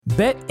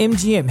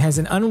BetMGM has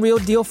an unreal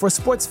deal for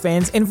sports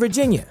fans in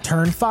Virginia.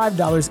 Turn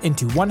 $5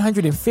 into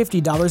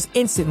 $150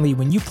 instantly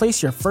when you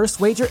place your first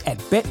wager at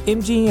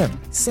BetMGM.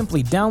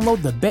 Simply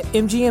download the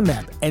BetMGM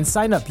app and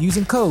sign up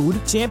using code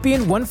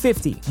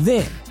Champion150.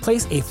 Then,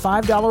 place a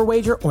 $5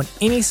 wager on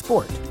any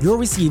sport. You'll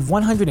receive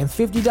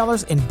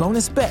 $150 in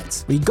bonus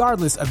bets,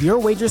 regardless of your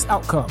wager's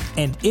outcome.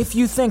 And if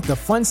you think the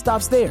fun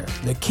stops there,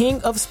 the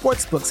King of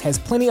Sportsbooks has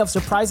plenty of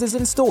surprises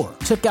in store.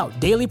 Check out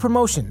daily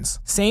promotions,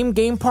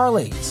 same-game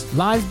parlays,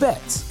 live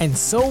bets, and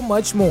so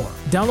much more.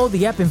 Download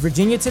the app in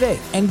Virginia today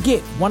and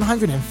get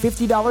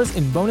 $150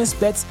 in bonus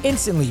bets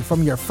instantly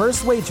from your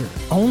first wager.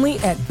 Only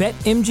at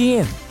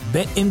BetMGM.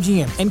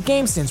 BetMGM and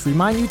GameSense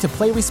remind you to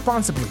play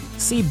responsibly.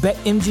 See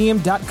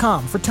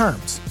BetMGM.com for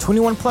terms.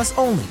 21 plus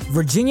only.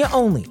 Virginia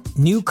only.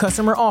 New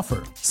customer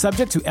offer.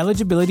 Subject to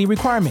eligibility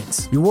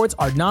requirements. Rewards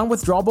are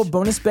non-withdrawable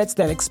bonus bets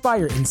that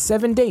expire in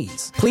 7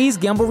 days. Please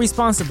gamble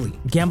responsibly.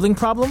 Gambling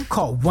problem?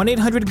 Call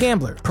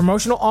 1-800-GAMBLER.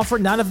 Promotional offer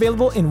not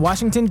available in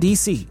Washington,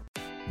 D.C.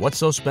 What's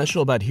so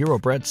special about Hero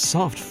Bread's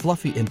soft,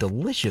 fluffy, and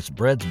delicious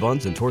breads,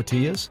 buns, and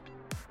tortillas?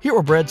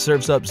 Hero Bread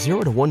serves up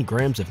 0 to 1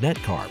 grams of net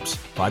carbs,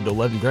 5 to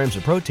 11 grams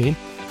of protein,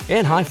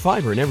 and high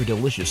fiber in every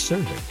delicious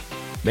serving.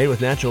 Made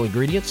with natural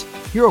ingredients,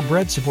 Hero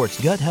Bread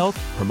supports gut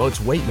health, promotes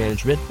weight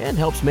management, and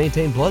helps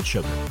maintain blood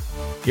sugar.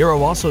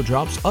 Hero also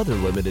drops other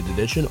limited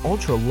edition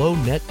ultra-low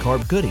net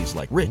carb goodies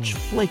like rich,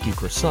 flaky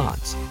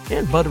croissants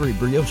and buttery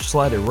brioche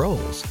slider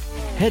rolls.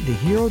 Head to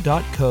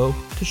hero.co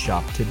to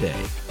shop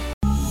today.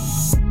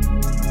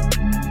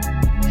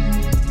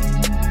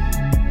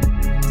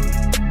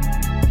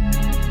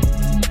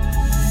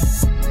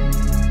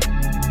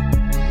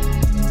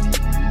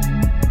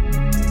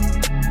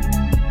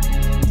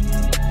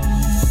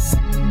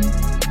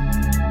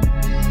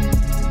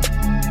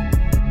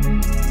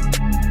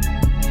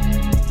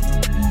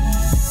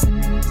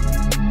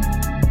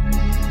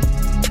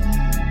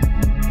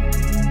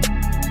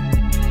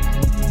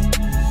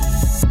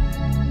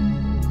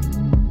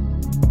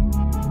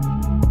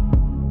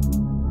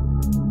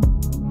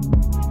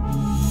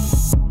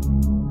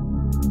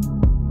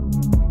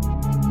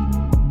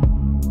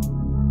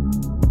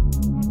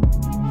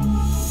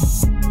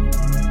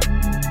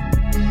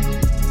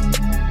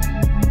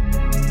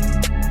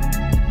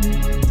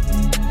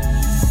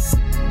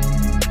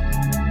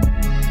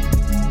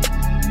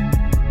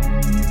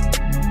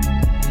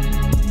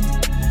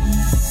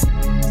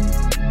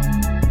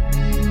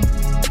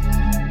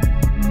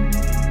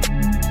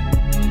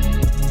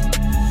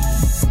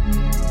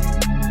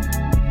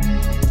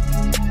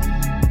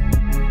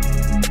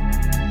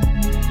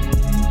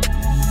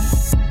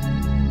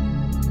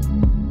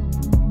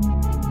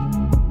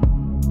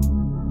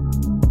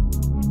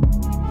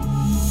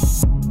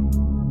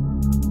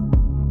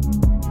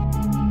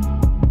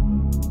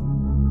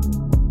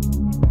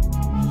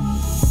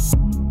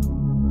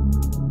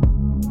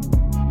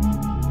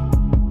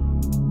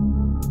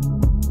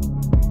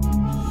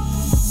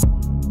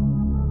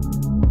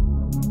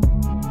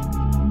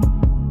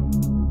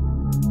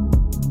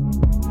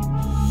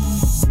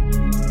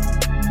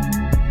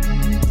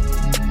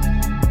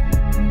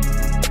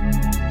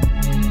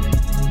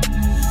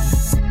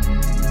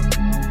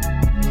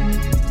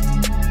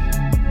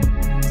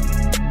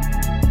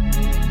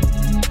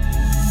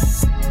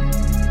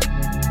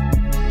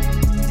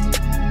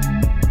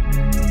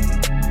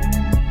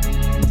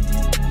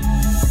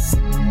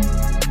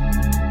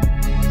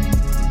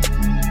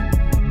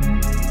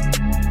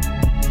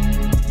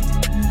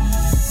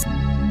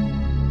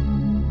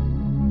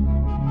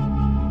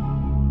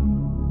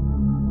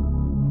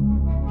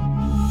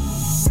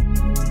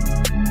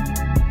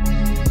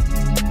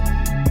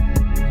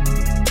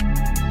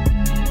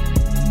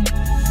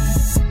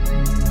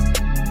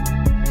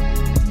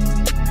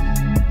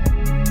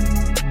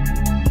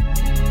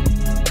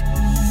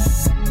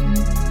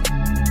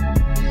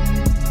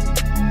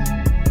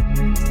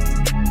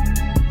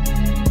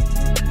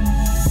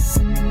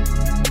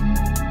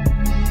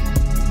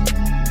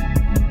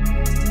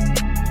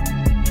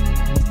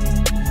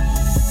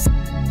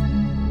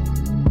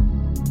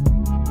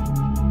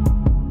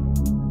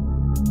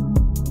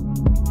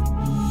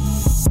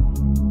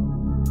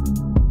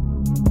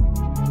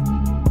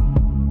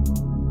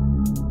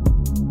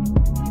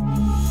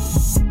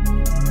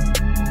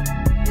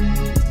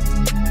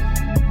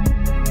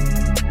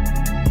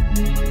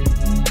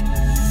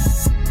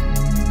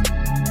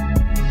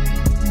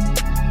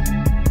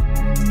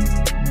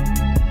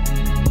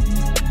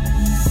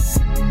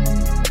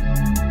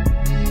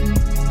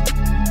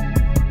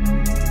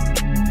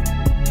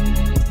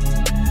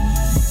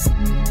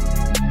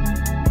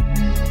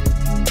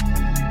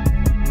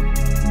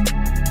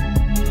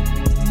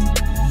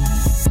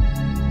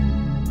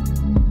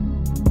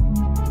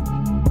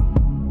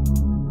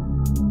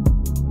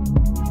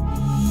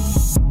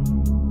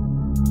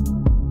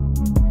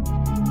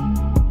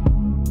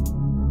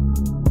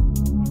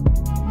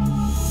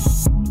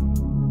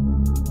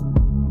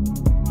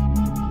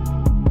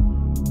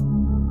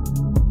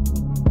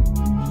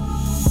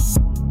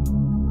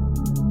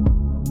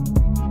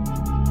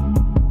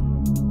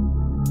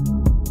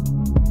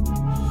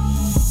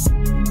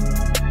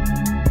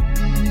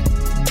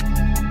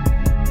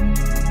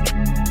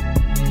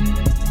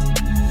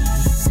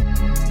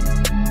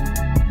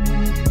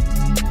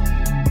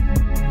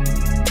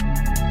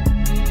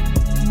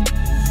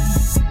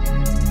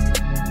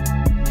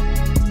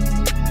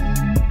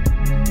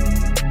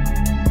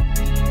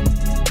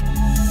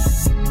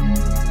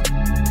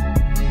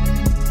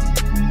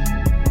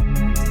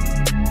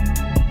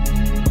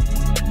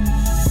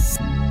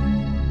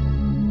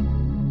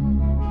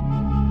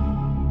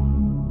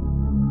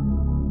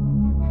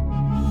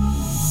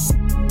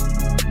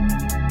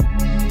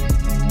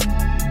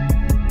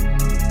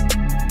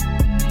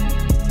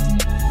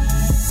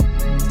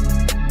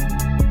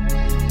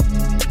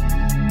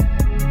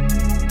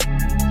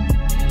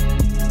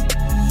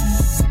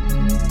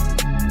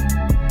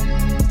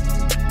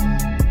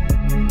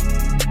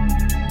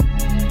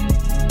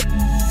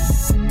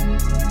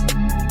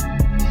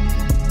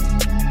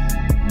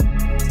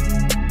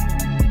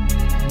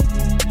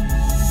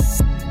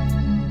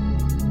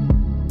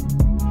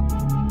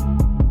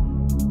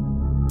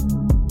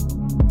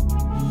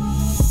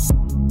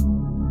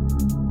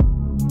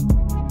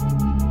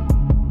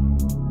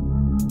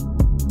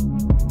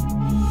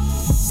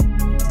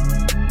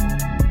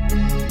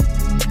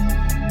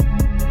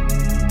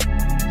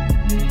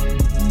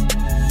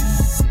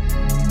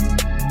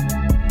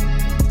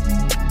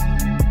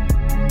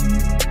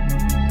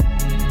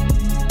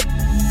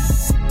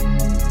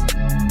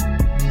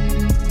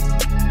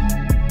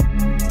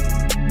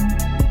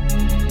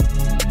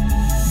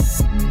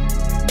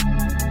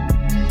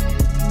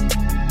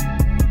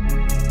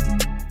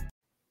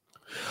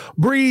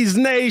 Breeze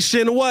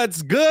Nation,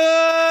 what's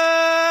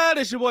good?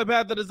 It's your boy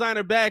Pat the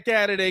Designer back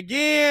at it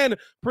again.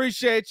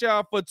 Appreciate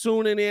y'all for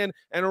tuning in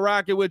and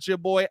rocking with your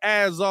boy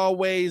as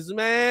always,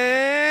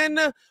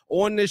 man.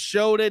 On the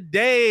show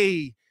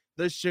today,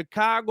 the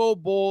Chicago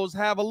Bulls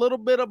have a little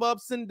bit of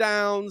ups and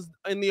downs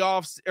in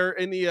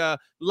the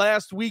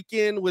last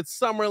weekend with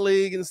Summer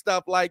League and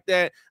stuff like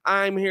that.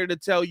 I'm here to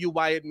tell you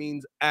why it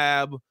means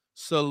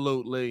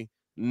absolutely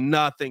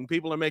nothing.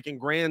 People are making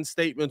grand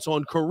statements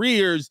on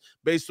careers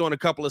based on a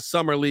couple of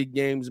Summer League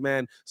games,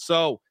 man.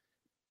 So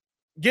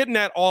getting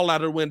that all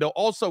out of the window.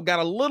 Also got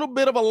a little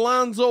bit of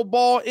Alonzo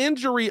Ball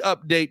injury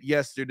update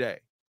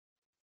yesterday.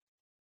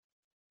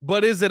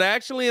 But is it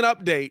actually an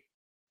update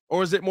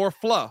or is it more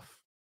fluff?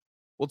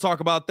 We'll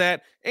talk about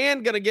that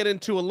and going to get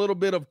into a little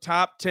bit of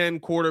top 10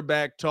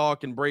 quarterback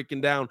talk and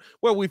breaking down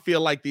where we feel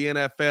like the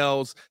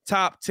NFL's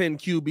top 10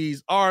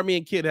 QBs are. Me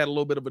and Kid had a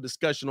little bit of a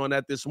discussion on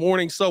that this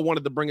morning, so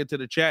wanted to bring it to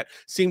the chat.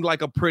 Seemed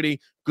like a pretty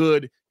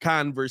good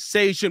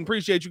conversation.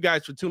 Appreciate you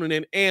guys for tuning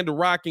in and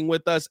rocking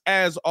with us.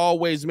 As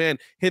always, man,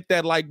 hit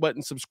that like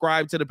button,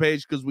 subscribe to the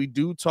page because we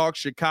do talk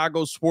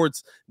Chicago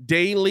sports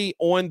daily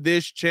on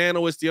this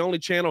channel. It's the only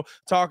channel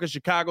talking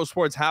Chicago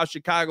sports, how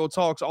Chicago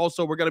talks.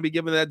 Also, we're going to be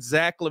giving that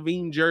Zach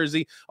LaVine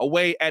jersey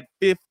away at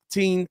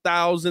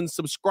 15,000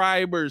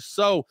 subscribers.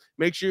 So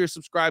make sure you're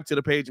subscribed to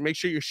the page. Make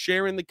sure you're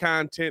sharing the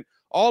content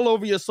all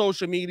over your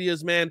social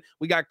medias, man.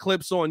 We got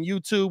clips on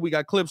YouTube. We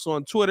got clips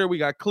on Twitter. We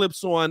got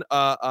clips on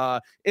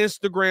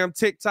Instagram,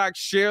 TikTok.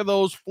 Share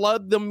those.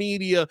 Flood the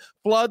media.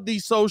 Flood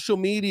these social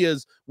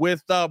medias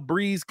with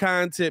Breeze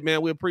content,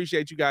 man. We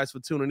appreciate you guys for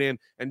tuning in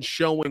and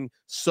showing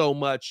so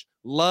much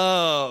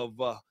love.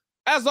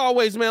 As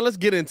always, man, let's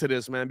get into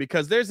this, man,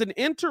 because there's an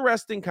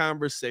interesting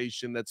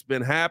conversation that's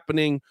been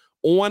happening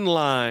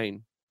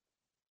online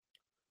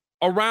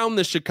around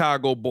the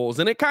Chicago Bulls.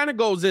 And it kind of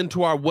goes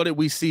into our what did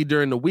we see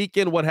during the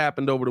weekend, what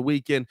happened over the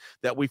weekend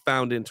that we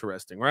found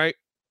interesting, right?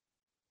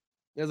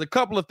 There's a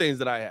couple of things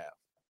that I have.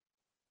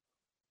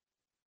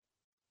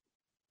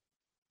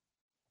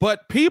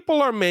 But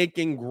people are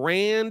making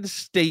grand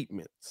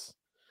statements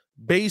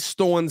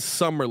based on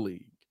Summer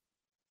League.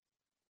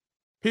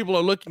 People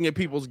are looking at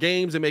people's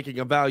games and making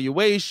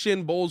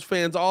evaluation, Bulls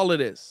fans, all of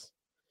this.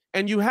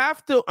 And you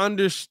have to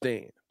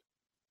understand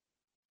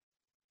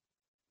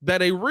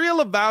that a real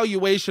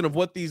evaluation of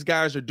what these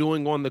guys are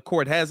doing on the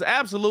court has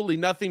absolutely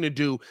nothing to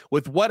do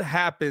with what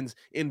happens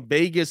in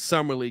Vegas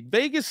Summer League.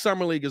 Vegas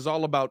Summer League is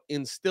all about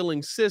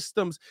instilling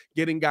systems,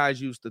 getting guys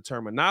used to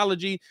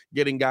terminology,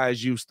 getting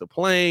guys used to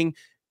playing.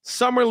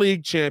 Summer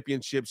League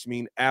championships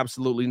mean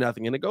absolutely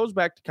nothing. And it goes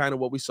back to kind of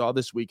what we saw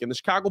this week. And the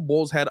Chicago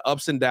Bulls had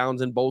ups and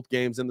downs in both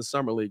games in the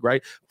Summer League,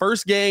 right?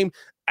 First game,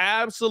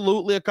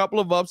 absolutely a couple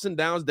of ups and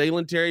downs.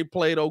 Dalen Terry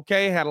played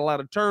okay, had a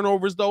lot of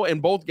turnovers, though. In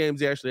both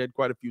games, he actually had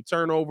quite a few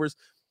turnovers.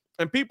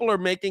 And people are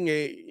looking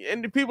at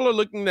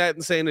that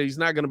and saying that he's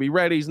not going to be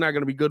ready. He's not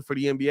going to be good for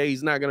the NBA.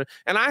 He's not going to.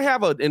 And I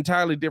have an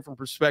entirely different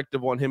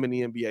perspective on him in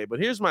the NBA. But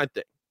here's my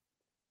thing.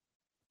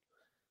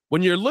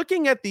 When you're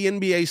looking at the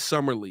NBA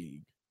Summer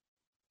League,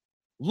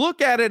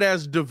 look at it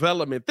as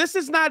development. This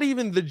is not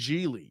even the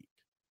G League.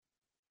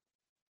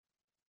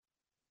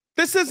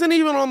 This isn't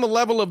even on the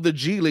level of the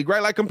G League,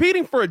 right? Like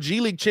competing for a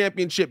G League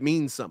championship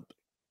means something.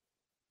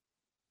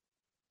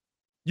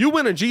 You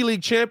win a G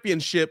League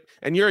championship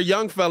and you're a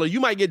young fella, you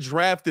might get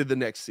drafted the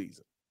next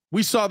season.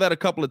 We saw that a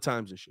couple of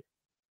times this year.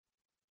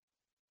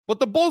 But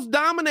the Bulls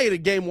dominated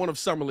game one of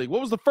Summer League. What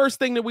was the first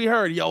thing that we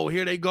heard? Yo,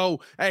 here they go.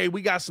 Hey,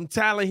 we got some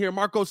talent here.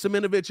 Marko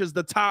Simonovic is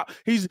the top.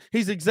 He's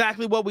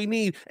exactly what we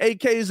need.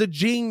 AK is a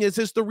genius.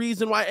 It's the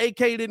reason why AK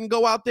didn't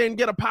go out there and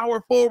get a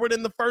power forward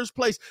in the first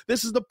place.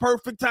 This is the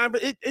perfect time.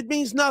 It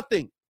means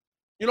nothing.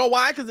 You know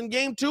why? Because in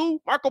game two,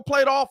 Marko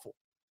played awful.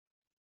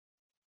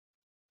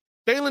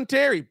 Dalen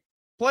Terry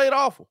played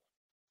awful.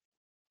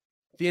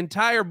 The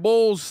entire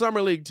Bulls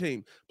Summer League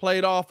team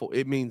played awful.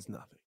 It means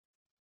nothing.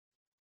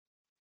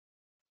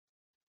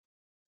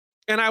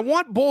 And I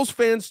want Bulls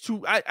fans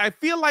to, I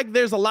feel like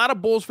there's a lot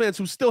of Bulls fans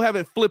who still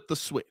haven't flipped the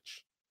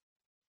switch.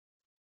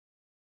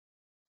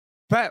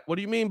 Pat, what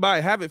do you mean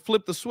by haven't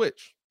flipped the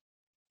switch?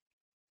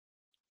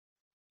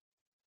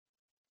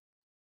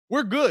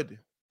 We're good.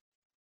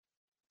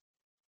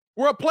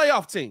 We're a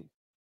playoff team.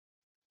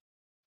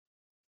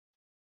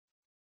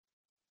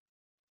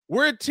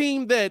 We're a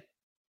team that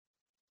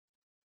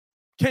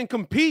can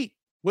compete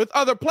with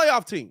other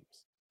playoff teams.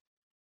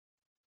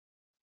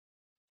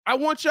 I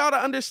want y'all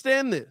to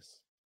understand this.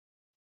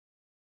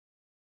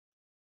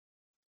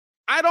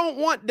 I don't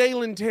want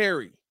Dalen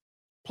Terry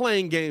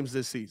playing games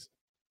this season.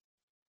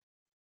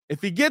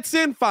 If he gets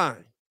in,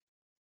 fine.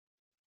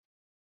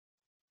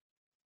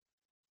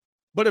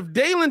 But if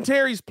Dalen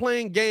Terry's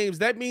playing games,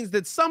 that means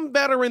that some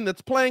veteran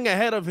that's playing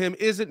ahead of him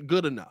isn't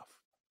good enough.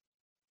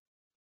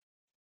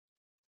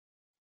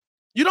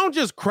 You don't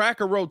just crack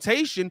a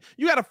rotation.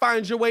 You got to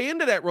find your way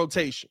into that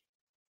rotation.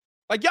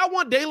 Like, y'all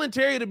want Dalen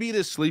Terry to be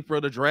this sleeper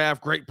of the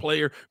draft, great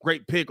player,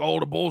 great pick. Oh,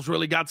 the Bulls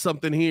really got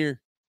something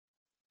here.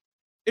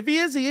 If he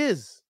is, he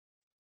is.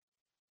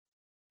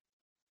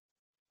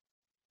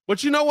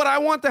 But you know what I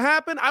want to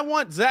happen? I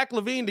want Zach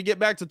LaVine to get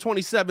back to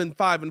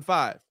 27-5-5.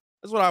 That's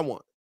what I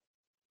want.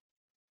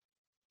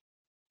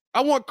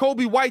 I want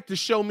Kobe White to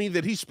show me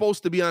that he's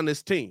supposed to be on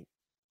this team.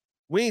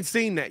 We ain't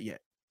seen that yet.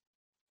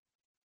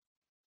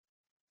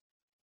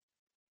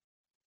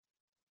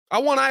 I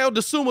want Ayo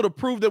Dosunmu to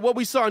prove that what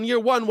we saw in year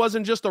one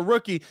wasn't just a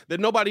rookie that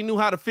nobody knew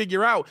how to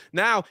figure out.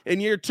 Now, in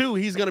year two,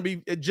 he's going to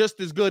be just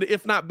as good,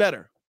 if not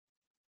better.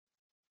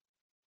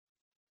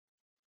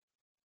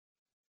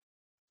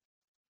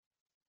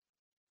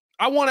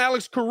 I want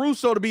Alex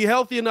Caruso to be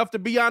healthy enough to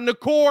be on the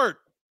court.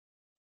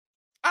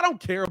 I don't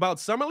care about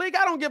Summer League.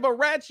 I don't give a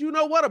rat's you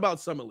know what about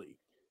Summer League.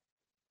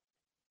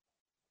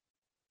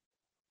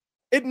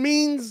 It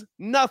means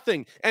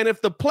nothing. And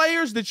if the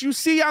players that you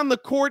see on the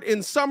court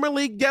in Summer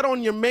League get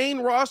on your main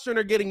roster and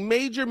are getting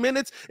major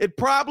minutes, it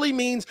probably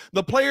means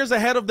the players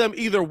ahead of them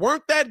either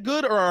weren't that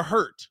good or are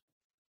hurt.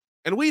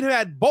 And we've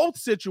had both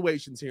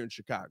situations here in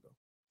Chicago.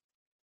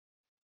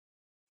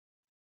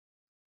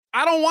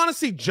 I don't want to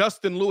see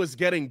Justin Lewis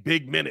getting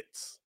big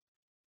minutes.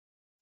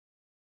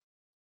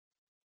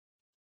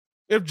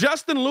 If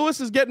Justin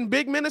Lewis is getting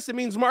big minutes, it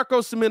means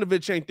Marko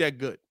Simonovic ain't that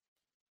good.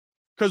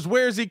 Because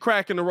where is he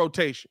cracking the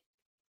rotation?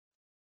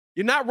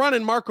 You're not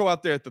running Marco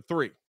out there at the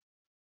 3.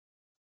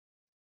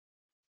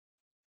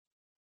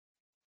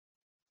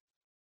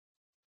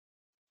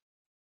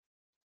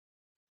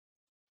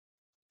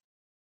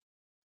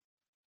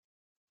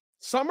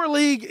 Summer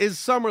League is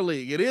Summer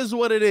League. It is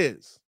what it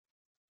is.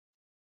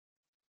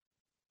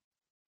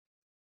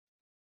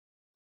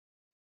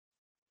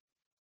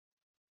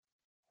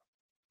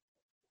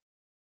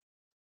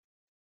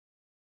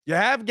 You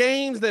have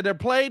games that are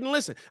played, and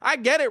listen, I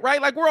get it,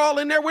 right? Like, we're all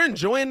in there. We're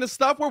enjoying the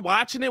stuff. We're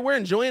watching it. We're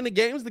enjoying the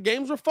games. The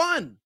games were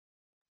fun.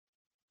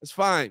 It's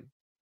fine.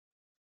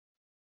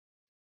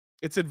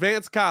 It's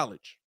advanced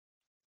college.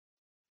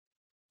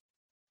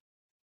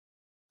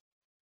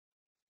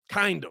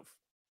 Kind of.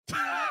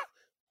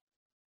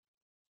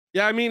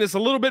 Yeah, I mean, it's a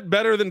little bit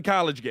better than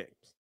college games.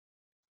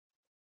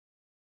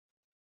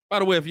 By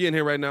the way, if you're in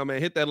here right now,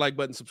 man, hit that like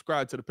button,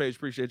 subscribe to the page.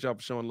 Appreciate y'all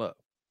for showing love.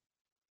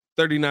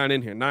 39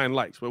 in here, 9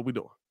 likes. What are we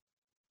doing?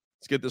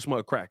 Let's get this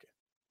mug cracking.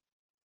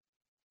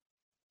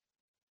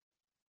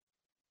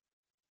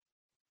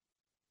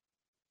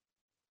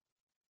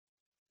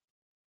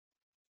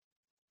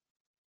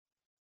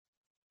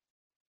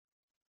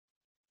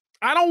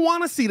 I don't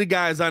want to see the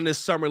guys on this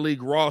Summer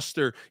League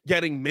roster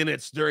getting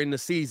minutes during the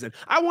season.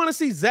 I want to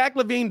see Zach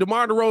LaVine,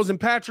 DeMar DeRozan,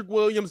 Patrick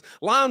Williams,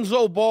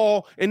 Lonzo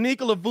Ball, and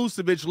Nikola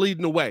Vucevic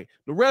leading the way.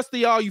 The rest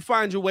of y'all, you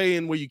find your way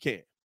in where you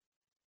can.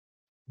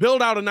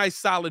 Build out a nice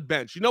solid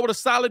bench. You know what a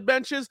solid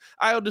bench is?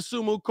 Ayo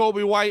Dosunmu,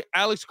 Kobe White,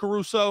 Alex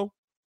Caruso,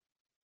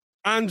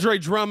 Andre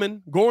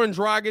Drummond, Goran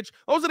Dragic.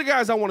 Those are the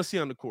guys I want to see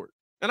on the court.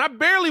 And I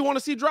barely want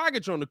to see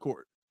Dragic on the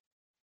court.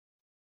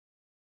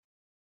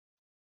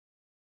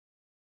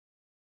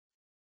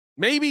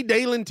 Maybe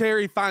Dalen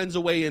Terry finds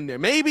a way in there.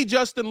 Maybe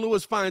Justin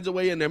Lewis finds a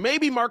way in there.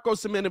 Maybe Marko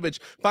Simonovic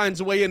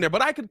finds a way in there.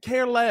 But I could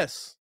care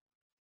less.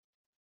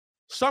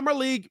 Summer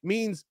League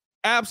means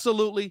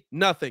absolutely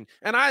nothing.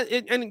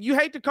 And you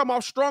hate to come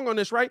off strong on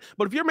this, right?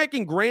 But if you're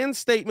making grand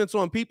statements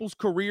on people's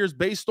careers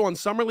based on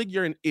Summer League,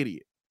 you're an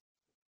idiot.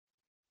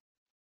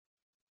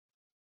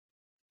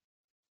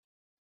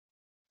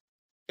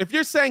 If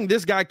you're saying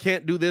this guy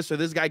can't do this or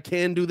this guy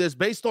can do this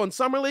based on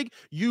Summer League,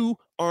 you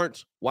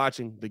aren't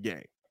watching the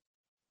game.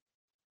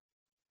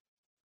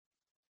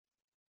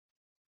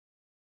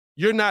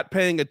 You're not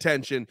paying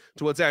attention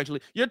to what's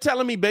actually. You're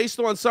telling me based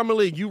on Summer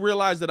League, you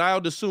realize that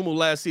Ayo Dosunmu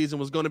last season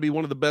was going to be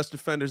one of the best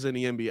defenders in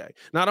the NBA.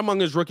 Not among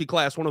his rookie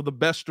class, one of the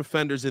best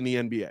defenders in the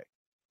NBA.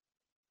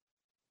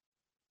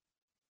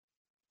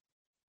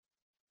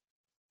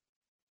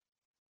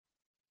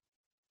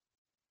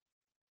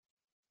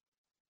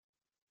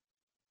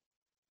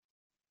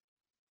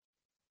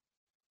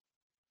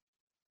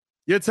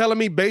 You're telling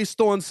me based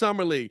on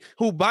Summer League,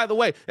 who, by the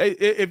way,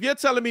 if you're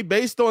telling me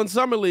based on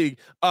Summer League,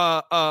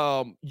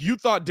 you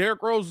thought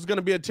Derrick Rose was going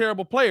to be a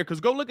terrible player, because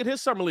go look at his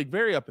Summer League,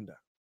 very up and down.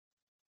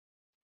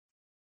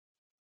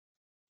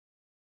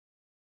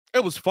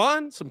 It was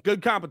fun, some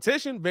good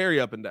competition, very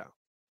up and down.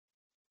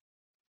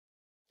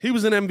 He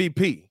was an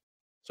MVP.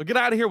 So get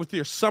out of here with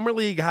your Summer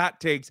League hot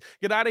takes.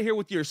 Get out of here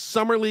with your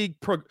Summer League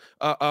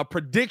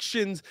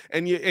predictions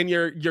and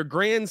your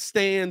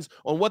grandstands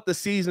on what the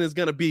season is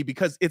going to be,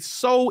 because it's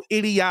so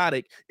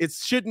idiotic. It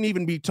shouldn't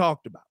even be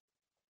talked about.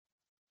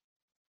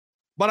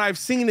 But I've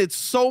seen it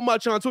so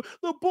much on Twitter.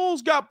 The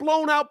Bulls got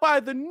blown out by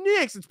the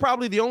Knicks. It's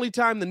probably the only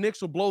time the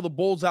Knicks will blow the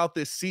Bulls out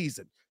this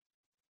season.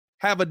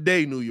 Have a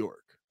day, New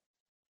York.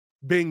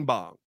 Bing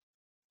bong.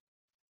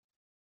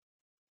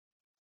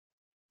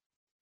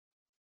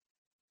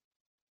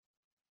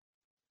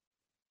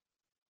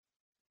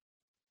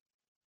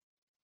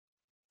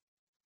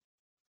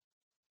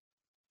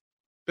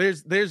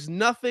 There's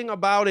nothing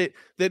about it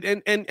that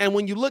and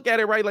when you look at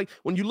it, right, like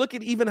when you look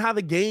at even how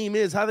the game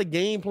is, how the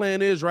game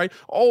plan is, right?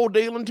 Oh,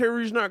 Dalen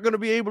Terry's not going to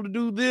be able to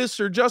do this,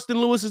 or Justin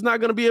Lewis is not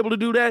going to be able to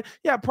do that.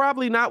 Yeah,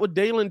 probably not with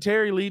Dalen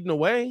Terry leading the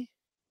way.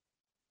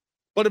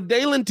 But if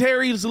Dalen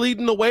Terry is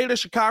leading the way, the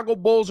Chicago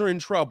Bulls are in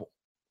trouble.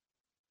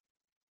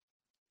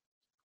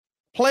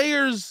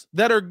 Players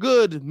that are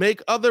good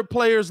make other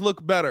players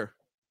look better.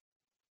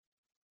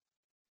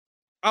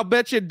 I'll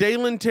bet you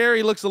Dalen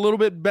Terry looks a little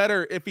bit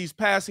better if he's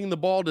passing the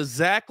ball to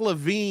Zach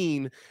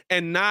LaVine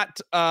and not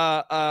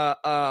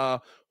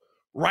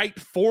Wright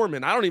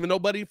Foreman. I don't even know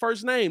Buddy's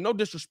first name. No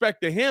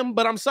disrespect to him,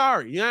 but I'm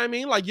sorry. You know what I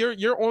mean? Like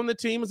you're on the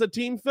team as a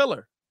team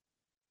filler.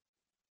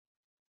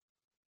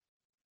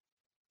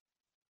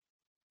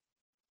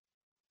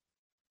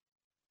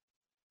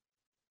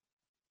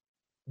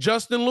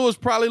 Justin Lewis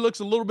probably looks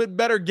a little bit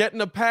better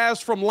getting a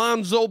pass from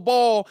Lonzo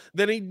Ball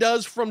than he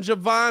does from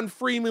Javon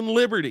Freeman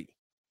Liberty.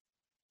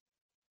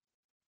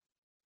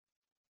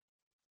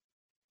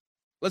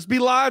 Let's be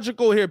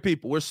logical here,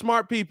 people. We're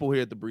smart people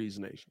here at the Breeze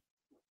Nation.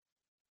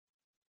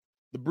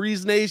 The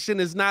Breeze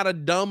Nation is not a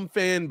dumb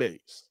fan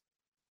base.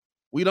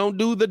 We don't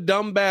do the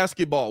dumb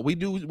basketball. We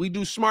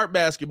do smart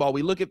basketball.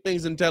 We look at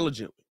things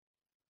intelligently.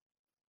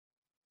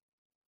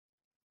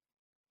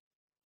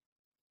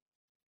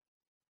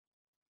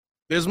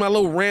 There's my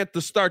little rant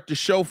to start the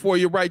show for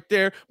you right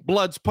there.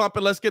 Blood's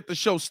pumping. Let's get the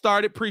show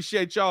started.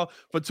 Appreciate y'all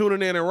for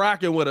tuning in and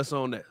rocking with us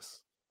on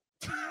this.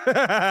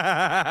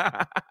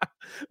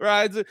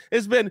 Right?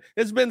 It's been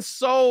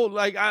so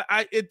like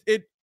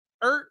it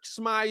irks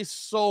my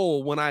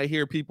soul when I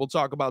hear people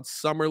talk about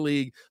Summer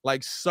League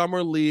like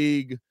Summer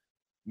League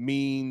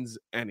means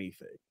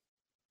anything.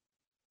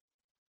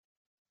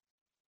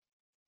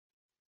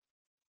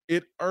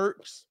 It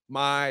irks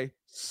my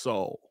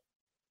soul.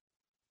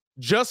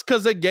 Just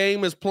because a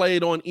game is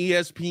played on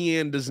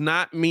ESPN does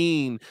not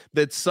mean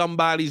that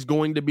somebody's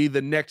going to be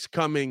the next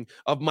coming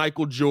of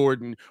Michael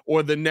Jordan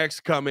or the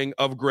next coming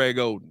of Greg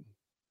Oden.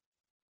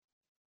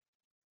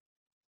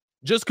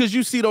 Just because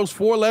you see those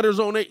 4 letters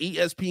on it,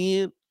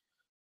 ESPN,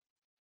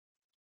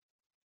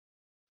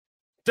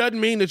 doesn't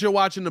mean that you're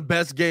watching the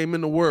best game in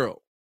the world.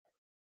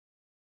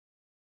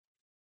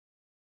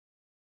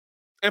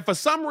 And for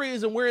some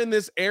reason, we're in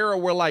this era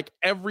where like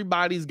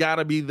everybody's got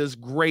to be this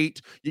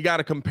great. You got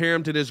to compare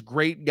him to this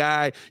great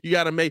guy. You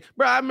got to make,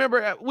 bro, I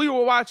remember we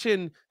were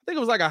watching, I think it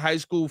was like a high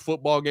school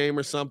football game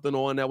or something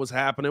on that was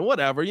happening,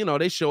 whatever. You know,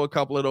 they show a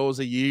couple of those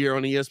a year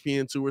on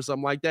ESPN2 or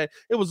something like that.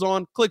 It was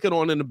on, click it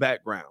on in the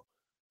background.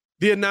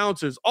 The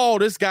announcers, oh,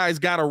 this guy's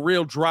got a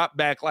real drop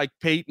back like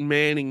Peyton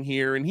Manning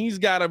here. And he's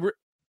got a,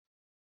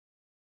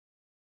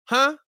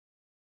 high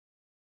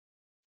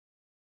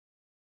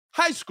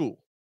school.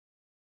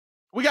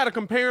 We got to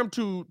compare him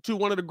to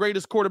one of the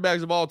greatest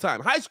quarterbacks of all time.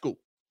 High school.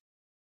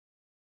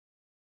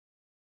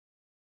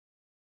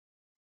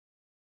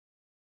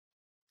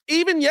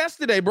 Even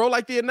yesterday, bro,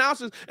 like the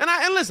announcers,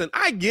 and listen,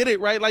 I get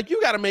it, right? Like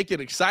you got to make it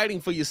exciting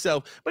for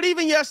yourself. But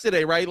even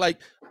yesterday, right? Like,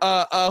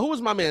 who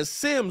was my man?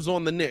 Sims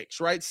on the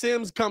Knicks, right?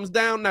 Sims comes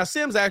down. Now,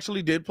 Sims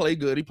actually did play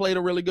good. He played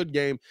a really good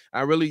game.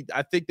 I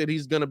think that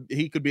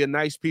he could be a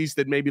nice piece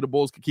that maybe the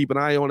Bulls could keep an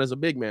eye on as a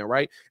big man,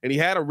 right? And he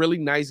had a really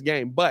nice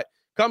game, but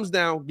comes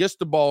down, gets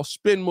the ball,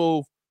 spin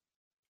move,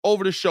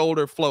 over the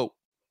shoulder, float,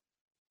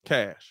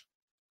 cash.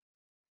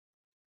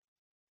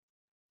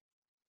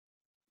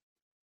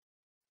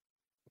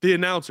 The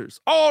announcers,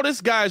 oh, this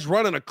guy's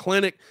running a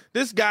clinic.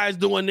 This guy's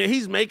doing it.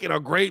 He's making a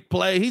great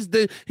play. He's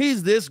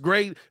this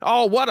great.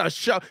 Oh, what a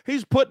show.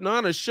 He's putting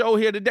on a show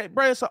here today.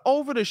 Bro, it's an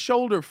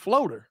over-the-shoulder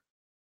floater.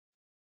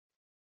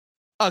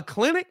 A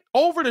clinic?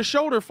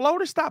 Over-the-shoulder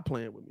floater? Stop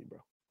playing with me, bro.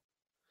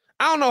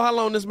 I don't know how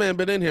long this man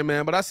been in here,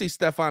 man, but I see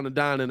Stefan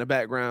Adon in the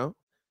background.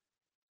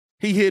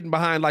 He hidden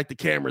behind like the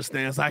camera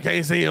stands. I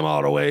can't see him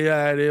all the way.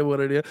 Yeah, it is what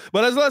it is.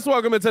 But let's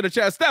welcome into the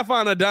chat.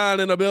 Stefan Adon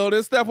in the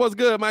building. Steph, what's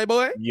good, my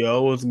boy?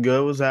 Yo, what's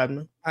good? What's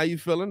happening? How you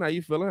feeling? I'm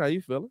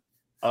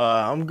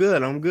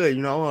good.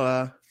 You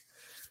know,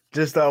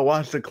 just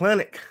watched the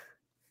clinic.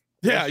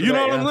 Yeah, you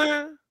know what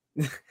I'm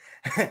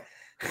saying?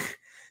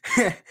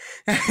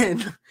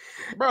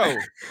 Bro,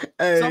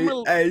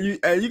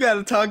 you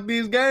gotta talk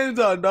these games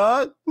out,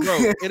 dog. Bro,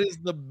 it is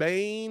the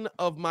bane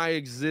of my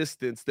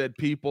existence that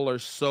people are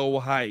so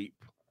hype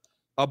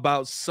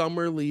about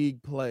summer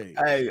league play.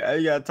 Hey,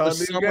 you gotta talk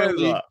these summer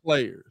league out.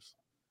 Players.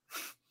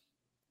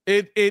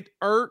 It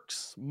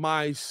irks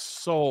my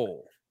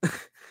soul.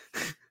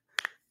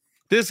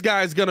 This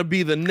guy's gonna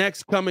be the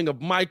next coming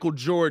of Michael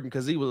Jordan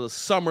because he was a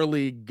summer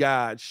league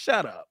god.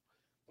 Shut up.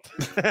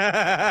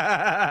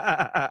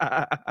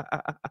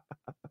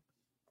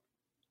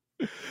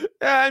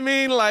 I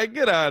mean, like,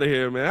 get out of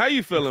here, man. How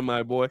you feeling,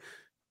 my boy?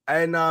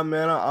 Hey, nah,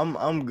 man.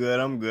 I'm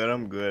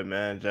good,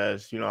 man.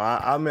 Just, you know,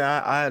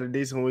 I had a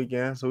decent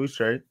weekend, so we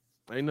straight.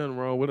 Ain't nothing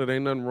wrong with it.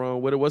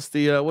 What's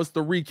the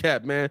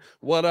recap, man?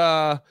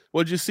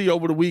 What'd you see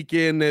over the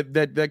weekend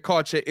that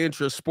caught your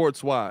interest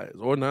sports wise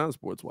or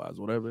non-sports wise,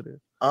 whatever it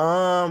is?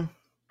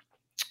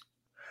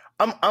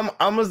 I'm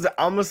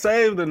gonna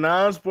save the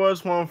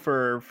non-sports one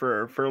for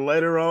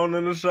later on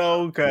in the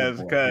show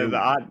because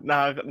I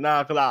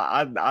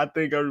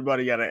think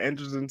everybody got an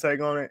interesting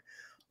take on it.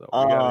 So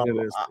I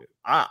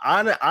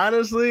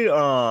honestly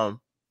I've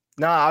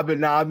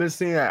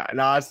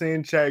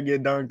seen Chad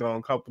get dunked on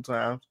a couple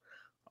times.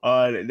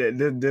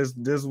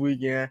 this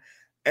weekend.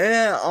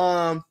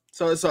 And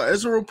so it's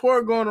a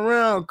report going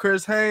around.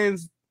 Chris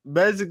Haynes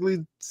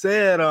basically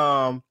said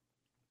Pat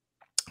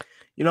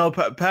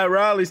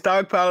Riley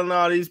stockpiling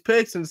all these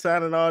picks and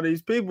signing all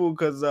these people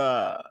because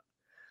a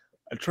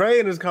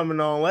trade is coming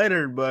on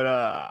later,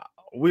 but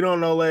we don't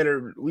know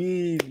later.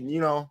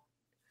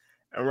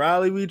 And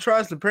Riley we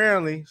trust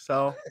apparently.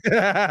 So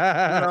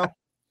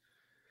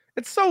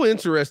It's so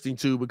interesting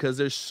too because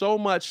there's so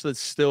much that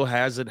still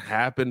hasn't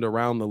happened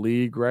around the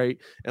league, right?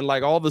 And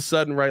like all of a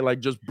sudden, right, like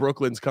just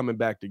Brooklyn's coming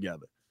back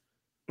together.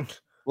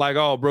 Like,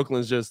 oh,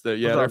 Brooklyn's just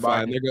they're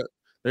fine.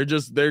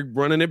 They're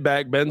running it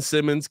back. Ben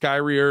Simmons,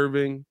 Kyrie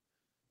Irving,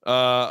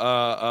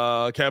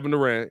 Kevin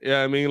Durant.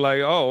 Yeah, I mean,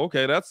 like, oh,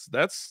 okay,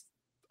 that's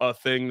a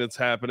thing that's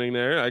happening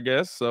there, I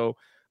guess. So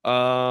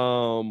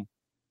I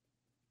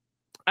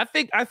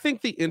think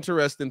the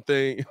interesting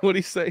thing, what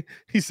he say?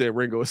 He said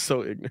Ringo is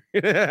so ignorant.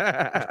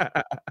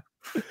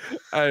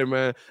 Hey,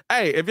 man.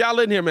 Hey, if y'all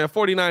in here, man,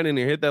 49 in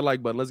here, hit that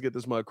like button. Let's get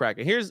this mug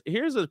cracking.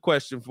 Here's a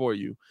question for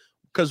you.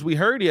 Because we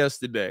heard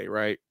yesterday,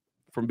 right,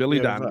 from Billy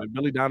Donovan. Right.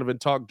 Billy Donovan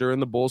talked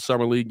during the Bulls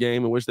Summer League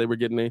game in which they were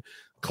getting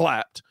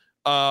clapped.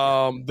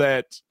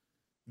 That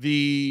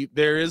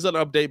there is an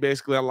update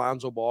basically on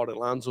Lonzo Ball. That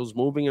Lonzo's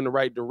moving in the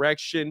right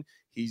direction.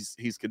 He's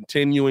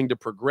continuing to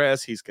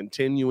progress. He's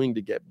continuing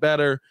to get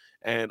better.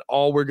 And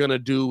all we're going to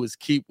do is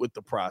keep with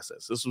the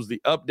process. This was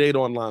the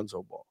update on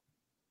Lonzo Ball.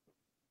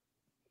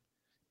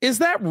 Is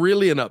that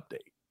really an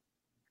update?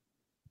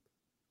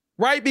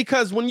 Right?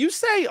 Because when you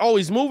say, oh,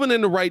 he's moving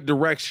in the right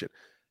direction,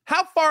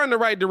 how far in the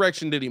right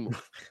direction did he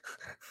move?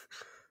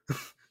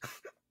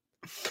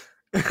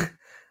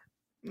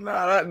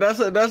 No, that's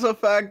a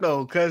fact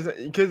though, because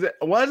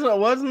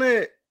wasn't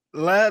it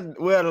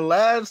the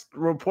last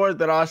report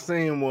that I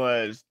seen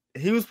was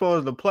he was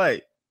supposed to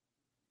play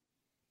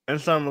in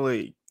Summer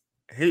League.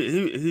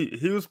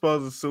 He was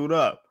supposed to suit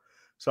up.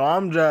 So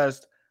I'm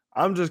just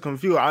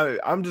confused.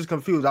 I'm just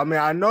confused. I mean,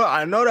 I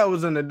know that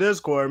was in the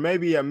Discord.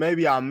 Maybe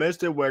I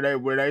missed it where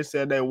they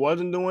said they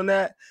wasn't doing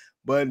that.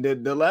 But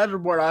the last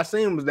report I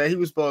seen was that he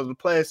was supposed to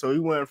play. So he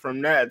went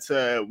from that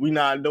to we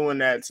not doing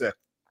that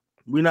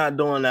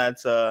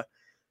to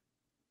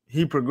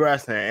he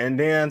progressing. And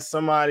then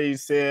somebody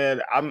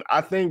said,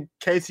 I think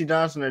Casey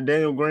Johnson or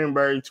Daniel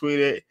Greenberg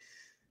tweeted,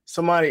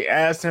 somebody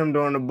asked him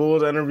during the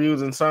Bulls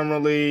interviews in Summer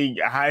League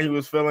how he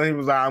was feeling. He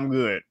was like, I'm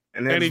good.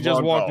 And he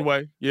just walked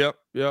away. Yep.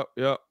 No,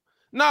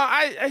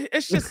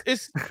 it's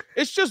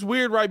just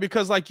weird, right?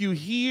 Because like you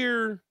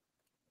hear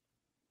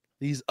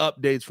these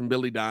updates from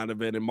Billy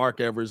Donovan and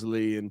Mark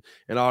Eversley and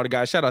all the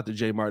guys. Shout out to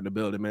Jay Martin in the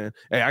building, man.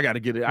 Hey, I got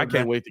to get it. I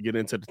can't wait to get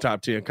into the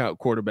top 10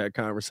 quarterback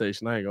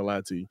conversation. I ain't gonna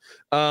lie to you.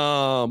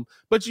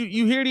 But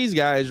you hear these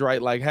guys,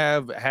 right? Like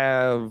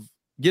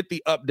get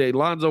the update.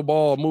 Lonzo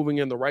Ball moving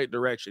in the right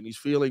direction. He's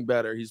feeling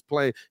better. He's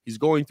playing. He's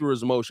going through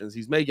his emotions.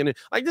 He's making it.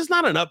 Like, there's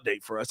not an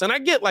update for us. And I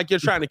get like you're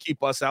trying to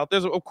keep us out.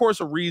 There's, of course,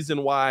 a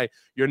reason why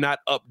you're not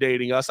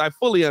updating us. I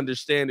fully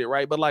understand it,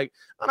 right? But like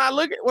when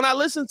I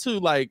listen to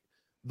like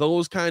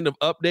those kind of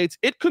updates,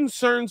 it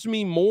concerns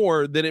me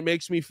more than it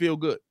makes me feel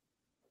good.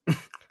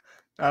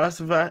 That's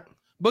a fact.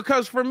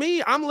 Because for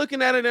me, I'm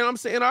looking at it and I'm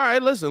saying, all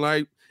right, listen,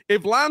 like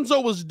if Lonzo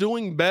was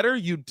doing better,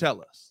 you'd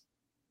tell us.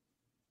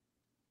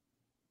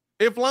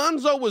 If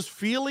Lonzo was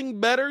feeling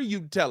better,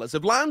 you'd tell us.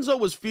 If Lonzo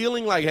was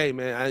feeling like, hey,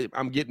 man,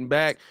 I'm getting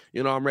back,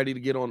 I'm ready to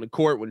get on the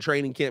court when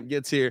training camp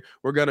gets here,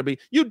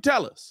 you'd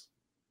tell us.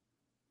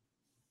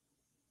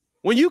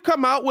 When you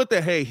come out with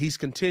hey, he's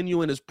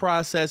continuing his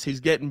process, he's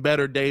getting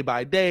better day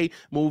by day,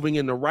 moving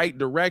in the right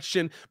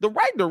direction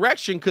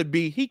could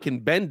be he can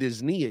bend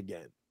his knee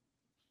again.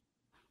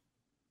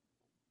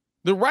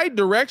 The right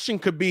direction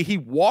could be he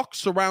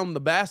walks around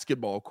the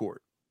basketball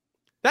court.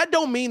 That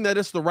don't mean that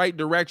it's the right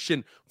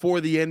direction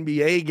for the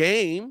NBA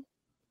game.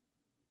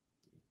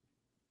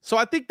 So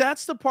I think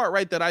that's the part,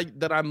 right,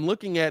 that I'm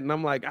looking at, and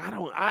I'm like,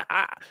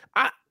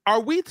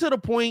 are we to the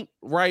point,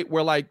 right,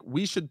 where like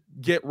we should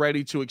get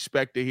ready to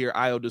expect to hear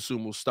Ayo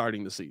Dosunmu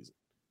starting the season?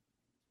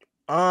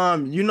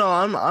 I'm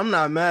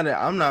not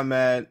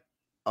mad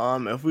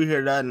if we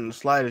hear that in the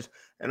slightest.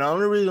 And the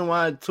only reason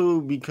why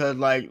too, because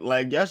like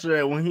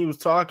yesterday when he was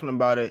talking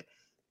about it,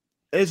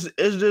 it's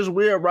just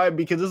weird, right?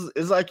 Because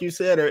it's like you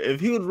said, if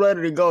he was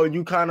ready to go,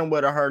 you kind of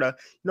would have heard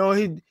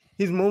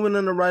he's moving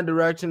in the right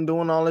direction,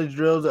 doing all his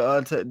drills,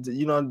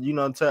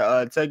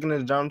 taking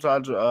his jump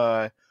shots,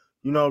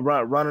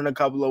 running a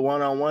couple of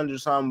one-on-ones or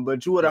something.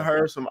 But you would have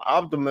heard some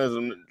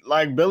optimism.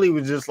 Like Billy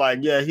was just like,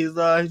 yeah, he's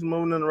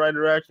moving in the right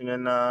direction,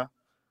 and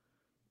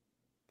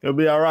he'll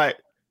be all right.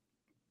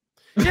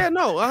 Yeah,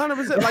 no,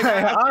 100%. Like,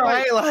 all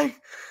right,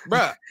 like,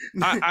 bruh,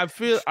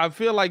 I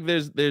feel like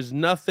there's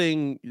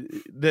nothing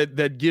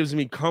that gives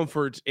me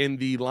comfort in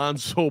the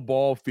Lonzo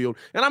Ball field.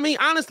 And I mean,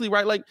 honestly,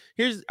 right? Like,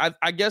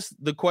 I guess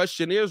the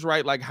question is,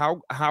 right? Like,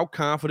 how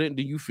confident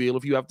do you feel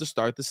if you have to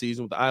start the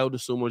season with Ayo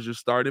Dosunmu as your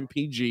starting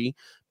PG?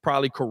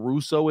 Probably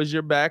Caruso is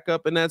your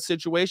backup in that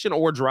situation,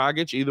 or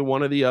Dragic, either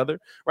one or the other,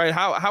 right?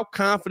 How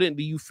confident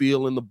do you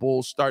feel in the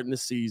Bulls starting the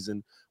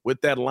season with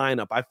that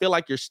lineup. I feel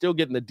like you're still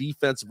getting the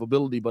defensive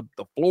ability, but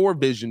the floor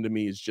vision to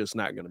me is just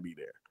not going to be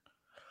there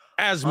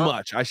as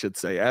much. I should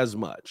say as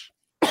much.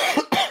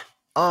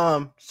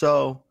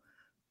 So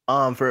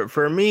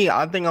for me,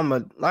 I think I'm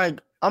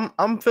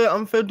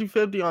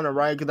 50-50 on it,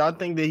 right? Because I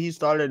think that he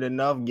started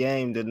enough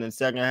games in the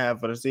second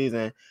half of the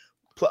season,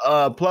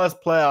 plus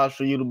playoffs,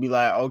 for you to be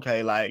like,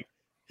 okay, like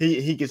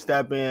he can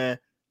step in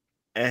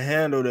and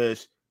handle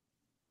this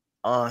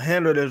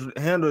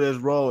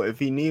role if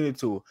he needed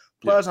to.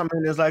 Plus, I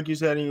mean, it's like you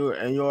said in your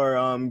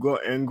Goran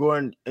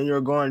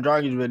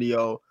Dragic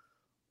video.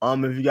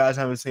 If you guys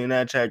haven't seen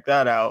that, check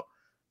that out.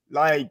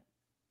 Like,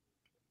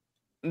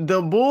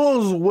 the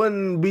Bulls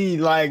wouldn't be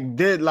like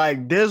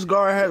this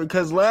guard heavy,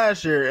 because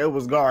last year it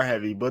was guard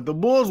heavy, but the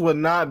Bulls would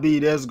not be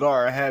this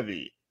guard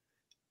heavy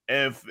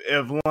if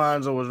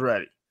Lonzo was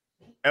ready.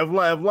 If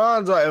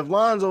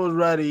Lonzo was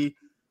ready,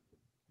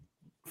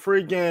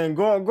 freaking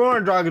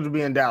Goran Dragic would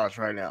be in Dallas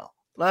right now.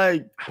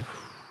 Like,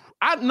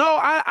 I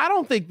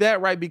don't think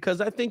that, right?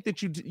 Because I think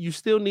that you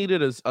still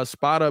needed a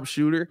spot up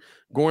shooter.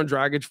 Goran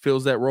Dragic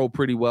fills that role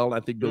pretty well. I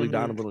think Billy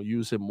Donovan will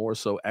use him more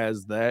so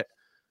as that.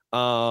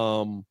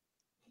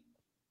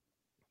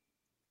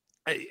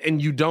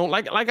 And you don't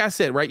like I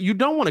said, right? You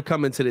don't want to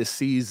come into this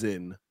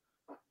season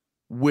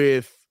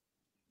with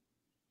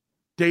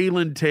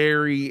Dalen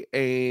Terry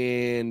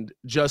and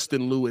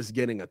Justin Lewis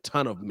getting a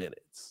ton of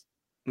minutes.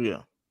 Yeah.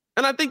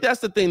 And I think that's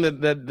the thing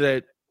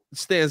that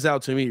stands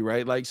out to me,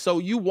 right? Like, so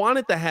you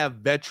wanted to have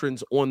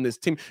veterans on this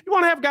team. You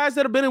want to have guys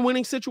that have been in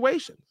winning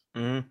situations.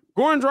 Goran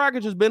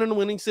Dragic has been in a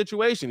winning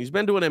situation. He's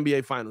been to an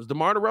NBA Finals.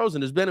 DeMar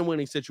DeRozan has been in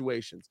winning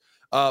situations.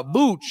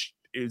 Vooch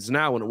is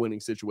now in a winning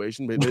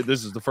situation. Maybe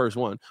this is the first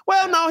one.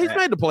 Well, no, he's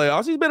made the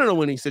playoffs. He's been in a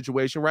winning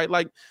situation, right?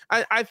 Like,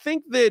 I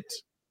think that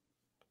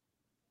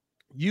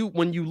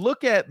when you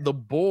look at the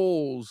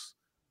Bulls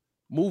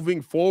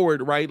moving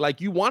forward, right,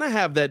 like, you want to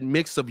have that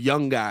mix of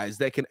young guys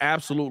that can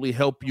absolutely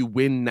help you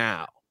win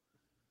now.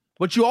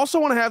 But you also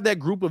want to have that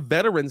group of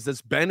veterans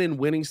that's been in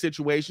winning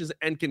situations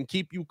and can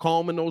keep you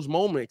calm in those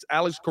moments.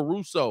 Alex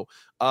Caruso,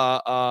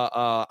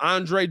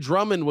 Andre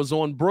Drummond was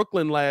on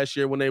Brooklyn last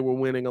year when they were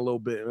winning a little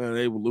bit.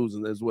 They were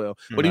losing as well,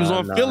 but he was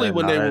on Philly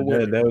when they were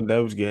winning. They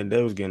was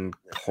getting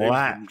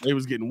clapped. They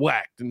was getting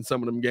whacked in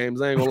some of them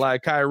games. I ain't gonna lie,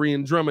 Kyrie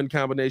and Drummond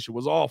combination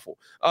was awful.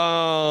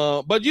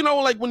 But you know,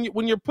 like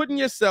when you're putting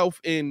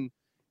yourself in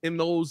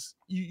those,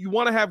 you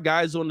want to have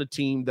guys on the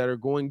team that are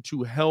going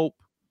to help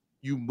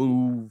you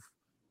move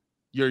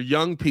your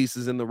young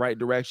pieces in the right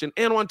direction.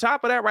 And on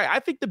top of that, right, I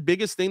think the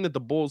biggest thing that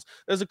the Bulls,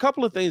 there's a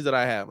couple of things that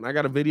I have, and I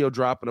got a video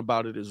dropping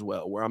about it as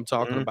well, where I'm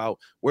talking about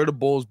where the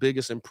Bulls'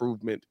 biggest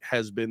improvement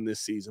has been this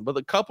season. But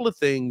the couple of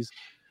things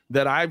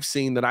that I've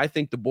seen that I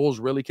think the Bulls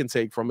really can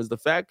take from is the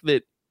fact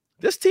that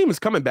this team is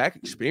coming back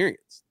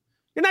experienced.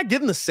 You're not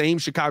getting the same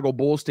Chicago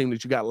Bulls team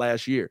that you got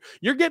last year.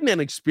 You're getting an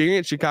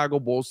experienced Chicago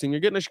Bulls team. You're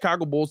getting a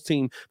Chicago Bulls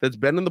team that's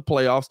been in the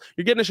playoffs.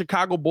 You're getting a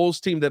Chicago Bulls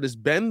team that has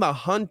been the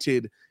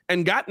hunted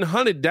and gotten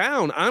hunted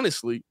down,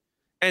 honestly.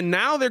 And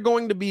now they're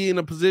going to be in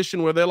a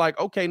position where they're like,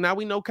 okay, now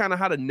we know kind of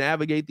how to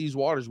navigate these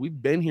waters. We've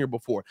been here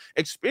before.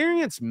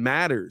 Experience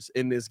matters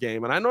in this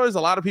game. And I know there's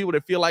a lot of people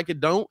that feel like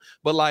it don't,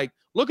 but like,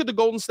 look at the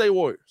Golden State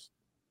Warriors.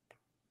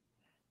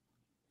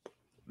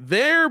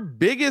 Their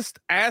biggest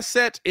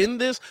asset in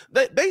this,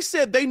 they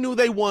said they knew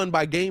they won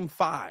by game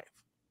 5.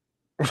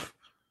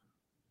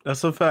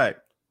 That's a fact.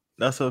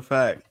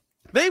 Draymond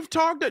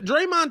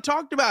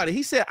talked about it.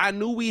 He said, I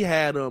knew we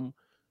had him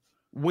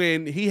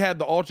when he had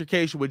the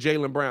altercation with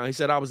Jaylen Brown. He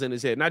said, I was in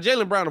his head. Now,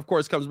 Jaylen Brown, of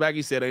course, comes back.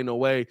 He said, ain't no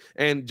way.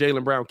 And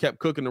Jaylen Brown kept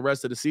cooking the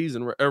rest of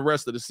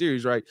the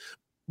series, right?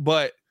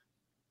 But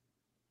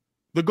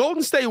the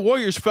Golden State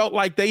Warriors felt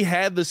like they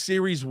had the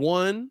series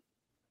won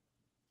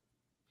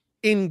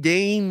in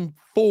game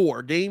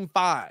 4, game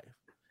 5.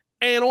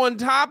 And on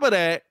top of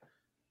that,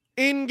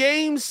 in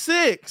game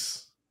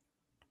 6,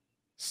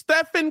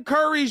 Stephen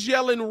Curry's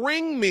yelling,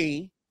 ring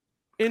me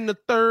in the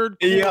third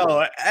quarter.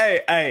 Yo,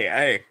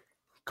 hey.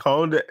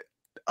 Cold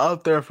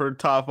up there for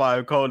top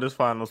 5 coldest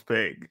finals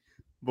pick.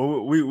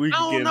 But we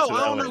can get into that.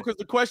 I don't know, because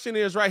the question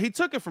is, right, he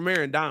took it from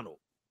Aaron Donald.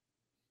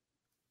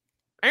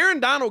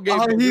 Aaron Donald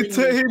gave he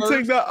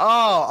took that.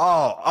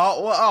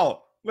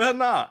 Well,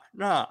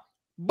 nah.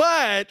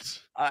 But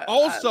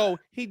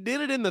he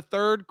did it in the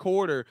third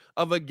quarter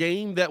of a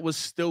game that was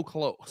still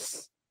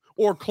close,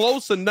 or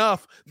close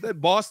enough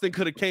that Boston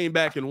could have came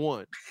back and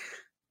won.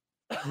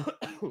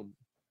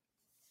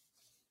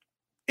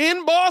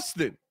 In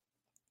Boston.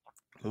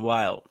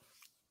 Wild.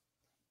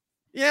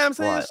 Yeah, I'm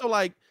saying, so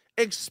like,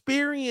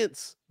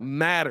 experience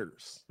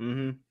matters.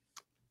 Mm-hmm.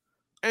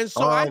 And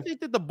so I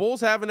think that the Bulls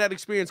having that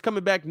experience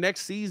coming back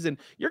next season,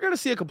 you're going to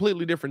see a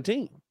completely different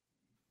team.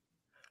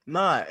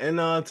 Nah,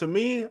 and to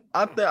me,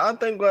 I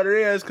think what it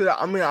is, because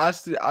I mean, I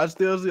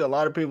still see a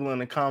lot of people in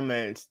the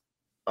comments,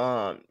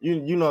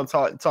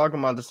 talking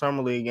about the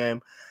summer league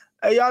game.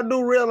 Hey, y'all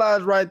do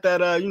realize, right,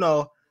 that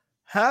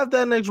have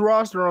that next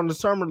roster on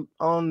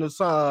the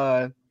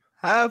side,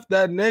 have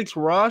that next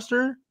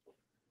roster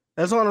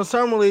that's on a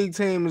summer league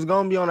team is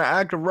going to be on an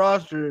active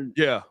roster.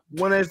 Yeah.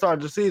 When they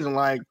start the season,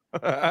 like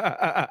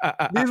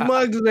these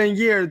mugs is in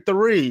year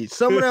 3.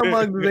 Some of them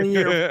mugs is in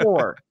year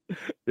 4.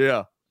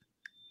 Yeah.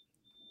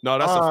 No,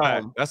 that's a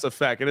fact. That's a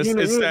fact, and it's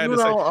sad to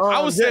say.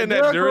 I was saying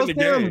that during the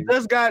game.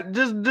 Just got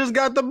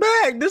the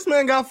bag. This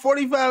man got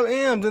 45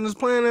 M's and is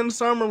playing in the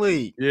summer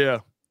league. Yeah,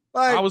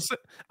 like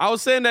I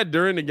was saying that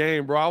during the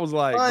game, bro. I was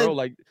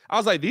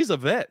like, these are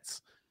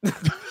vets.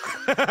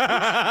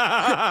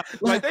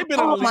 Like they've been.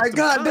 Oh my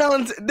God,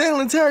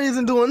 Dalen Terry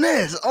isn't doing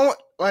this. Oh,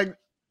 like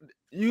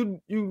you.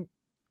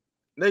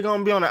 They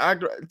gonna be on the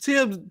actor.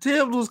 Tibbs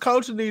was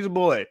coaching these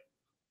boys.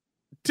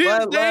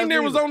 Tibbs dang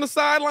there was on the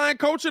sideline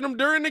coaching them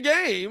during the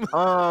game.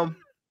 So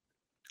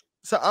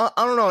I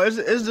don't know. It's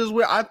just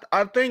weird.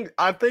 I think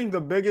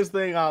the biggest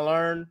thing I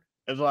learned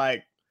is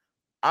like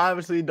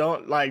obviously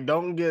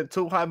don't get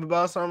too hype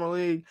about summer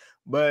league,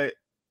 but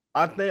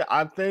I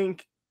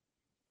think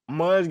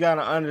Mud's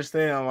gotta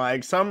understand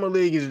like summer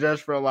league is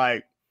just for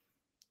like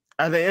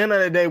at the end of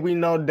the day we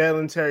know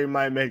Dalen Terry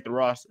might make the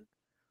roster.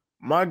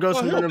 Marko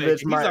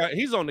Simonovic might.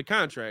 He's on the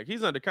contract.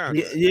 He's under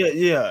contract.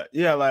 Yeah.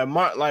 Like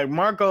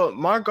Marko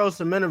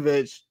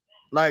Simonovic,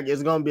 like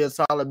is gonna be a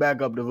solid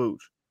backup to Vooch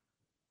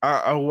or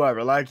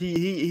whoever. Like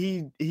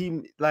he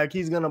like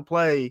he's gonna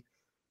play.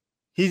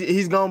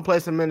 He's gonna play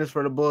some minutes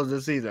for the Bulls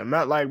this season.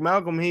 Like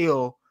Malcolm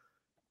Hill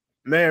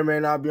may or may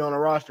not be on the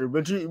roster,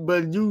 but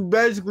you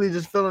basically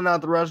just filling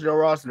out the rest of your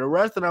roster. The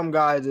rest of them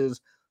guys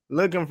is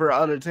looking for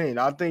other teams.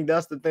 I think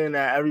that's the thing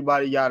that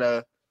everybody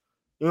gotta,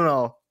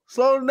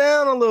 slow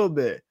down a little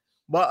bit,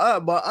 but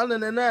other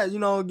than that,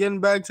 getting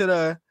back to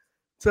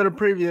the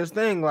previous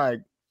thing, like,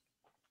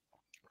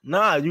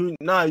 you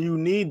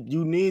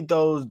need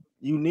those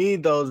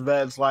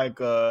vets, like,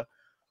 like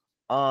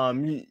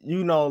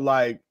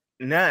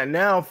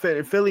now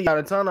Philly got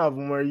a ton of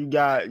them where you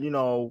got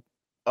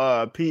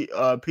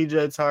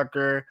PJ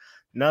Tucker,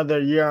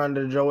 another year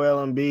under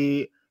Joel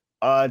Embiid,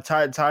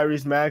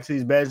 Tyrese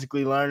Maxey's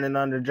basically learning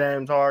under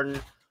James Harden,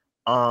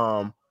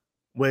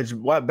 Which,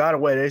 by the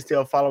way, they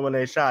still following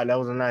their shot. That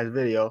was a nice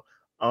video.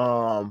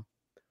 So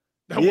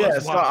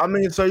I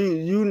mean, so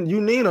you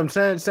need them.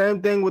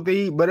 Same thing with the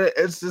Heat, but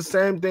it's the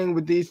same thing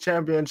with these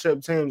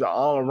championship teams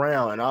all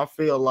around. And I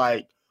feel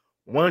like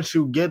once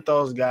you get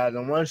those guys,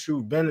 and once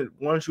you've been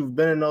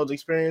in those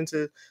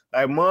experiences,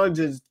 like Muggs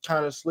is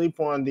trying to sleep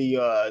on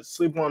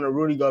the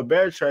Rudy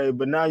Gobert trade,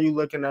 but now you're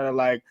looking at it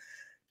like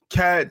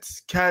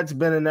Cat's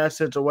been in that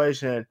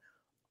situation.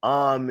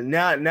 Now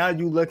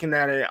you looking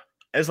at it.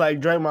 It's like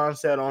Draymond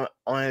said on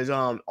his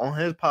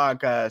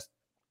podcast,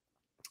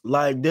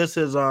 like this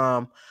is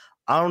I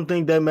don't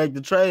think they make the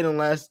trade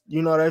unless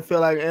they feel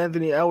like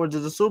Anthony Edwards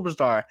is a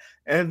superstar.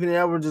 Anthony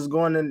Edwards is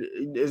going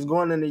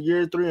into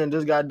year 3 and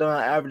just got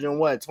done averaging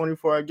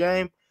 24 a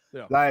game.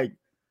 Yeah. Like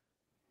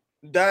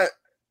that.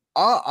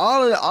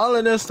 All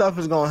of this stuff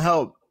is gonna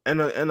help in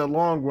the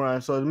long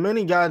run. So as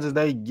many guys as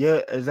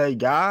they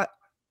got.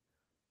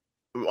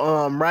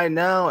 Right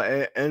now,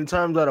 in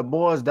terms of the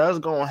boys, that's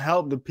gonna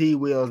help the P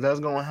wheels. That's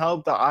gonna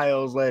help the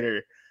IOs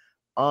later,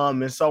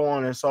 and so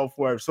on and so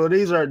forth. So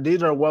these are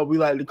what we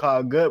like to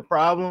call good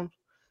problems,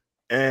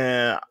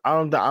 and I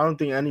don't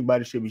think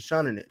anybody should be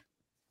shunning it.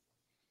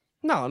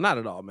 No, not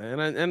at all, man.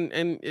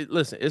 And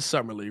listen, it's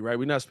summer league, right?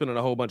 We're not spending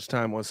a whole bunch of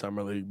time on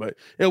summer league, but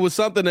it was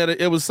something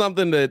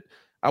that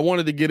I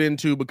wanted to get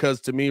into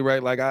because to me,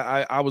 right, like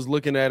I was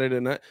looking at it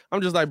and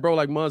I'm just like, bro,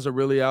 like Muzz are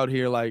really out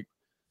here like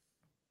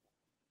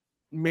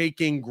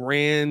making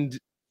grand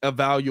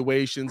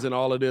evaluations and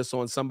all of this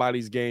on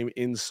somebody's game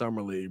in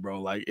summer league, bro.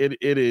 Like it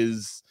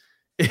is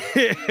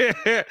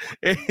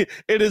it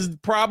is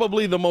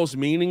probably the most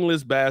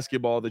meaningless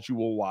basketball that you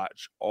will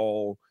watch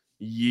all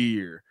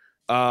year.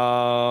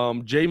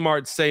 J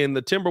Mart saying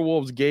the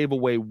Timberwolves gave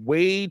away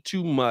way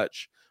too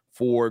much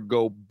for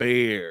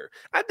Gobert.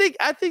 I think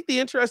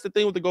the interesting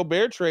thing with the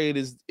Gobert trade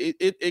is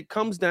it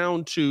comes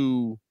down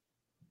to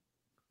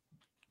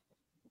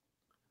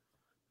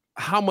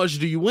how much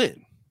do you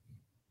win?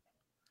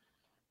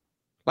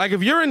 Like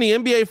if you're in the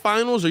NBA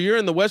Finals or you're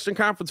in the Western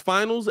Conference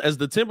Finals as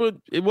the Timber,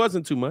 it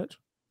wasn't too much.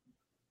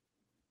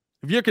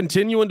 If you're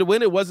continuing to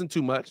win, it wasn't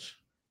too much.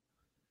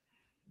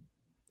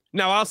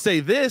 Now, I'll say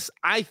this.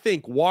 I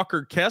think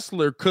Walker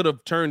Kessler could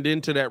have turned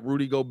into that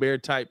Rudy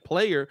Gobert type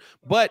player,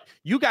 but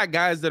you got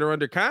guys that are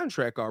under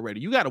contract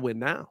already. You got to win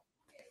now.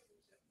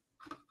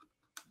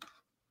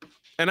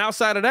 And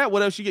outside of that,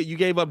 what else you get? You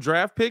gave up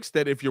draft picks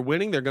that if you're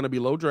winning, they're going to be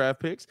low draft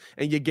picks.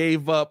 And you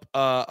gave up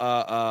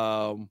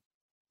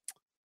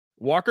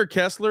Walker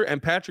Kessler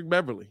and Patrick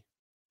Beverly.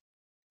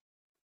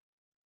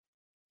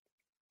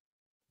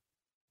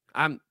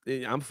 I'm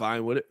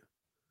fine with it.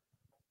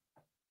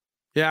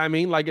 Yeah, I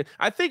mean, like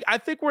I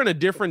think we're in a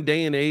different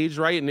day and age,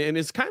 right? And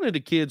it's kind of the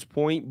kid's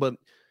point, but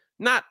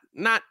not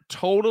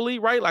totally,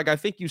 right? Like I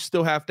think you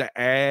still have to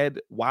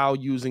add while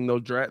using the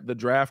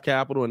draft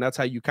capital, and that's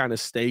how you kind of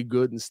stay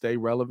good and stay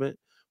relevant.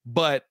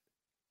 But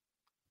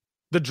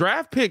the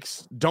draft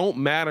picks don't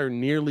matter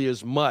nearly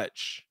as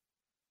much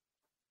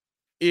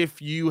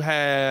if you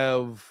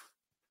have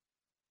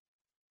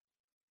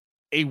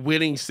a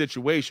winning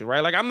situation,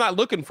 right? Like, I'm not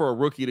looking for a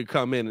rookie to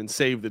come in and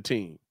save the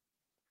team.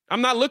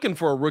 I'm not looking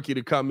for a rookie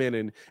to come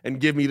in and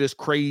give me this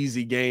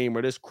crazy game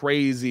or this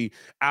crazy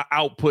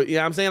output. You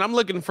know what I'm saying? I'm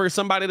looking for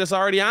somebody that's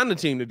already on the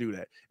team to do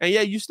that. And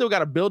yeah, you still got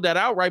to build that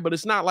out, right? But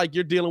it's not like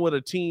you're dealing with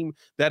a team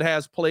that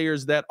has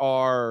players that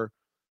are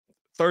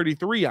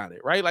 33 on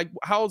it, right? Like,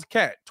 how old's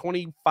Cat?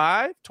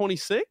 25,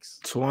 26?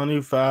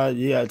 25,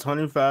 yeah,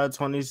 25,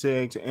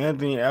 26.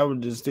 Anthony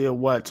Edwards is still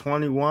what,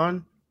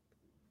 21?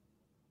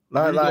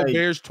 Rudy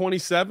Gobert's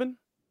 27?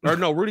 Or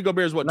no, Rudy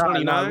Gobert's what,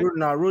 29?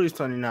 Rudy's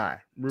 29.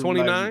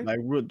 29? Like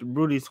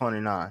Rudy's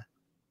 29.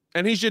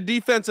 And he's your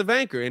defensive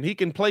anchor, and he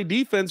can play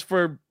defense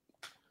for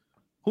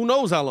who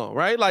knows how long,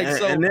 right? Like,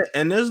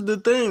 and this is the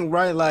thing,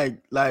 right?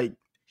 Like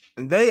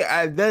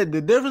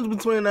the difference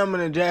between them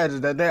and the Jazz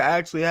is that they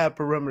actually have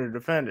perimeter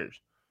defenders.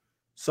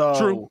 So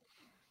true.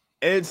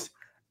 It's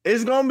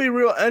gonna be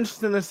real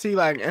interesting to see,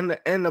 like, in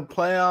the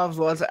playoffs,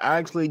 what's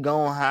actually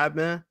gonna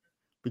happen.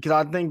 Because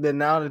I think that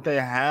now that they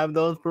have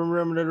those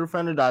perimeter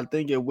defenders, I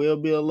think it will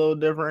be a little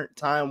different.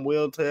 Time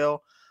will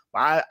tell.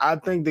 I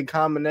think the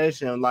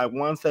combination, like,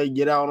 once they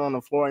get out on the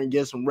floor and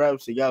get some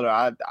reps together,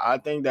 I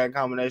think that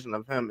combination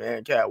of him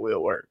and Cat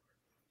will work.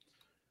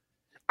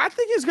 I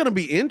think it's going to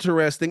be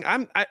interesting.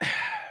 I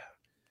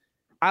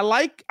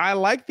like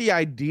the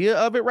idea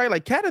of it, right?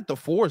 Like, Cat at the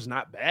 4 is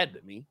not bad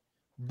to me,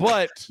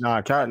 but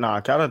Cat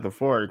at the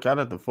 4. Cat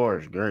at the 4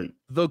 is great.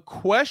 The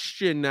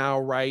question now,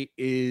 right,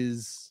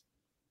 is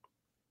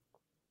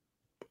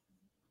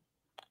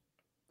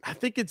I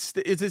think it's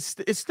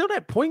still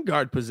that point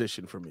guard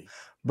position for me,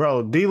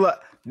 bro. D-Lo,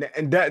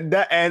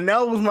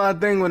 that was my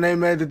thing when they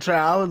made the trade.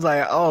 I was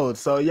like, oh,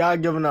 so y'all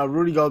giving up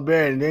Rudy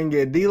Gobert and then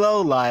get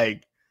D'Lo,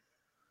 like,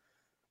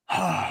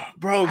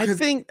 bro. I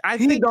think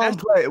don't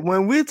play.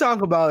 When we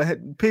talk about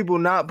people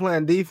not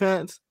playing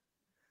defense,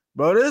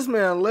 bro, this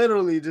man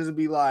literally just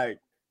be like,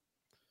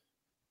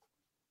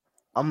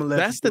 I'm gonna let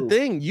that's the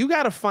thing. You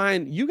gotta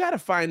find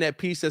that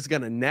piece that's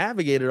gonna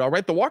navigate it all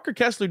right. The Walker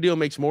Kessler deal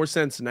makes more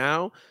sense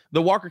now.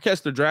 The Walker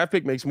Kessler draft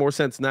pick makes more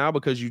sense now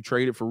because you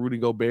traded for Rudy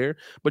Gobert.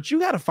 But you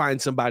gotta find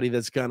somebody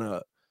that's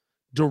gonna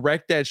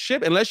direct that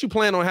ship. Unless you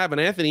plan on having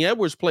Anthony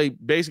Edwards play,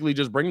 basically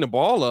just bring the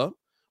ball up,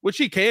 which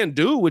he can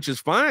do, which is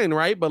fine,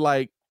 right? But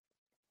like,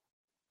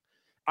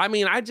 I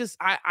mean,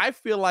 I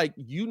feel like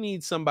you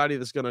need somebody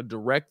that's gonna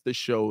direct the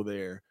show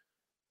there.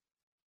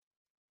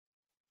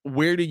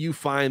 Where do you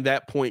find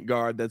that point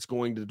guard that's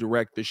going to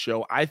direct the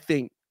show? I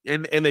think,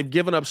 and they've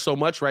given up so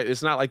much, right?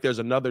 It's not like there's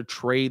another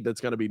trade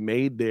that's going to be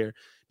made there.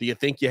 Do you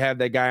think you have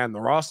that guy on the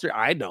roster?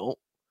 I don't,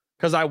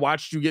 because I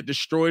watched you get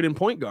destroyed in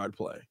point guard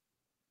play.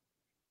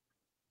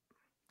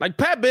 Like,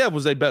 Pat Bev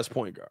was their best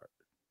point guard.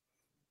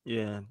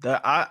 Yeah,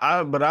 that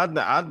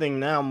I think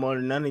now more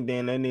than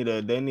anything they need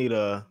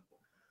a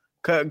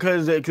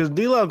because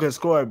D'Lo can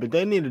score, but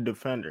they need a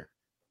defender.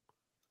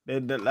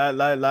 The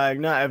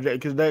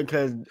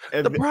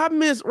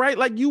problem is, right,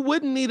 like, you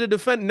wouldn't need a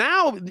defender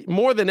now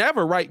more than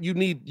ever, right? You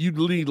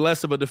need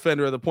less of a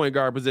defender at the point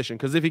guard position,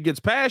 because if he gets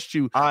past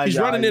you, he's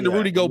running into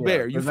Rudy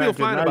Gobert. You feel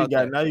fine about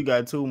that. Now you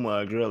got too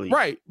much, really.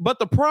 Right, but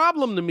the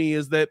problem to me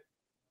is that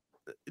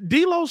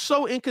D'Lo's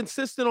so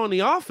inconsistent on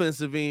the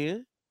offensive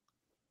end.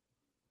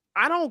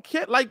 I don't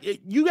care. Like,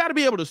 you got to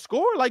be able to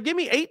score. Like, give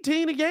me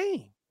 18 a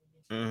game.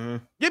 Mm-hmm.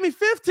 Give me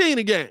 15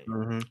 a game.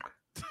 Mm-hmm.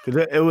 Cause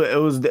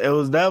it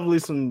was definitely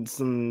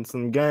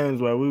some games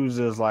where we was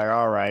just like,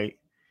 all right,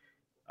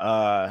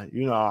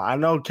 I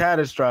know Cat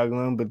is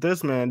struggling, but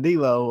this man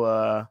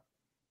D'Lo,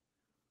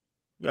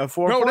 got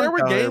 4 points. Bro, there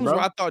were games where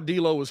I thought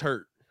D'Lo was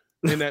hurt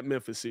in that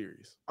Memphis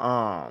series.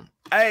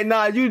 Hey,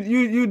 nah,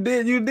 you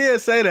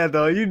did say that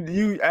though.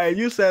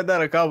 You said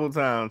that a couple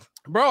times,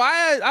 bro.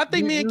 I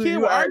think me and Kid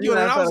were arguing,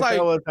 and I was like,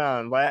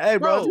 like, hey,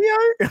 bro,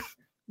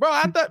 bro,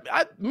 I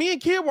thought me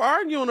and Kid were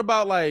arguing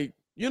about, like,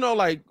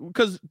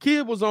 because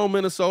Kid was on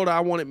Minnesota.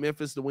 I wanted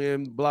Memphis to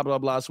win, blah, blah,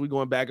 blah. So we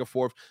going back and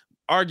forth.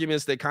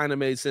 Arguments that kind of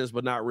made sense,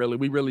 but not really.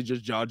 We really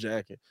just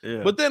jaw-jacking.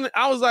 Yeah. But then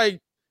I was like,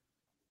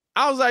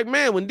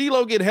 man, when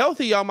D'Lo get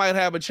healthy, y'all might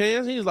have a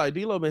chance. He's like,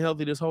 D'Lo been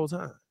healthy this whole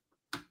time.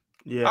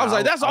 Yeah. I was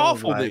like, that's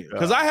awful then,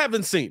 because I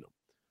haven't seen him.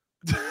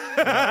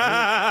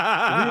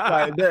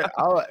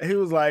 He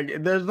was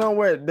like, there's no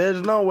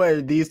way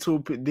these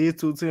two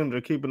teams are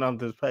keeping up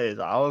this pace.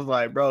 I was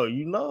like, bro,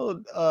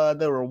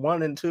 they were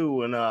 1 and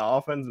 2 in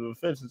offensive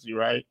efficiency,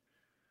 right?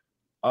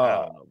 I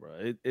don't know,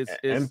 bro. It's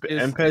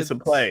pace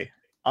of play.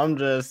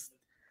 It's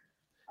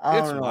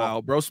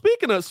wild, bro.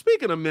 Speaking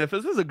of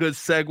Memphis, this is a good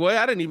segue.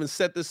 I didn't even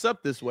set this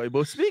up this way,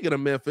 but speaking of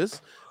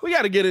Memphis, we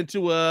got to get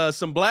into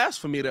some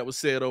blasphemy that was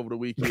said over the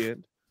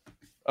weekend.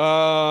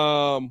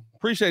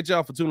 Appreciate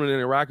y'all for tuning in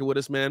and rocking with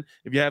us, man.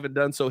 If you haven't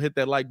done so, hit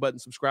that like button,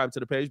 subscribe to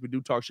the page. We do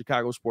talk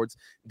Chicago sports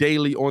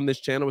daily on this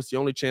channel. It's the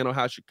only channel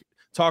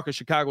talking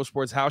Chicago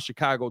sports, how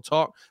Chicago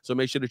talk. So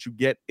make sure that you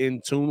get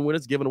in tune with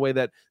us. Giving away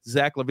that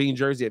Zach LaVine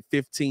jersey at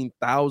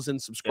 15,000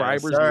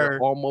 subscribers. Yes, we're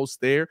almost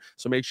there.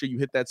 So make sure you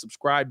hit that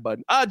subscribe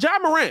button. Ja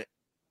Morant,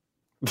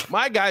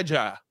 my guy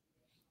Ja.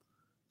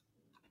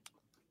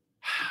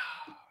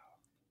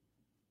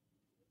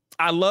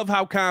 I love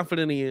how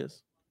confident he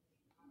is.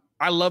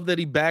 I love that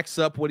he backs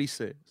up what he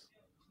says.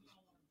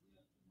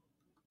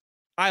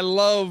 I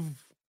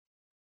love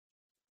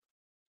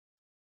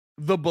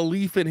the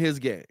belief in his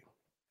game.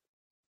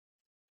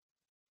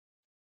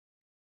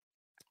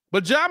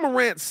 But Ja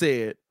Morant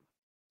said,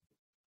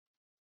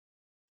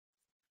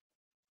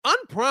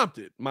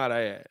 unprompted, might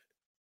I add,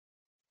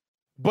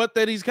 but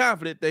that he's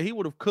confident that he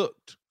would have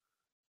cooked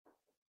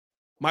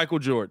Michael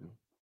Jordan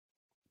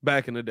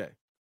back in the day.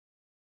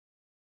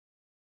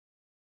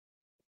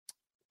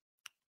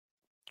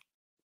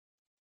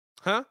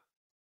 Huh?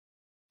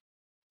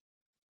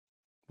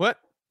 What?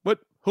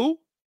 Who?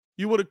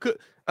 You would have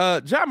cooked?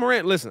 Ja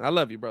Morant, listen, I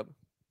love you, brother.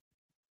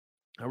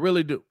 I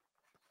really do.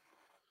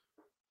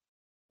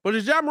 But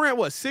is Ja Morant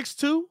what,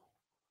 6'2"?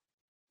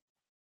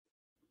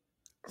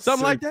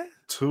 Something like that?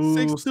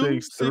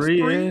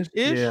 6'3"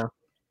 ish. Yeah.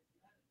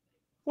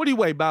 What do you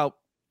weigh? About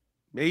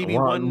maybe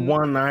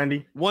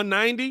 190.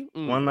 190?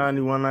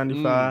 190,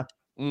 195.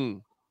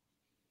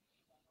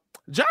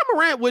 Ja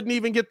Morant wouldn't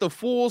even get the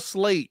full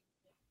slate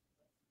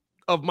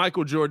of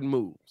Michael Jordan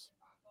moves.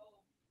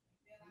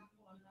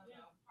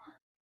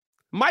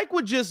 Mike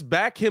would just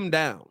back him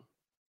down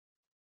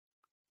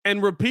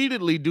and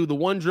repeatedly do the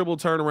one dribble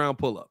turnaround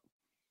pull up.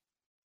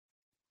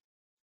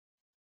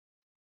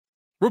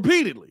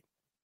 Repeatedly.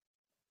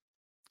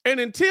 And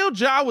until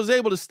Ja was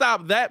able to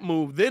stop that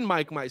move, then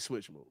Mike might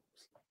switch moves.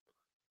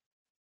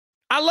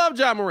 I love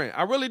Ja Morant.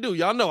 I really do.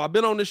 Y'all know I've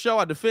been on this show.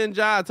 I defend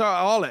Ja. I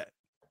talk all that.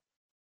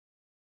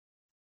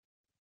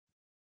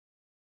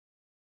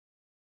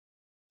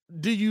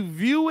 Do you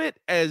view it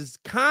as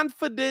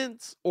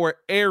confidence or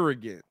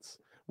arrogance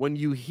when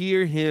you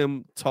hear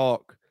him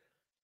talk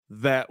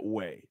that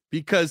way?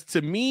 Because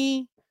to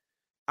me,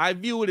 I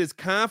view it as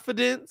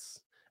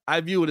confidence. I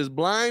view it as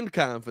blind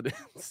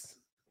confidence.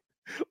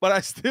 But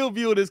I still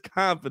view it as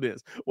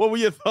confidence. What were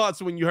your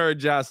thoughts when you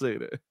heard Ja say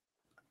that?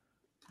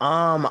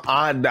 I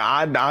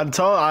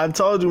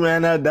told you,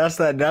 man, that's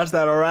that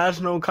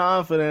irrational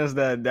confidence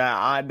that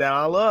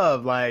I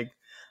love. Like,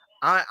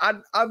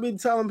 I be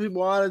telling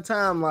people all the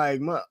time, like,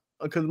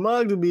 because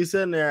Muggs would be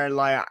sitting there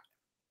like,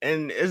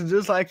 and it's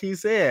just like he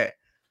said,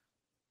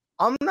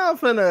 I'm not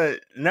finna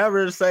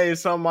never say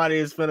somebody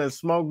is finna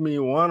smoke me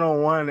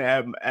one-on-one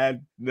at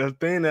the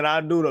thing that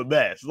I do the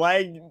best.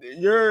 Like,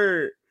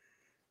 you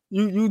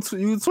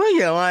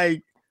swinging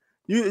like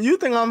you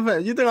think I'm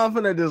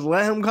finna just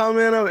let him come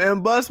in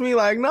and bust me?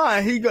 Like,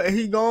 nah, he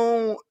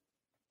gon'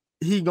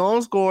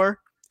 score.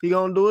 He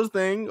gonna do his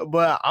thing,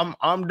 but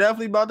I'm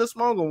definitely about to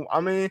smoke him.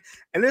 I mean,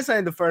 and this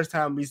ain't the first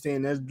time we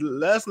seen this.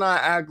 Let's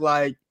not act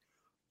like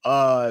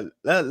Ja's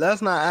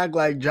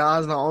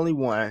the only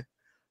one.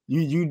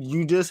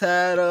 You just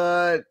had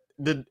the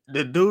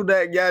dude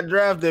that got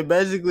drafted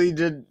basically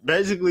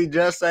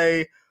just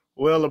say,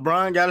 well,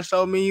 LeBron gotta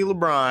show me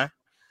LeBron.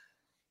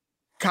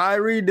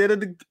 Kyrie did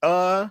it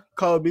to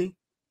Kobe.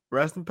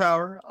 Rest in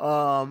power.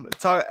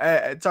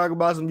 Talk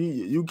about some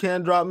you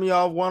can't drop me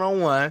off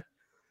one-on-one.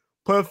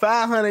 Put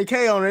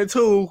 $500K on it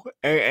too,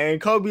 and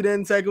Kobe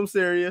didn't take him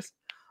serious.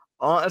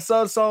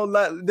 So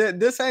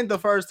this ain't the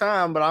first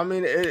time, but I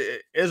mean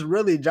it's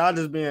really Ja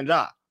just being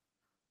Ja.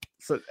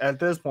 So at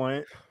this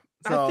point,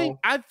 so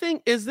I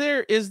think is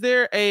there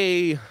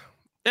a,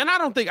 and I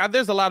don't think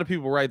there's a lot of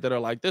people, right, that are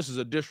like, this is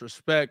a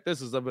disrespect.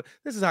 This is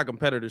how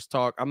competitors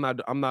talk. I'm not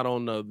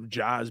on the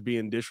Ja's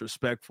being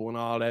disrespectful and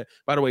all that.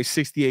 By the way,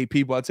 68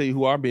 people, I'll tell you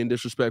who are being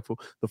disrespectful.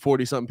 The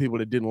 40-something people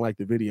that didn't like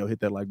the video, hit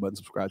that like button,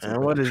 subscribe.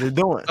 And what is it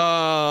doing?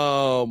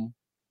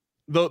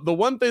 The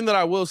one thing that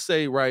I will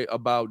say, right,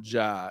 about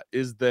Ja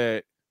is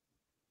that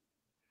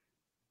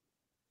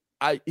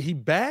he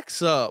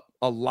backs up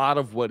a lot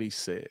of what he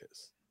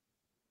says.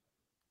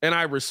 And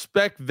I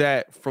respect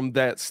that from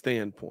that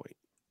standpoint.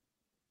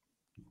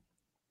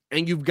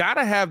 And you've got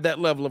to have that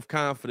level of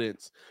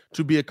confidence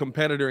to be a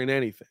competitor in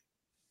anything.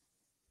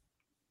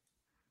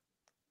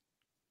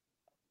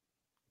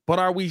 But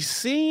are we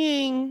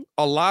seeing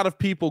a lot of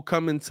people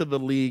come into the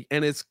league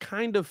and it's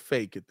kind of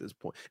fake at this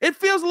point? It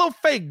feels a little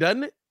fake,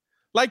 doesn't it?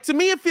 Like, to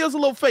me, it feels a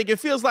little fake. It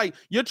feels like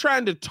you're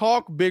trying to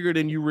talk bigger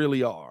than you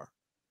really are.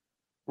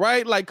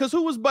 Right? Like, because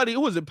who was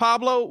it?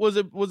 Pablo? Was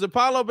it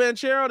Paolo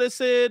Banchero that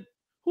said,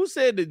 who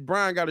said that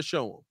Brian got to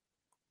show him?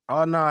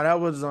 Oh no, that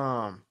was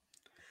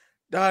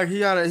dog, he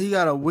got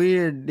a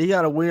weird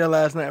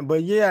last name.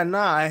 But yeah,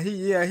 nah,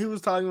 he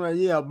was talking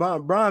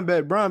about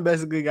Brian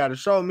basically got to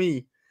show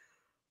me.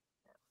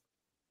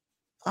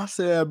 I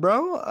said,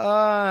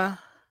 bro,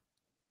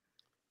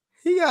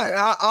 he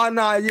got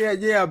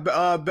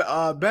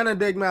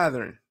Benedict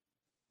Mathurin.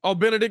 Oh,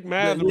 Benedict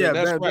Mathurin. Yeah,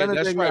 that's right.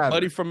 Benedict that's right. Mathurin.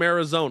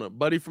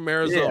 Buddy from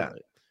Arizona. Yeah.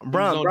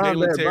 Brian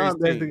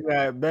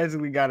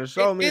basically got to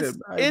show me that,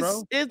 bro.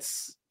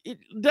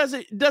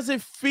 Does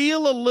it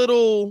feel a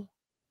little,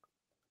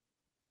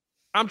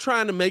 I'm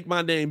trying to make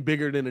my name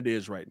bigger than it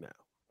is right now.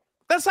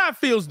 That's how it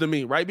feels to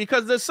me, right?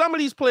 Because there's some of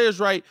these players,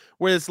 right,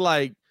 where it's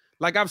like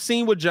I've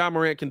seen what Ja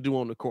Morant can do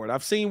on the court.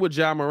 I've seen what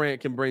Ja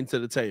Morant can bring to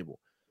the table.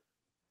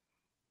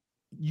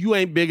 you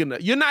ain't big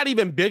enough. You're not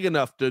even big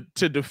enough to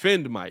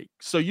defend Mike.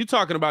 So you're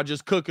talking about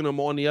just cooking him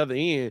on the other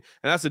end,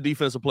 and that's a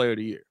defensive player of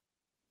the year.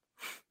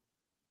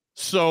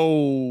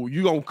 So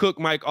you gonna cook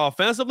Mike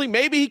offensively?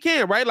 Maybe he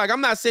can, right? Like,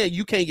 I'm not saying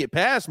you can't get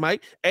past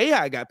Mike.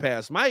 AI got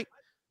past Mike.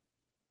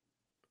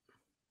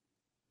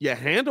 Your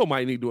handle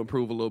might need to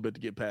improve a little bit to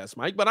get past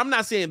Mike, but I'm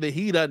not saying that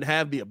he doesn't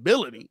have the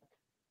ability.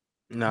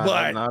 No,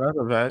 that's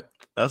a fact.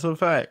 That's a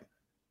fact.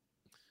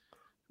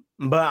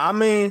 But I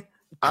mean,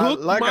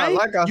 like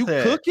I you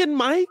said, cooking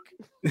Mike?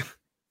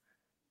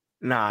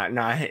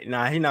 Nah,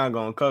 he not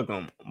gonna cook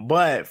him.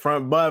 But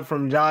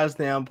from Josh's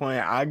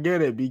standpoint, I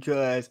get it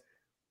because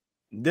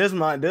this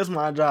my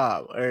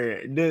job.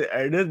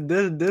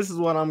 This is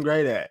what I'm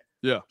great at.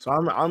 Yeah. So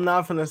I'm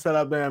not finna sit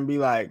up there and be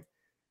like,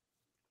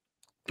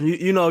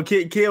 you know,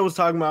 kid was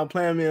talking about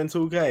playing me in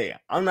 2K.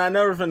 I'm not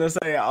never finna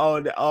say,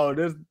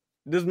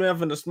 this man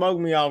finna smoke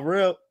me off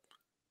real.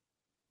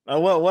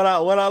 What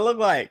I look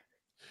like.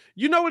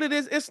 You know what it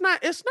is? It's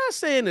not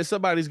saying that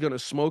somebody's gonna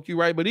smoke you,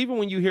 right? But even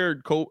when you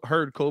heard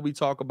Kobe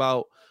talk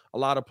about a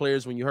lot of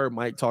players, when you heard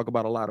Mike talk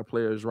about a lot of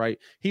players, right?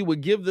 He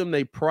would give them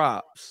their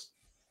props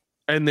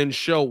and then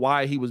show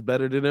why he was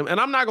better than them.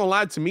 And I'm not gonna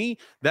lie, to me,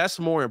 that's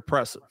more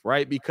impressive,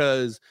 right?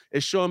 Because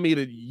it's showing me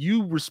that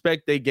you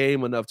respect their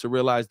game enough to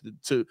realize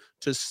that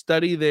to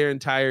study their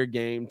entire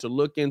game, to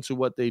look into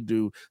what they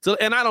do. So,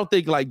 and I don't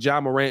think like Ja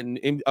Morant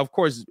and of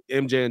course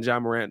MJ and Ja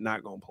Morant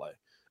not gonna play.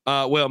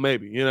 Well,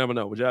 maybe. You never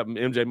know.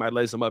 MJ might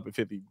lace him up at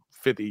 50,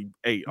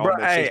 58. Bro,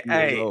 hey,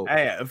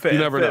 if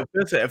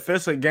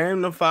it's a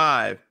game to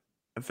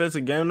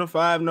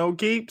 5, no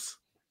keeps.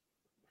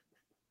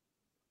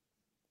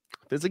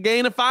 If it's a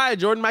game to 5,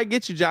 Jordan might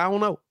get you, Ja. I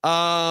don't know.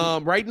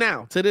 Right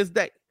now, to this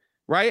day,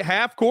 right?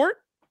 Half court.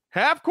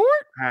 Half court.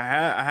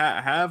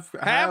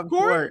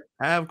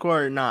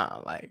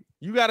 Nah, like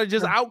you got to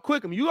just out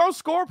quick him. You gonna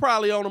score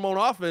probably on him on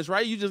offense,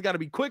 right? You just got to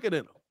be quicker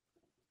than him.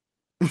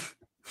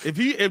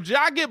 If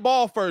Ja get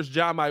ball first,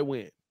 Ja might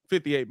win.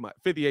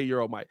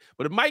 58-year-old Mike.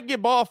 But if Mike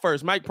get ball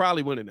first, Mike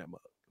probably winning that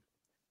mug.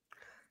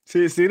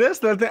 See, that's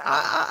the thing.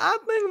 I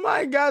think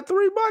Mike got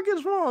 3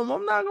 buckets for him.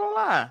 I'm not gonna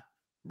lie.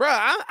 Bro,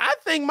 I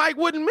think Mike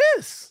wouldn't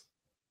miss.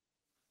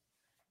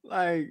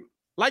 Like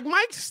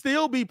Mike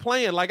still be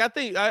playing. Like I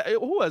think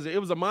who was it? It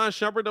was Amon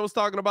Shumpert that was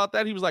talking about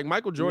that. He was like,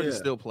 Michael Jordan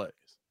still plays.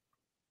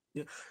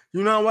 Yeah.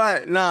 You know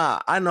what? Nah,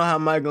 I know how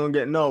Mike gonna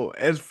get. No,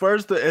 it's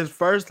first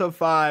to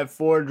 5,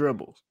 4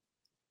 dribbles.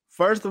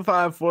 First to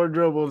 5, 4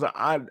 dribbles.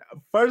 Well,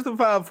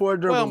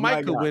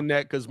 Mike could win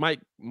that because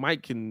Mike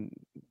ain't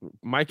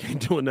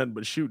doing nothing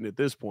but shooting at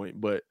this point.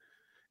 But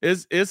all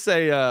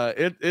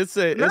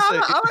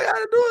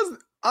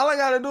I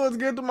gotta do is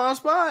get to my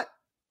spot.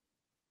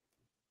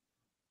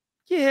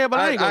 Yeah, but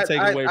I ain't gonna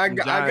take it away from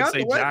Ja and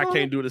say Ja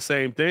can't do the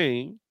same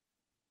thing.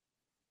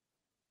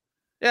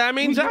 Yeah, I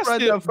mean, Ja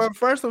still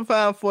first to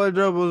 5, 4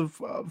 dribbles.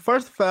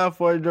 First to 5,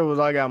 4 dribbles.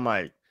 I got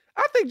Mike.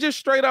 I think just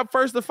straight up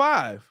first to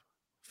 5.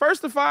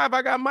 First to 5,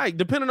 I got Mike.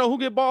 Depending on who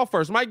get ball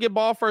first. Mike get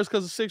ball first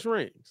because of 6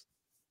 rings.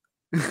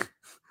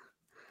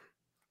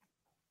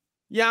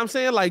 Yeah, I'm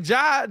saying like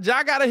Ja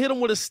gotta hit him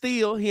with a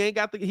steal. He ain't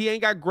got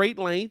great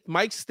length.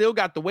 Mike still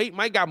got the weight.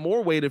 Mike got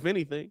more weight, if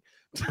anything.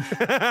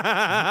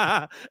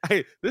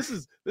 Hey, this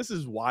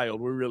is wild.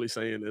 We're really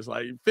saying this.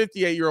 Like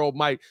 58-year-old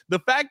Mike. The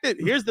fact that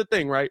here's the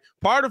thing, right?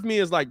 Part of me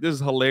is like, this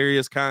is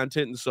hilarious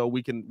content, and so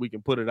we can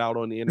put it out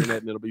on the internet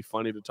and it'll be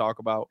funny to talk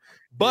about.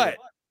 But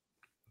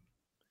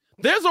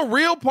there's a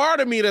real part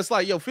of me that's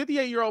like, yo,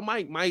 58-year-old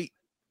Mike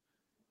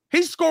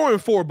he's scoring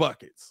 4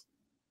 buckets.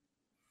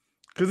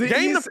 Because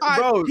game to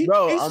 5, he's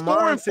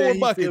scoring 4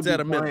 buckets at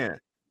a minute.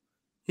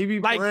 He be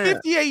like playing.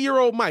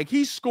 58-year-old Mike,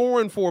 he's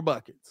scoring 4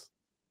 buckets.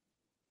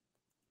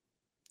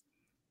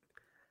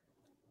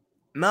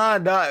 Nah.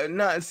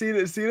 See,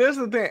 this is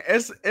the thing.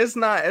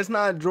 It's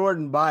not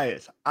Jordan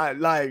bias.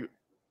 When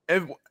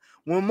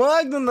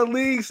Mike in the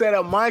league said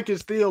that Mike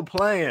is still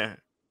playing.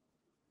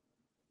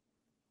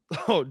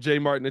 Oh, Jay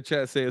Martin in the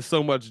chat saying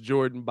so much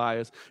Jordan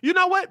bias. You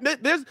know what?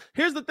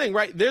 Here's the thing,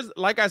 right? There's,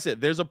 like I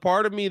said, there's a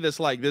part of me that's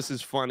like, this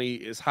is funny,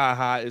 it's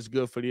it's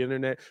good for the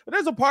internet. But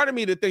there's a part of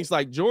me that thinks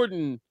like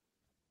Jordan,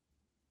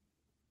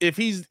 if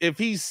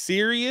he's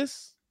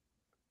serious,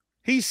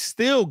 he's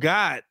still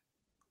got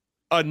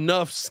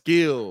enough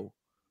skill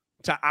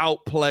to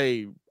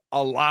outplay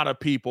a lot of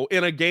people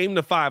in a game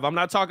to 5. I'm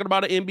not talking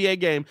about an NBA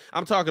game.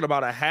 I'm talking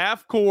about a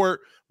half court,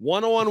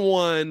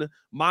 1-on-1,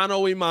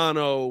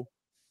 mano-a-mano.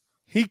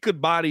 He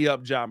could body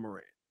up Ja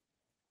Morant.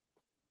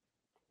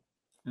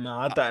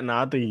 I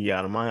think he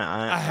got him.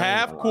 A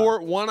half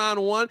court,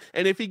 1-on-1,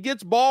 and if he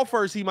gets ball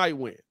first, he might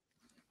win.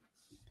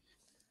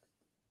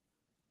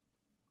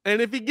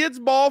 And if he gets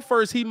ball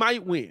first, he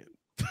might win.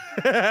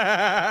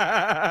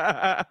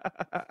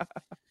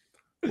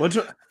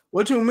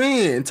 What you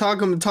mean?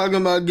 Talking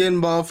about getting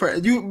ball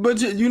first? You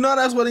know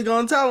that's what he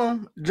gonna tell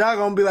him. Ja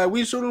gonna be like,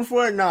 we shooting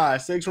for it? Nah,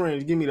 6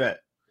 rings. Give me that.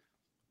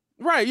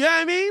 Right, you know what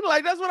I mean?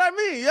 Like, that's what I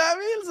mean. You know what I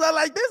mean? So,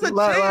 like, there's a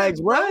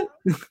chance, what?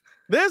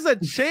 There's a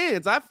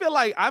chance. I feel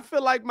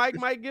like Mike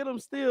might get him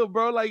still,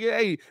 bro. Like,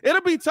 hey,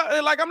 it'll be tough.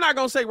 Like, I'm not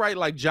gonna say right,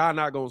 like Ja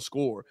not gonna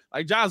score.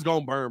 Like, Ja's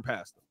gonna burn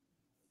past him.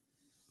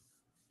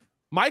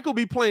 Mike will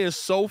be playing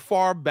so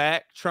far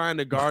back trying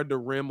to guard the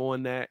rim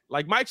on that.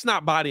 Like, Mike's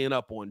not bodying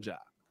up on Ja.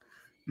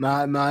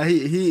 Nah,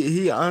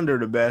 he under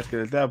the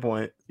basket at that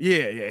point.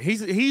 Yeah.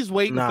 He's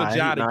waiting for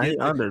Ja to get.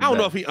 I don't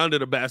know if he under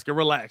the basket.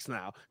 Relax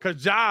now,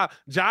 because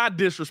Ja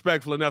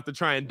disrespectful enough to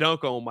try and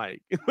dunk on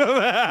Mike. You know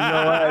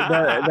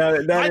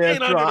what? That is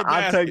true.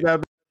 I take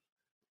that.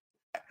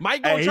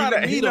 Mike gonna try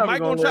to meet him.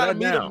 Mike gonna try to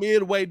meet him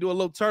midway, do a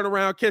little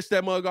turnaround, catch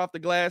that mug off the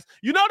glass.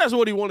 You know that's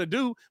what he want to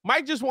do.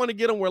 Mike just want to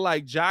get him where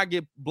like Ja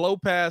get blow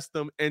past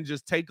him and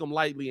just take him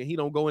lightly, and he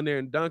don't go in there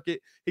and dunk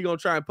it. He gonna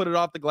try and put it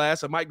off the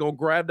glass, and Mike gonna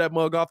grab that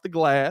mug off the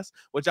glass,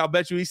 which I'll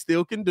bet you he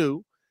still can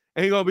do.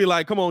 And he gonna be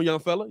like, "Come on, young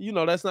fella, you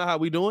know that's not how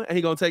we doing." And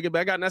he gonna take it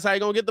back out, and that's how he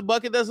gonna get the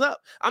bucket that's up.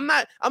 I'm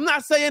not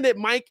saying that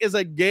Mike is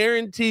a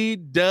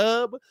guaranteed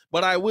dub,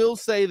 but I will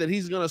say that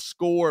he's gonna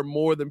score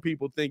more than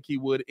people think he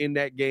would in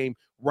that game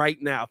right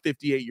now.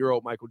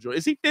 58-year-old Michael Jordan.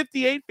 Is he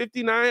 58,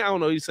 59? I don't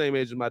know. He's the same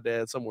age as my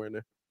dad, somewhere in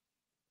there.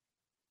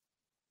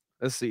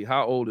 Let's see.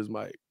 How old is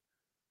Mike?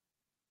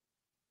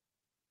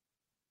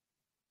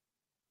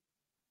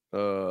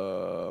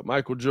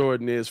 Michael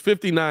Jordan is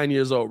 59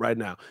 years old right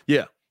now.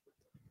 Yeah.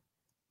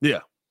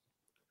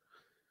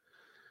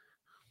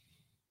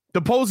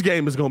 The post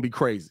game is going to be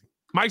crazy.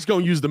 Mike's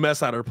going to use the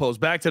mess out of the post.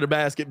 Back to the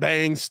basket,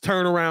 bangs,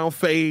 turnaround,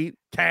 fade,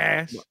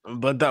 cash.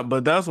 But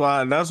that's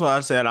why I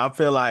said I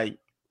feel like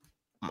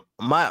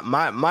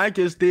Mike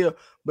is still,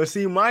 but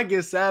see, Mike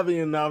is savvy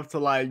enough to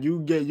like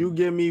you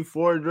give me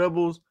 4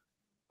 dribbles,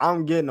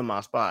 I'm getting to my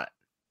spot.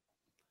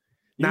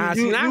 Not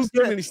too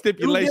many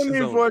stipulations. You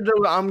give me 4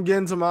 dribbles, I'm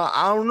getting to my.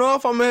 I don't know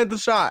if I'm gonna hit the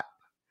shot,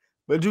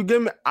 but you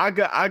give me, I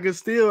could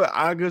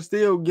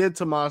still get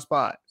to my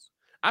spots.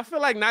 I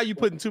feel like now you're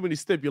putting too many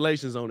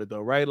stipulations on it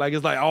though, right? Like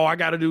it's like, oh, I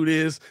got to do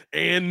this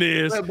and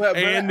this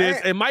and this,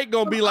 and Mike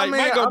gonna be like, nah,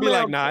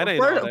 it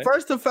ain't all that.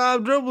 First to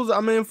 5 dribbles. I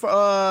mean,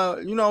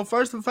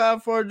 first to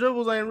 5 4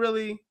 dribbles ain't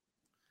really,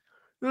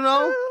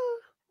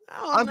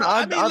 I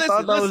thought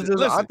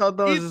that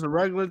was just a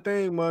regular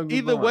thing.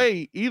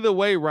 Either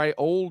way, right?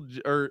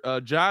 Old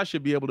or Josh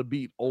should be able to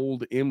beat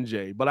old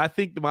MJ. But I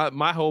think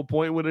my whole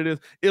point with it is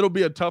it'll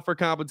be a tougher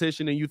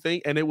competition than you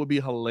think, and it would be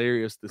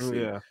hilarious to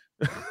see. Yeah.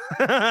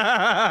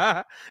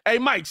 Hey,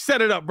 Mike,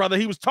 set it up, brother.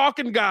 He was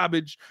talking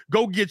garbage.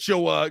 Go get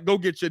your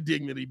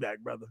dignity back,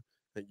 brother.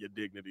 And your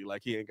dignity,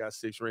 like he ain't got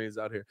 6 rings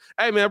out here.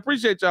 Hey, man,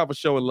 appreciate y'all for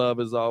showing love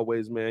as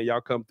always, man.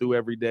 Y'all come through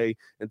every day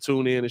and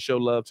tune in and show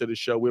love to the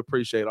show. We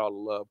appreciate all the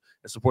love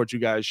and support you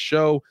guys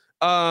show.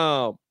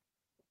 Some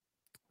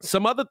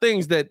other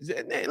things that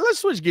let's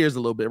switch gears a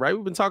little bit, right?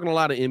 We've been talking a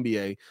lot of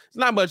NBA.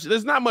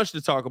 There's not much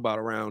to talk about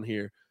around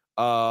here.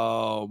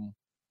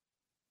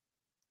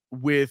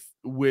 With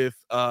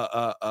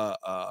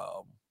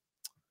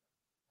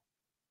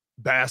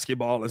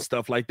basketball and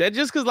stuff like that,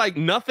 just because like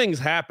nothing's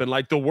happened.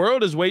 Like the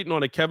world is waiting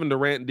on a Kevin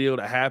Durant deal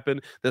to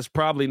happen that's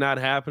probably not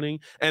happening,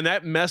 and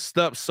that messed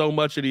up so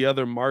much of the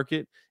other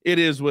market. It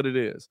is what it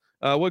is.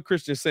 What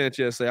Christian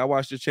Sanchez say? I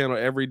watch the channel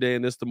every day,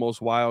 and it's the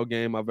most wild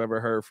game I've ever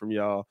heard from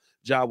y'all.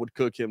 Ja would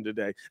cook him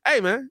today.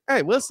 Hey man,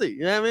 we'll see.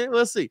 You know what I mean?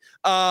 We'll see.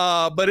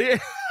 But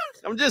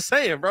I'm just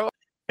saying, bro.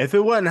 If it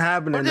wasn't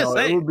happening, though,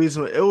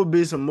 it would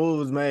be some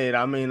moves made.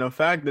 I mean, the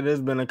fact that it's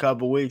been a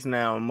couple weeks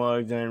now, and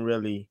Muggs ain't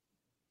really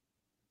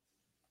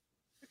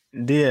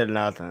did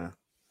nothing.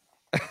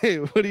 Hey,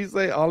 what do you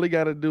say? All he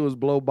got to do is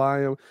blow by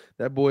him.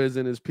 That boy is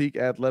in his peak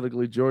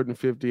athletically. Jordan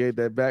 58.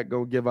 That back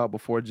gonna give out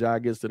before Ja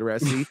gets to the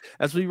rest. See,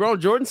 that's what you wrote.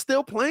 Jordan's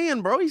still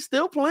playing, bro. He's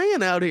still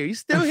playing out here. He's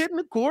still hitting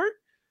the court.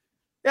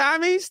 Yeah, I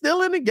mean, he's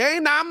still in the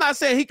game. Now, I'm not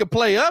saying he could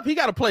play up. He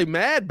got to play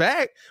mad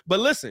back.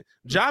 But listen,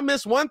 Ja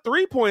missed 1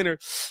 3-pointer.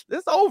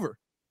 It's over.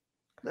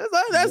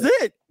 That's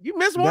it. You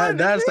missed one.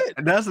 That's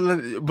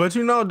it. But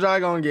Ja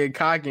gonna get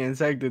cocky and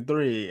take the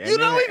 3. He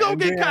gonna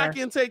get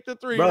cocky and take the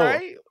 3, bro,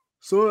 right?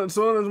 Soon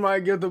as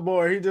Mike get the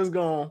board, he just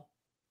gonna.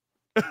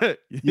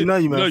 You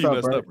messed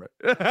up, right?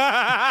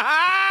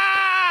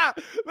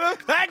 The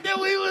fact that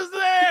we was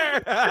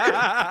there.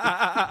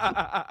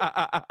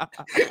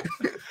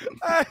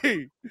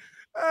 Hey,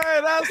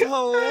 that's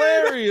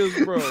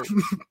hilarious, bro.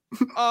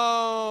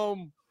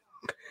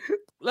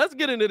 Let's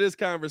get into this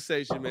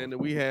conversation, man, that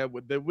we had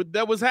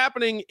that was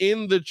happening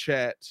in the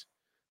chat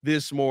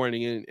this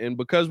morning, and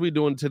because we're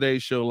doing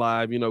today's show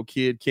live,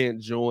 Kid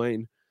can't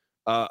join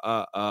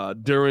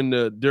during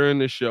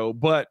the show,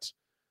 but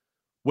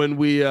when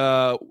we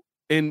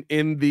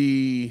in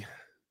the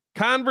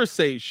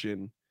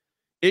conversation,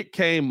 it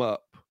came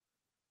up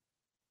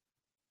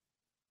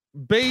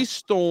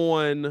based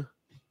on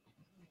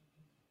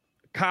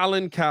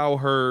Colin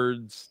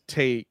Cowherd's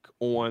take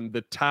on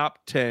the top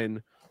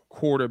 10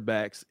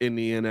 quarterbacks in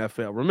the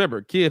NFL.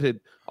 Remember, Kid had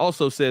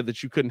also said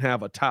that you couldn't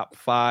have a top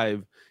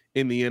 5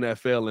 in the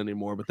NFL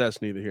anymore, but that's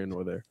neither here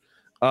nor there.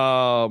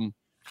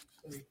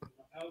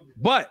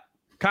 But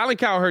Colin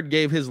Cowherd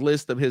gave his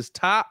list of his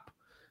top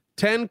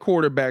 10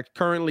 quarterbacks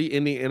currently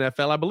in the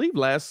NFL. I believe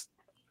last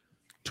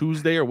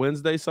Tuesday or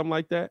Wednesday, something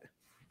like that.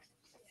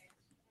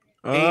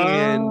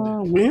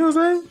 And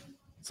Wednesday?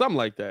 Something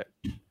like that.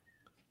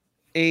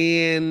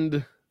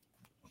 And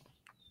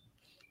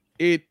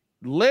it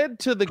led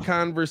to the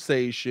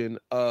conversation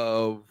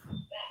of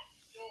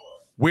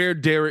where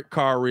Derek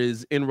Carr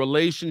is in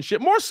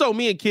relationship. More so,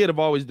 me and Kid have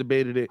always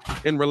debated it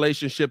in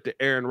relationship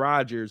to Aaron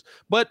Rodgers,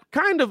 but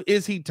kind of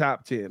is he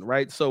top 10,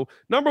 right? So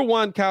number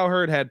 1, Kyle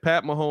Hurd had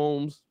Pat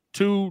Mahomes,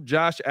 2,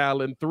 Josh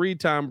Allen, 3,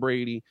 Tom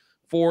Brady,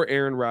 4,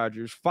 Aaron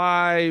Rodgers,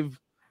 5,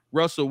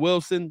 Russell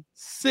Wilson,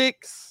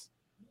 6,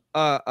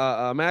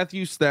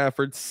 Matthew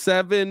Stafford,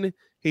 7,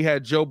 he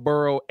had Joe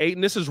Burrow, 8,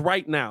 and this is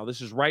right now.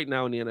 This is right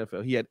now in the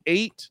NFL. He had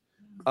 8,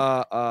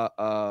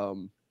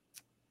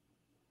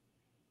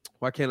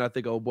 why can't I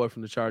think of old boy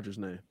from the Chargers'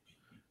 name?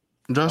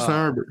 Justin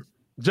Herbert.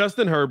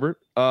 Justin Herbert.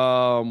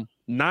 9,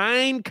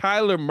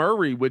 Kyler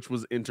Murray, which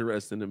was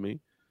interesting to me.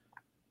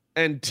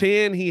 And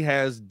 10, he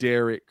has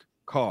Derek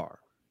Carr.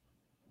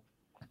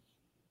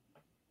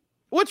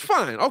 Which,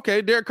 fine.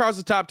 Okay, Derek Carr's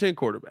a top 10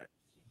 quarterback.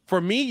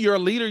 For me, you're a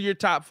leader, you're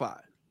top 5.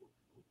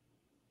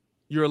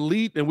 You're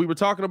elite, and we were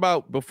talking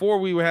about, before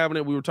we were having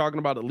it, we were talking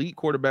about elite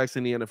quarterbacks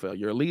in the NFL.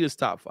 Your elite is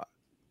top 5.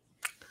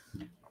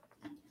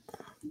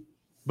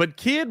 But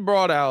Kid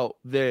brought out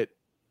that,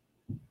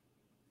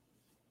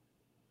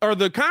 or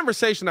the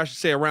conversation I should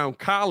say around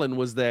Colin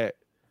was that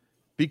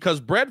because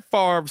Brett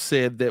Favre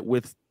said that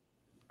with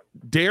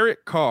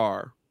Derek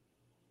Carr,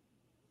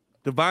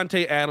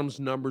 Devontae Adams'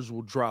 numbers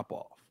will drop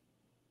off.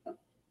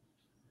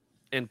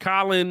 And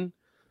Colin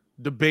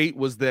debate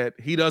was that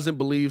he doesn't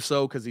believe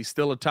so because he's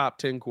still a top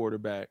 10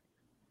 quarterback.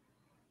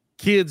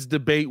 Kid's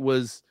debate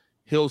was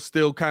he'll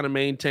still kind of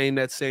maintain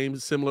that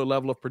similar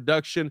level of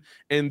production,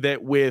 and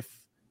that with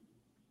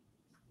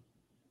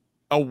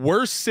a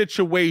worse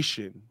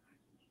situation,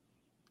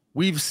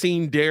 we've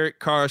seen Derek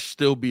Carr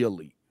still be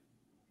elite.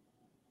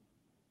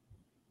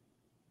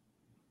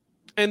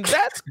 And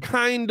that's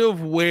kind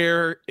of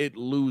where it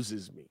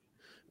loses me.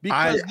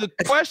 Because the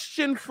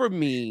question for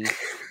me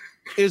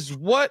is,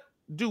 what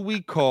do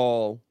we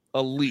call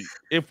elite?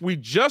 If we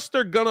just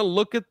are going to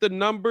look at the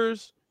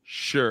numbers,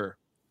 sure.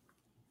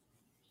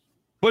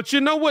 But you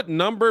know what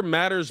number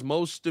matters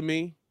most to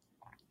me?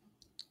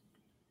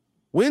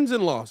 Wins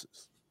and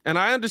losses. And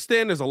I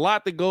understand there's a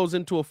lot that goes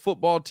into a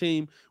football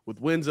team with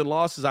wins and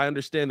losses. I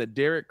understand that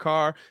Derek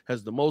Carr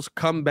has the most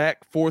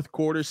comeback fourth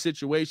quarter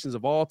situations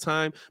of all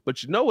time.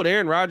 But you know what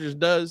Aaron Rodgers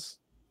does?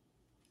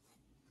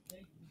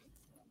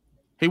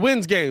 He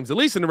wins games, at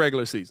least in the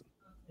regular season.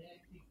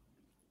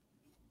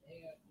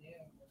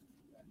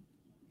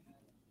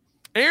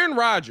 Aaron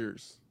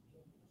Rodgers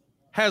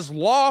has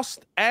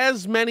lost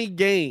as many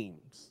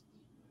games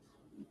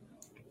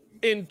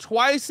in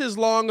twice as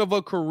long of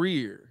a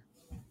career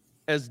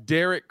as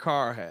Derek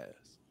Carr has.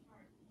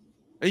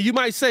 And you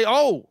might say,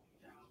 oh,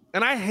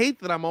 and I hate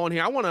that I'm on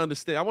here. I want y'all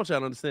to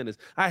understand this.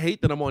 I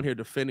hate that I'm on here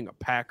defending a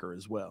Packer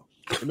as well.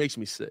 It makes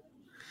me sick.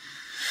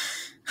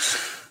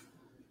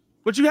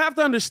 But you have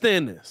to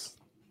understand this.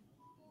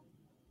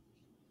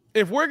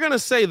 If we're going to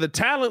say the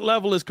talent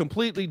level is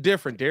completely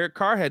different, Derek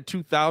Carr had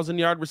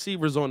 2,000-yard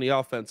receivers on the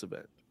offensive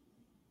end.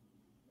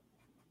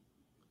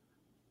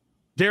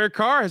 Derek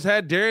Carr has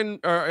had Darren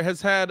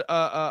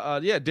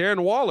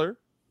Waller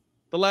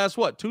the last,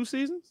 2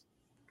 seasons?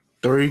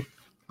 3,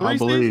 I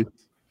believe.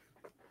 Seasons?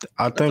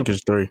 I think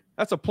it's 3.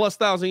 That's a plus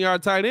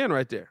 1,000-yard tight end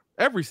right there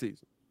every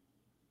season.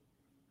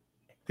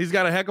 He's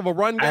got a heck of a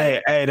run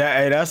game.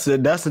 That's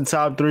the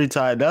top 3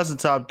 tight. That's the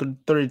top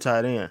 3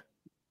 tight end.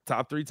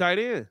 Top 3 tight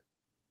end.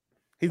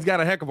 He's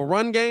got a heck of a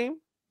run game.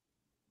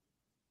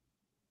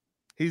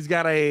 He's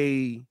got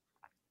a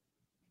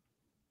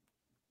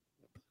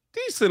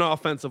decent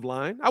offensive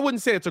line. I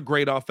wouldn't say it's a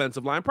great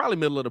offensive line. Probably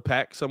middle of the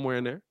pack, somewhere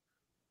in there.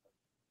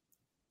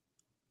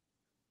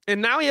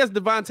 And now he has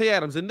Devontae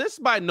Adams. And this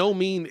by no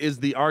means is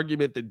the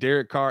argument that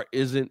Derek Carr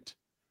isn't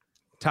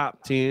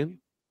top 10.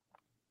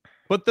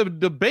 But the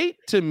debate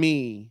to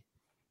me,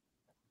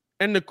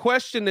 and the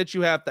question that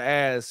you have to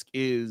ask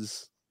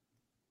is,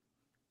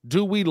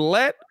 do we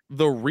let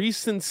the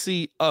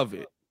recency of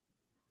it,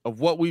 of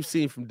what we've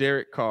seen from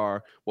Derek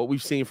Carr, what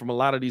we've seen from a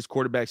lot of these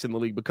quarterbacks in the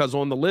league, because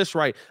on the list,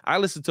 right, I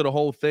listened to the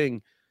whole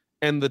thing,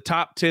 and the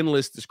top 10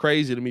 list is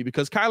crazy to me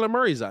because Kyler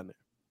Murray's on there.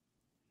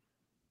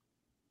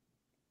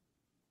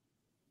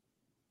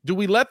 Do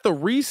we let the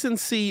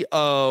recency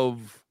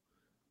of,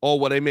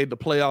 they made the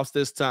playoffs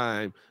this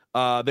time,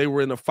 they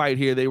were in a fight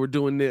here, they were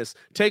doing this,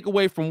 take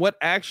away from what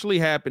actually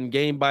happened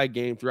game by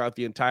game throughout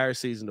the entire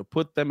season to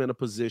put them in a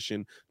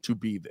position to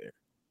be there?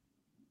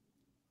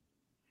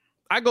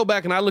 I go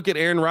back and I look at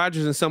Aaron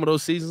Rodgers in some of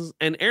those seasons,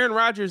 and Aaron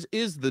Rodgers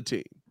is the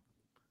team.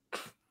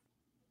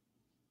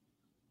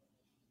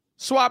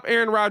 Swap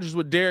Aaron Rodgers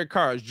with Derek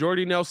Carr. Is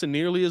Jordy Nelson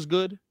nearly as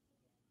good?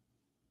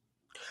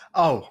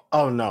 Oh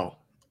no.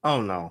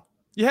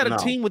 You had a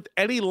team with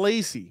Eddie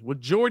Lacy,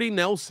 with Jordy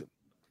Nelson.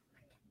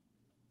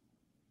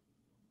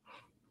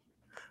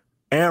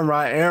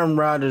 Aaron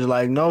Rodgers,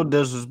 like, no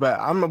disrespect.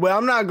 I'm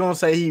not gonna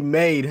say he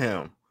made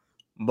him,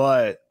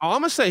 but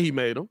I'm gonna say he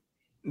made him.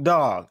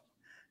 Dog,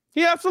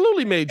 He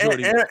absolutely made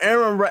Jordy.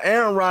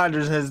 Aaron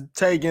Rodgers has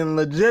taken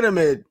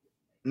legitimate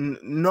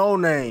no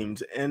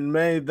names and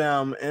made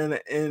them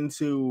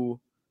into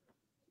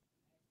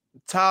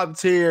top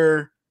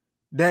tier.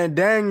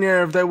 Dang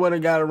near if they would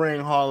have got a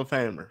ring, Hall of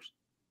Famers.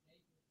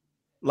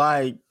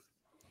 Like,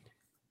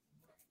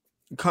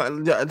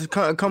 come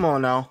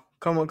on now,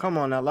 come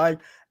on now. Like,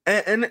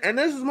 and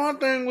this is my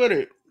thing with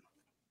it.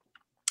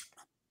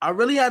 I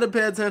really had to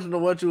pay attention to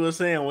what you were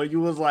saying when you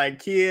was like,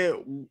 kid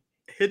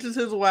hitches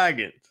his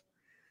wagons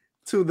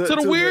to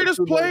the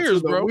weirdest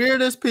players, bro. The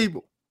weirdest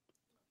people.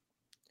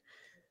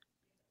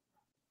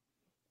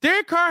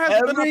 Derek Carr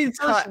has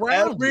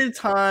every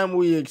time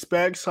we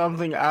expect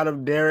something out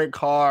of Derek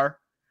Carr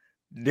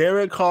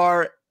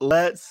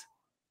lets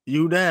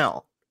you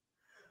down.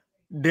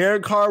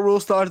 Derek Carr will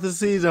start the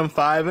season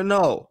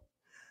 5-0.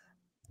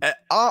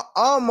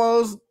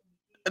 Almost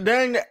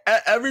dang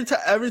every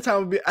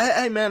time we be,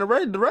 hey man, the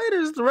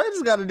Raiders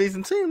got a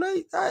decent team.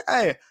 Hey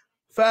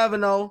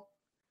 5-0.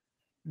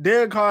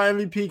 Derek Carr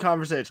MVP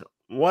conversation.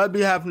 What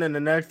be happening in the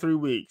next 3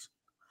 weeks?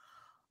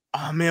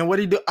 Oh man, what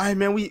he do? Hey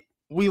man,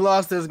 we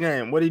lost this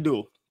game. What he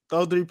do?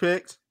 Throw 3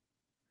 picks.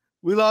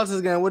 We lost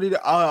this game. What he do?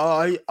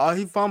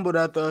 He fumbled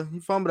at the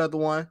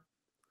one.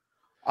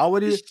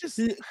 What he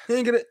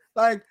didn't get it.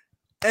 Like,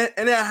 and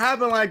it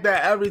happened like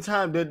that every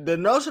time. The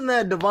notion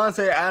that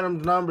Davante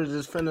Adams' numbers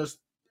is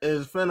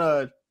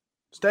finna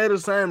stay the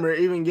same or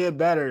even get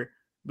better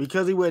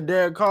because he with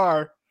Derek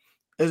Carr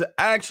is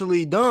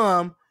actually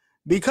dumb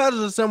because of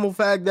the simple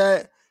fact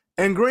that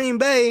in Green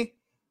Bay,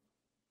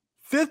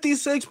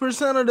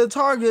 56% of the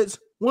targets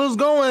was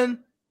going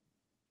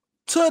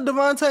to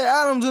Davante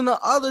Adams and the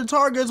other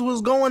targets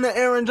was going to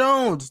Aaron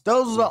Jones.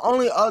 Those was the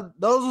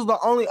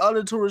only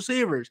other 2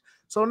 receivers.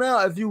 So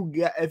now if you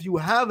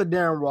have a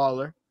Darren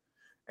Waller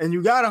and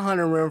you got a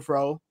Hunter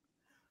Renfrow,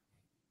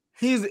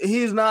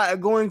 he's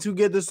not going to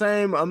get the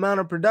same amount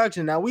of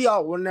production. Now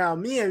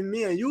me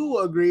and you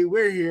agree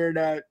we're here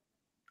that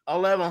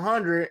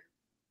 1,100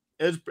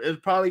 is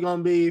probably going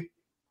to be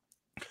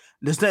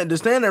the standard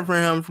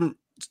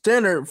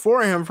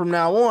for him from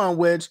now on,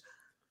 which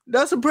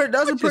that's a pretty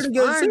good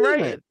season.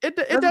 Right?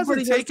 It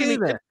doesn't take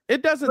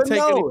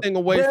anything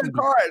away Derek from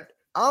Carr.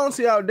 I don't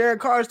see how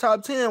Derek Carr's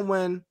top 10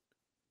 when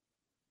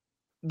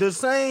the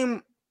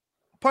same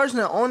person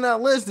on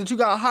that list that you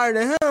got higher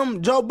than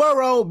him, Joe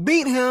Burrow,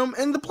 beat him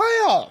in the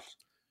playoffs.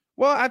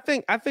 Well, I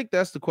think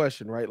that's the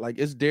question, right? Like,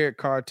 is Derek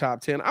Carr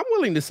top 10? I'm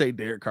willing to say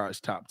Derek Carr's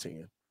top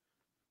 10.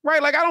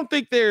 Right? Like,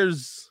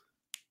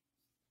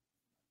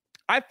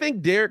 I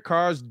think Derek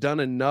Carr's done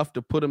enough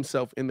to put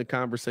himself in the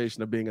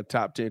conversation of being a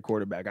top 10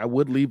 quarterback. I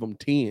would leave him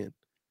 10.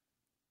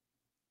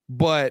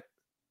 But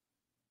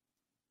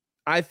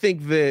I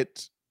think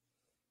that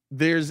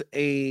there's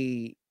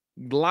a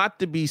lot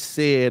to be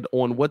said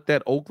on what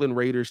that Oakland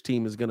Raiders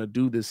team is going to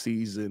do this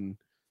season.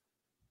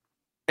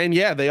 And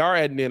yeah, they are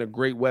adding in a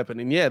great weapon.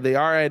 And yeah, they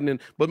are adding in.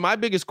 But my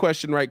biggest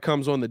question, right,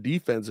 comes on the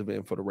defensive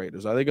end for the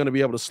Raiders. Are they going to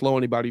be able to slow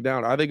anybody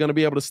down? Are they going to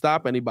be able to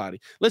stop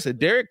anybody? Listen,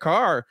 Derek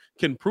Carr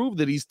can prove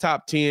that he's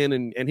top 10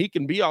 and he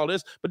can be all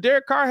this. But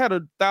Derek Carr had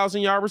a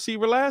 1,000-yard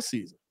receiver last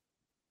season.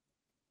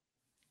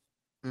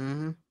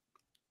 Mm-hmm.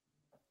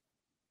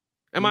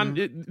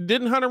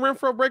 Didn't Hunter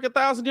Renfrow break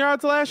 1,000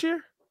 yards last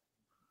year?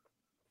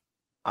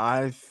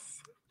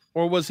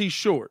 Or was he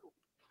short?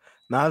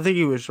 No, I think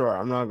he was short.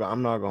 I'm not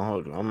gonna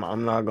hold you.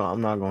 I'm not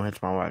gonna hitch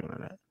my wagon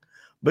on that.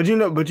 But you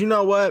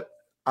know what?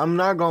 I'm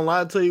not gonna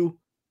lie to you.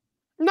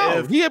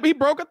 No, he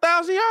broke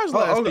 1,000 yards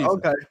last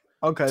season.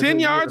 Okay. 10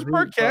 yards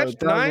per catch,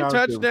 9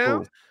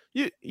 touchdowns.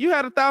 Cool. You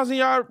had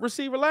 1,000-yard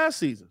receiver last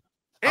season,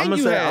 and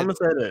I'm gonna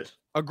say this: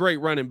 a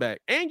great running back,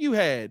 and you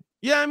had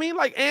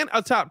and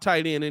a top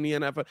tight end in the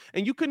NFL,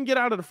 and you couldn't get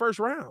out of the first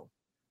round.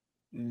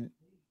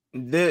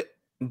 This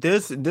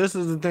is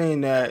the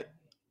thing that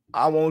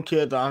I want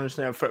kids to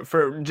understand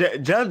for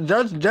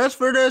just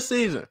for this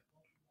season.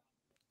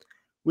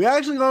 We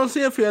actually gonna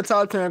see if he's a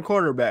top 10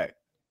 quarterback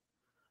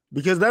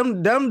because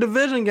them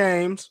division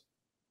games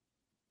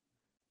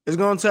is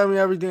gonna tell me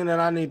everything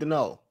that I need to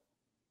know.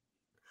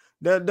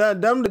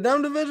 Them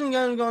division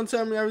games gonna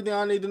tell me everything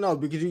I need to know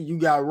because you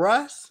got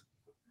Russ,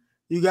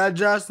 you got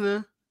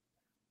Justin,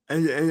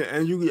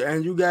 and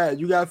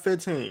you got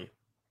 15.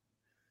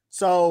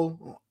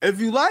 So if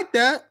you like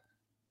that,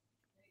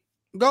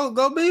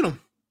 go beat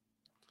them.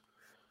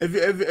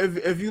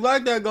 If you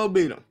like that, go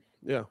beat them.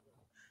 Yeah.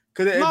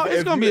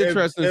 It's gonna be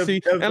interesting to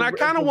see. And I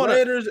kind of want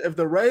if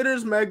the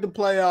Raiders make the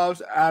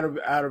playoffs out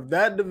of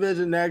that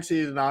division next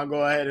season, I'll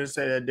go ahead and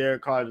say that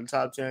Derek Carr is the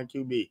top 10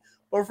 QB.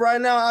 But for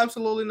right now,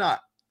 absolutely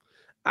not.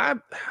 I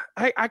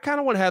kind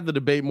of want to have the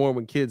debate more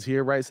when kids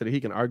here, right, so that he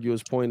can argue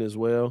his point as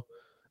well.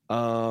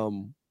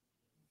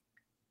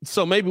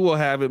 So maybe we'll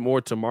have it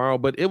more tomorrow,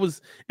 but it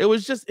was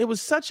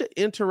such an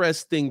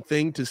interesting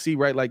thing to see,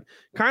 right? Like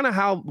kind of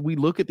how we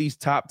look at these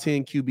top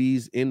 10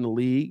 QBs in the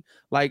league.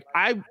 Like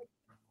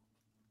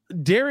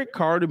Derek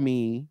Carr to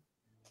me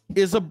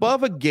is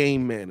above a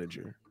game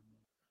manager,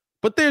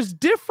 but there's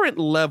different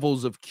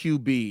levels of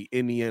QB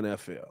in the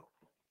NFL.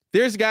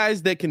 There's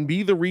guys that can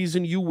be the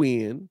reason you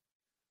win.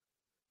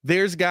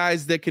 There's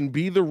guys that can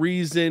be the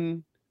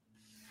reason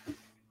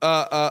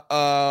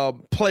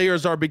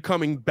players are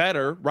becoming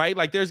better, right?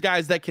 Like there's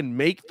guys that can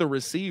make the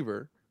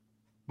receiver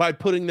by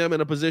putting them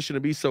in a position to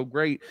be so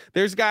great.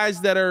 There's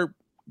guys that are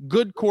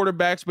good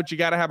quarterbacks, but you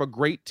got to have a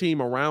great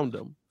team around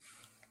them.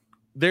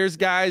 There's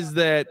guys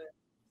that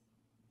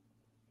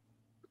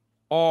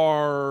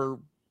are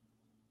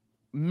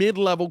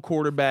mid-level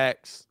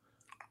quarterbacks,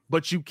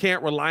 but you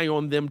can't rely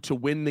on them to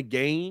win the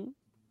game.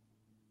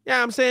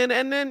 Yeah, I'm saying,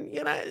 and then,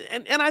 you know,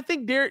 and I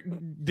think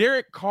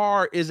Derek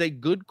Carr is a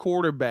good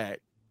quarterback,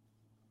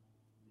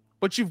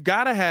 but you've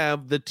got to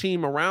have the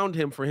team around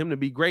him for him to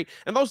be great.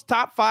 And those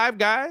top 5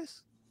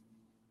 guys,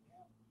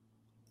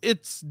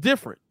 it's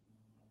different.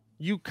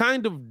 You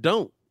kind of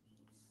don't.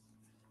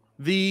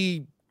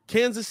 The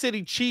Kansas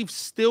City Chiefs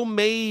still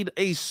made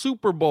a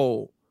Super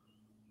Bowl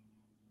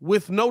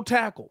with no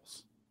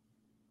tackles.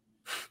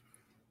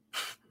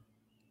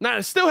 Now,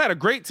 it still had a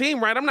great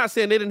team, right? I'm not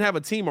saying they didn't have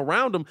a team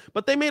around them,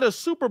 but they made a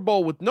Super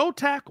Bowl with no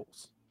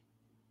tackles.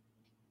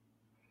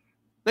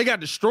 They got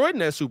destroyed in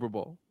that Super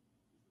Bowl.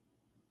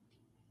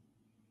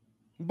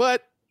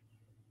 But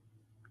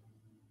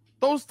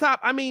those top,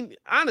 I mean,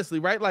 honestly,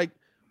 right? Like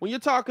when you're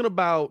talking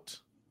about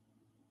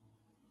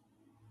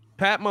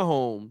Pat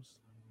Mahomes,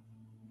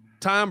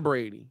 Tom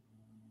Brady,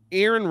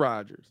 Aaron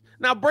Rodgers.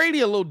 Now, Brady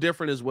a little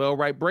different as well,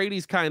 right?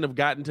 Brady's kind of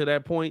gotten to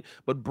that point,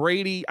 but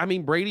Brady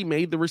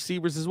made the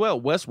receivers as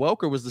well. Wes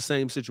Welker was the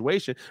same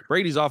situation.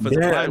 Brady's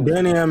offensive line.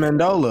 Danny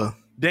Amendola.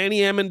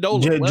 Julian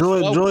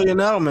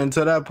Edelman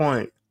to that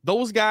point.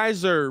 Those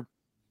guys are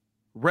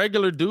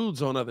regular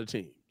dudes on other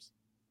teams.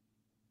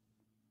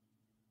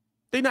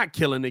 They're not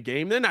killing the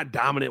game. They're not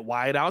dominant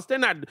wideouts. They're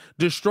not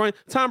destroying.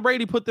 Tom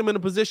Brady put them in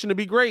a position to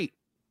be great.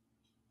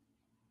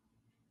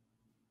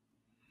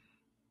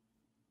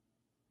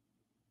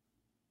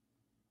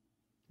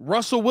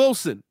 Russell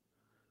Wilson.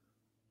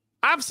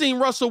 I've seen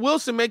Russell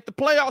Wilson make the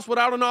playoffs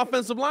without an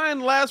offensive line in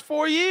the last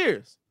 4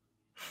 years.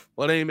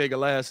 Well, they didn't make it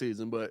last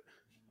season, but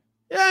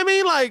yeah, I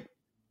mean, like,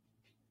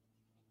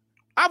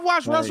 I've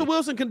watched Russell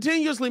Wilson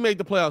continuously make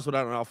the playoffs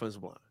without an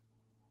offensive line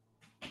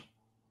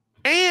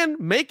and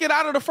make it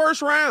out of the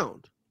first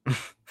round.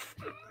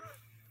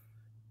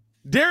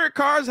 Derek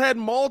Carr's had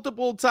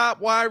multiple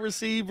top wide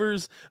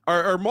receivers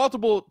or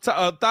multiple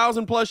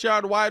 1,000+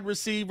 yard wide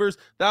receivers,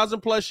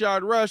 1,000+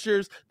 yard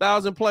rushers,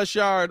 1,000+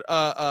 yard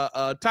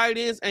tight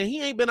ends, and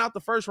he ain't been out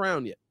the first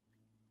round yet.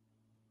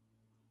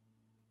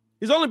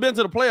 He's only been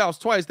to the playoffs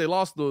twice. They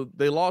lost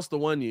the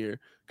 1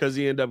 year because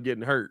he ended up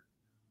getting hurt.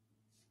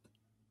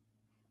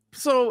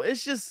 So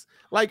it's just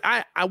like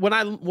when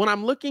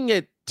I'm looking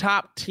at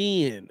top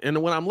 10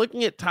 and when I'm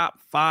looking at top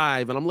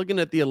 5 and I'm looking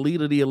at the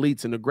elite of the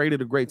elites and the great of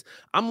the greats,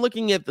 I'm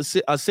looking at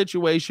a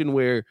situation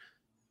where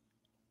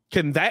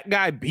can that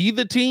guy be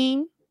the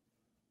team?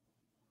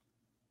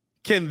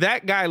 Can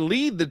that guy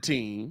lead the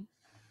team?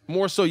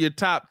 More so your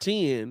top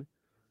 10.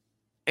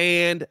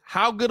 And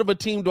how good of a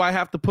team do I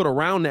have to put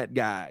around that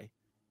guy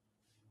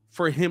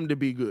for him to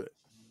be good?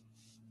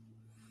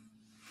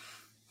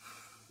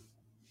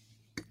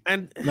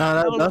 And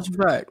no, that's a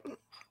fact.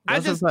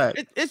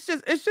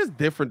 It's just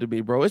different to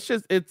me, bro. It's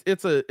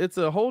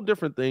a whole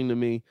different thing to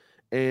me.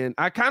 And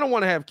I kind of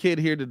want to have Kid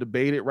here to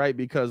debate it, right?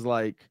 Because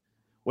like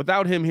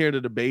without him here to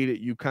debate it,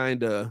 you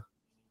kind of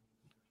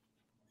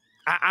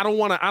I don't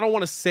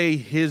want to say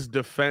his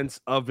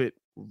defense of it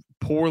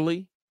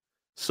poorly.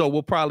 So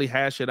we'll probably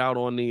hash it out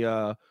on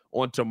the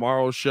on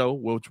tomorrow's show,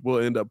 which we'll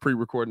end up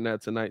pre-recording that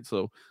tonight.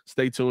 So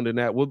stay tuned in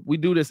that. We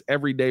do this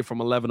every day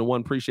from 11 to 1.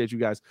 Appreciate you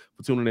guys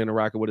for tuning in and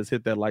rocking with us.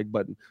 Hit that like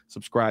button,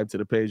 subscribe to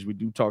the page. We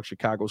do talk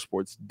Chicago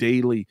sports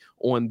daily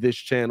on this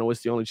channel.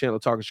 It's the only channel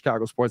talking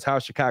Chicago sports, how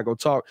Chicago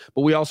talk.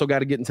 But we also got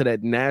to get into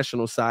that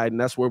national side,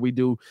 and that's where we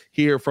do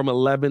here from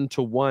 11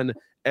 to 1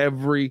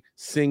 every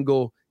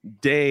single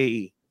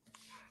day.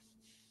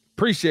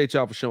 Appreciate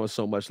y'all for showing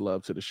so much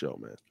love to the show,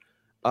 man.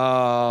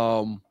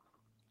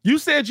 You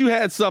said you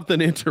had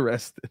something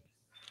interesting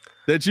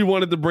that you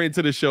wanted to bring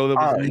to the show that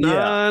was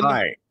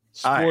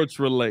non-sports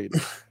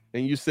related.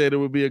 And you said it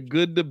would be a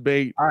good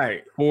debate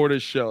for the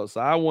show. So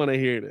I want to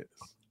hear this.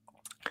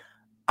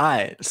 All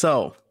right.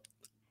 So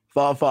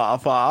for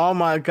all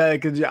my guys,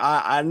 because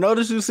I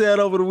noticed you said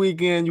over the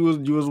weekend you was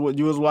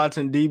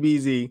watching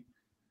DBZ.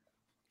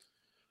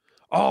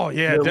 Oh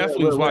yeah,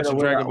 definitely was watching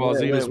Dragon Ball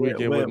Z this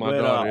weekend with my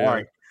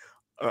daughter.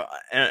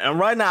 And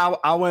right now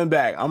I went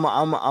back. I'm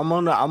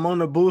on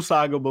the Boo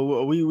Saga,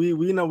 but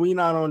we know we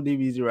not on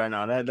DBZ right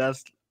now.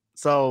 That's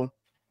so.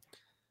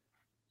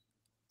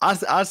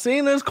 I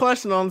seen this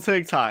question on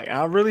TikTok, and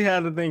I really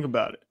had to think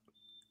about it.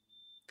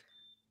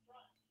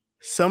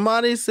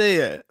 Somebody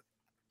said,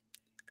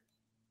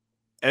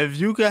 if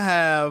you could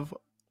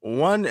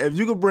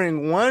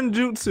bring one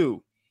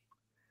jutsu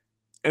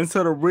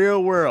into the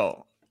real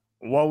world,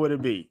 what would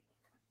it be?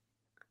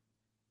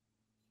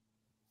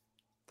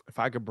 If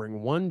I could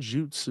bring one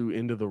jutsu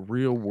into the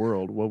real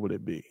world, what would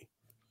it be?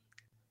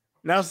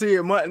 Now see,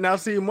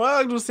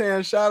 Muggs was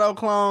saying shadow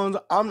clones.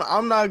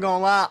 I'm not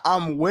gonna lie,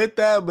 I'm with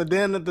that, but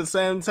then at the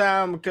same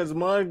time, because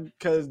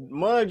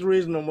Muggs'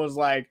 reasoning was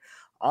like,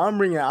 I'm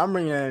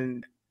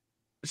bringing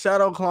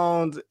shadow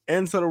clones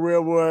into the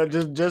real world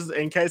just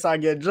in case I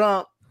get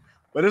jumped.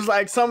 But it's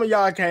like some of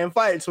y'all can't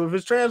fight. So if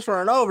it's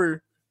transferring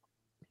over,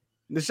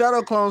 the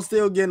shadow clone's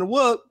still getting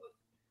whooped.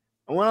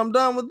 And when I'm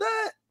done with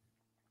that,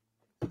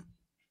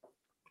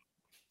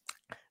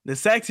 the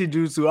sexy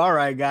jutsu, all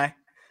right, guy.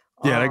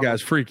 Yeah, that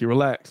guy's freaky.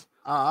 Relax.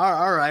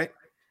 All right.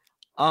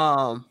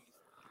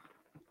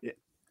 Yeah.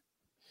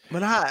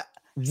 But I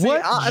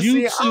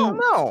don't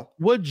know.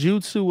 What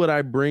jutsu would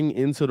I bring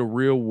into the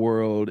real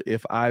world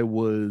if I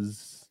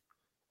was?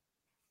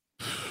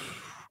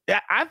 Yeah,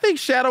 I think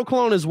shadow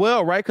clone as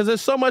well, right? Because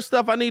there's so much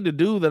stuff I need to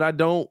do that I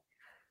don't.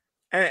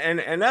 And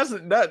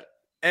that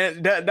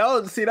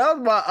was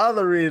my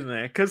other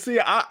reason. Cause see,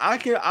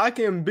 I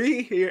can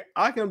be here.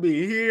 I can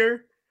be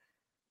here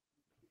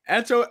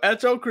at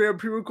your crib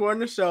pre-recording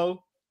the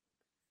show.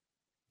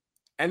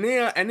 And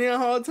then the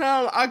whole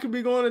time I could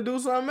be going to do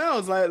something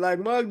else. Like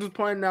Mug just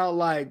pointing out,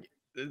 like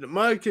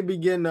Mug could be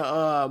getting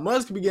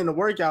the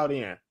workout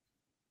in.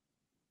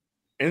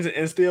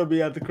 And still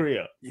be at the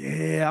crib.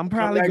 Yeah, I'm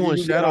probably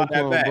going shadow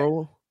clone,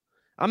 bro.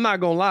 I'm not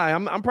gonna lie.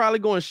 I'm probably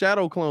going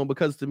shadow clone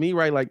because to me,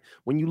 right, like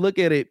when you look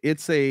at it,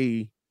 it's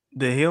the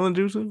healing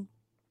jutsu.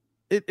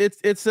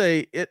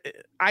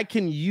 I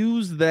can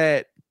use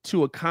that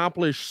to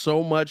accomplish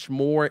so much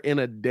more in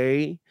a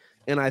day,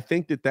 and I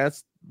think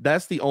that's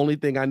the only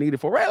thing I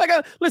needed for, right?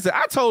 Like, listen,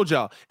 I told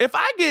y'all, if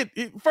I get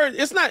first,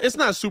 it's not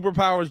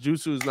superpowers.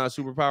 Jutsu is not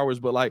superpowers,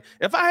 but like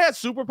if I had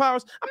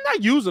superpowers, I'm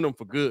not using them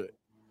for good.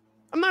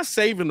 I'm not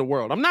saving the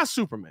world. I'm not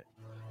Superman.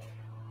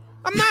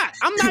 I'm not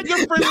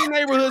your friendly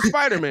neighborhood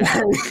Spider-Man.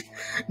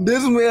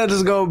 This man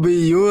just gonna be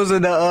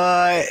using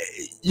the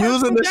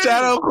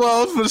shadow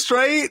clothes for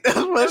straight. That's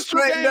what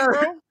straight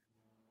dirt.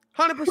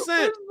 100%.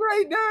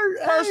 Straight dirt.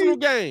 Personal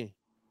gain.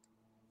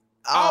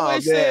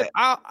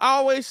 I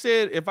always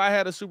said if I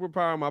had a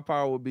superpower, my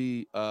power would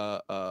be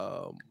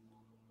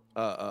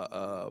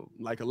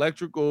like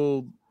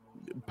electrical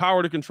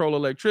power to control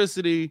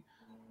electricity.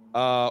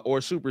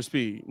 Or super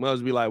speed.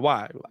 Must be like,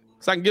 why?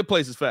 So I can get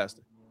places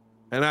faster,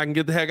 and I can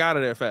get the heck out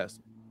of there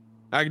faster.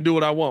 I can do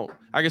what I want.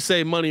 I can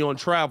save money on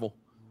travel.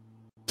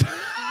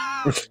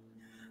 But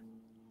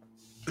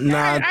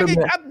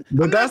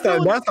that's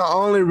the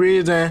only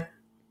reason.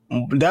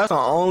 That's the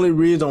only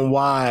reason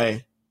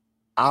why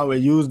I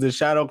would use the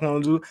shadow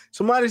clone.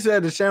 Somebody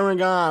said the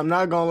Sharingan. I'm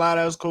not gonna lie,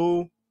 that's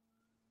cool.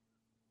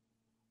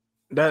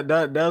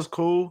 That's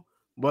cool.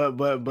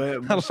 But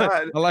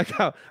I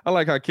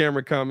like how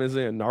Cameron comments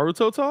in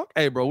Naruto talk.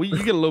 Hey, bro, you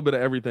get a little bit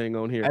of everything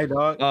on here. Hey,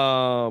 dog.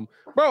 Bro,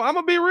 I'm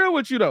gonna be real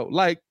with you though.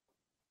 Like,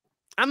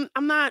 I'm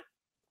not.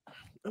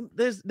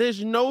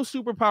 There's no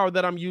superpower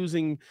that I'm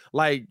using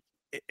like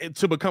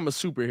to become a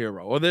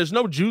superhero, or there's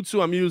no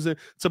jutsu I'm using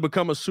to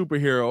become a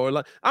superhero, or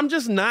like I'm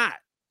just not.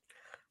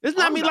 It's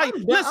not me. Like,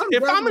 listen,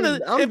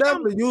 I'm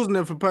definitely using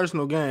it for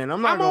personal gain.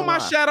 I'm on my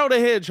Shadow the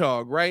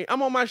Hedgehog, right?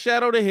 I'm on my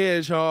Shadow the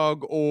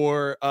Hedgehog,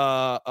 or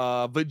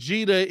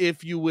Vegeta,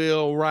 if you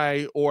will,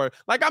 right? Or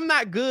like, I'm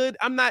not good.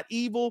 I'm not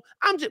evil.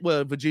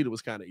 Vegeta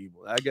was kind of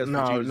evil, I guess.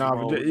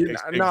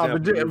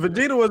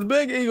 Vegeta was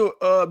big evil.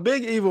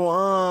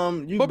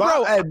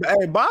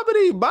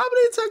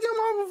 Bobbity took him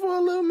over for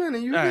a little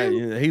minute.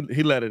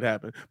 He let it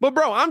happen. But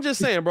bro, I'm just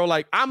saying, bro.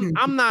 Like,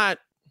 I'm not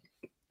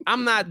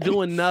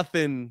doing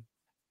nothing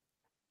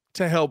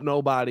to help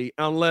nobody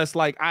unless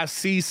like I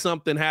see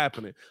something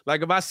happening.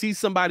 Like if I see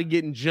somebody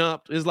getting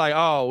jumped, it's like,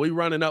 oh, we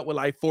running up with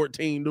like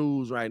 14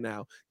 dudes right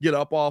now. Get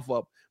up off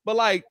up. But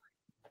like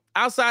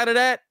outside of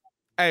that,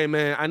 hey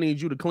man, I need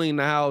you to clean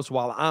the house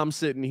while I'm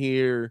sitting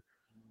here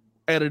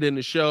editing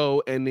the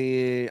show, and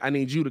then I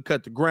need you to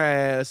cut the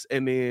grass,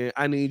 and then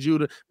I need you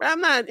to.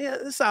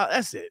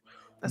 That's it.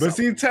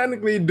 See,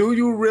 technically, do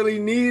you really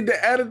need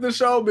to edit the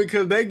show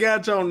because they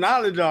got your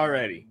knowledge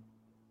already?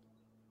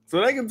 So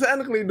they can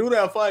technically do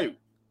that for you.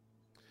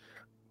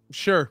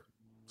 Sure.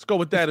 Let's go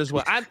with that as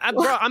well.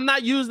 Bro, I'm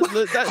not using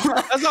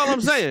that's all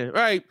I'm saying.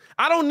 Right.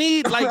 I don't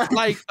need like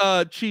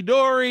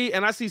Chidori,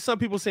 and I see some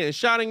people saying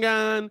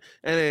Sharingan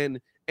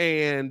and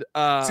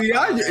see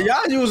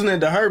y'all using it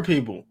to hurt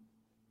people.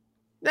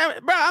 Bro,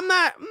 I'm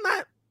not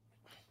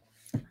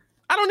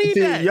I don't need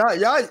that.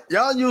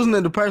 Y'all using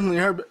it to personally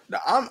hurt.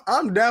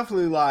 I'm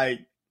definitely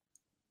like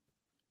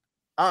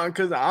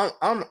because I'm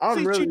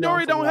really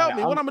Chidori don't help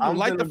me. What I'm gonna do?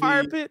 Light the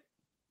fire pit?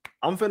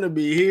 I'm finna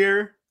be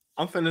here.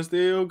 I'm finna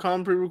still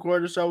come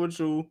pre-record the show with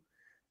you.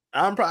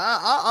 I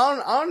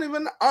don't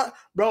even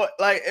bro.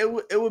 Like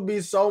it would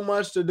be so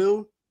much to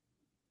do.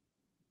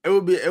 It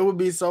would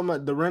be so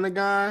much. The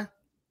Renegade.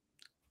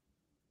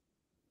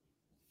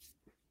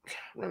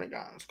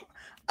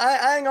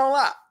 I ain't gonna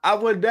lie. I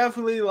would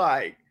definitely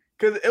like.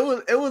 Cause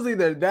it was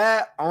either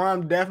that or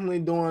I'm definitely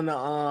doing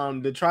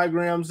the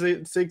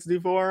Trigram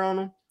 64 on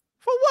them.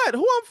 For what?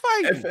 Who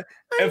I'm fighting?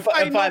 If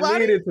I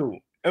needed to.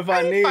 If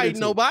I needed fight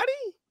to. Nobody.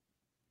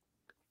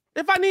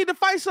 If I need to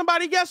fight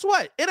somebody, guess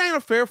what? It ain't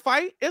a fair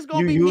fight. It's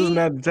gonna be me. You using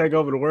me. that to take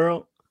over the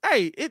world?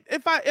 Hey,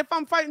 if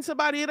I'm fighting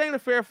somebody, it ain't a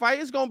fair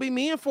fight. It's gonna be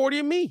me and 40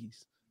 of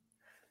me's.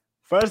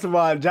 First of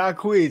all,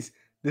 Jacquees,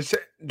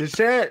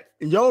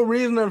 Your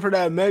reasoning for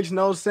that makes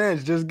no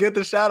sense. Just get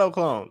the shadow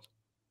clones.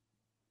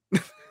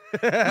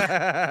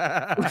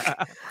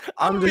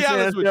 I'm just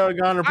saying,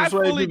 I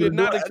fully did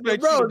not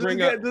expect you to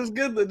bring up. Just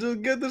get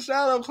the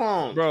shadow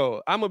clones,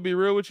 bro. I'm gonna be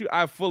real with you.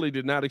 I fully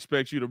did not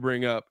expect you to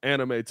bring up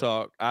anime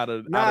talk out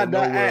of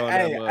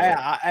nowhere.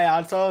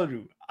 I told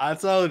you. I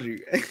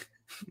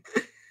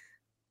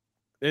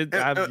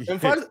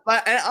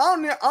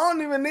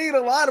don't even need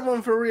a lot of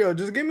them for real.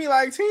 Just give me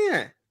like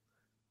 10.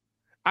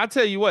 I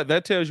tell you what,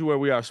 that tells you where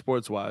we are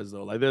sports wise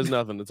though. Like there's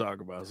nothing to talk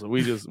about. So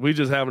we just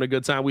having a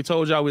good time. We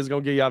told y'all we was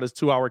gonna give y'all this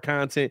 2-hour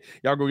content.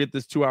 Y'all go get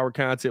this 2-hour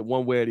content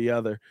one way or the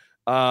other.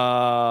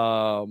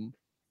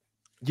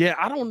 Yeah,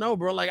 I don't know,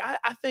 bro. Like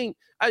I think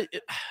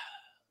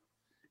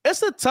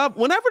it's a tough.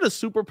 Whenever the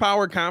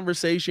superpower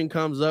conversation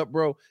comes up,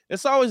 bro,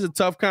 it's always a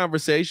tough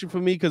conversation for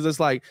me because it's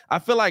like I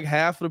feel like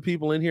half of the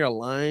people in here are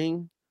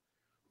lying.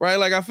 Right,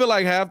 like I feel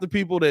like half the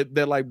people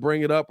that like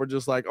bring it up are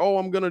just like, "Oh,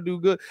 I'm gonna do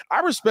good."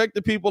 I respect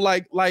the people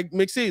like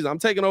McSees. I'm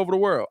taking over the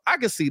world. I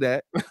can see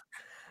that.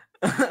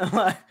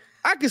 I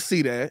can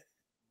see that.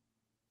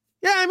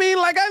 Yeah, I mean,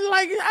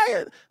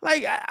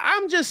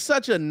 I'm just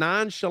such a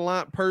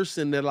nonchalant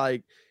person that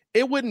like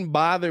it wouldn't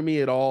bother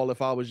me at all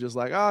if I was just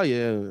like, "Oh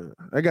yeah,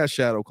 I got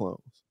shadow clones."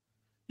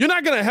 You're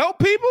not gonna help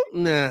people?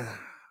 Nah.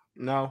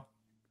 Not.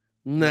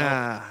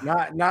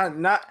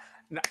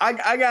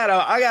 I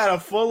gotta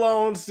full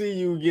on see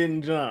you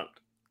getting jumped.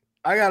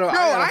 I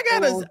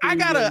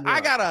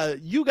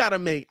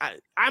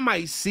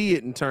might see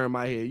it and turn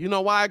my head. You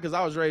know why? Because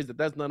I was raised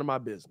that's none of my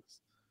business.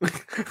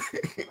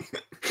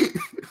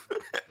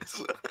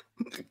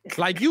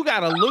 Like you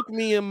gotta look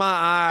me in my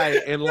eye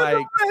and like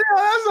you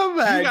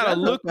gotta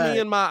look me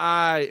in my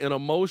eye and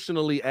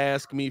emotionally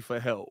ask me for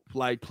help.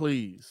 Like,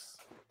 please.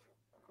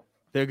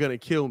 They're gonna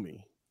kill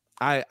me.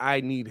 I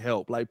need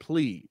help. Like,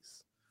 please.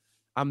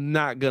 I'm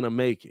not gonna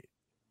make it,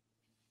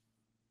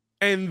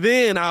 and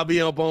then I'll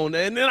be up on,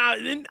 and then I'll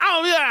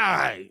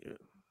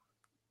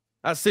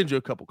send you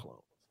a couple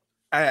clones.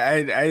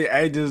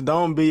 I just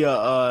don't be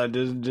a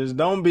just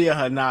don't be a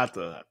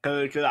Hinata,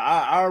 cause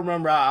I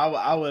remember I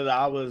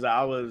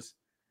was.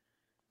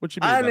 What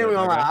you mean? I didn't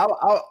even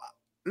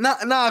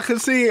lie.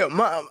 Cause see,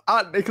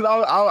 because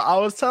I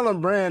was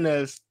telling Brand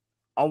this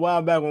a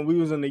while back when we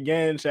was in the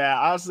game chat.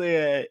 I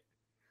said.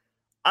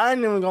 I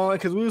ain't even going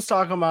because we was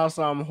talking about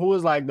who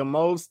was like the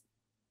most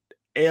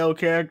L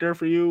character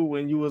for you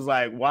when you was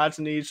like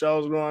watching these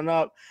shows growing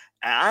up.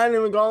 And I ain't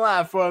even gonna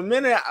lie. For a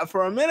minute, I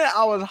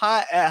was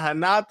hot at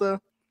Hinata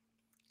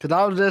because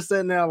I was just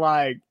sitting there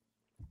like,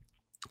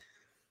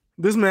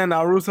 this man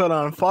Naruto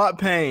done fought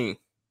Pain.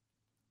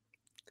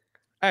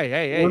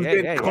 Hey! And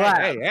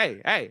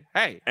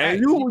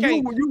you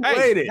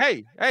waited.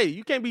 Hey!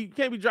 You can't be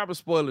dropping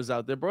spoilers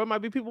out there, bro. It might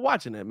be people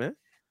watching that, man.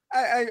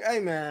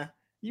 Hey, man.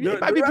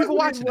 Might be people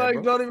watching that,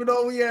 bro. Don't even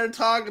know what we are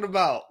talking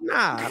about.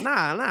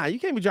 Nah.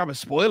 You can't be dropping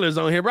spoilers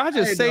on here, bro. I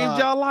just saved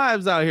y'all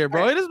lives out here,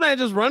 bro. This man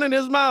just running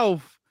his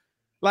mouth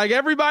like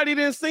everybody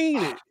didn't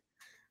seen it.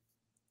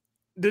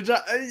 Did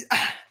y'all?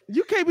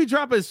 You can't be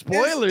dropping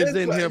spoilers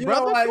in here,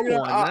 brother. All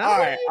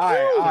right.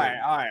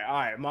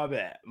 My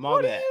bad.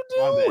 What are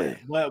you doing?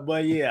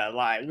 But yeah,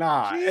 like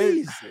nah.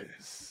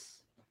 Jesus.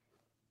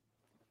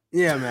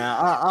 Yeah, man.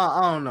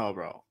 I don't know,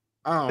 bro.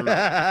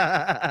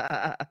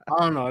 I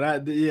don't know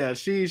that. Yeah,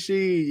 she.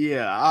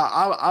 Yeah,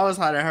 I was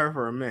hot at her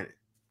for a minute.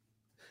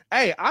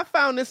 Hey, I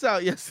found this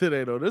out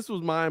yesterday though. This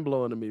was mind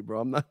blowing to me,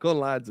 bro. I'm not gonna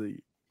lie to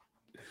you.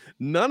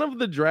 None of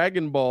the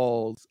Dragon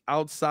Balls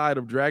outside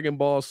of Dragon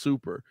Ball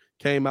Super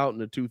came out in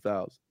the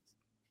 2000s.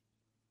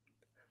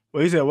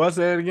 Well, you said what's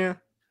that again?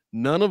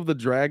 None of the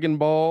Dragon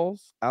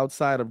Balls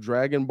outside of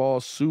Dragon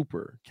Ball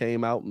Super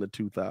came out in the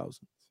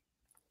 2000s.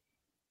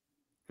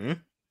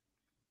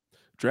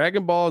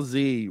 Dragon Ball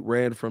Z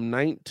ran from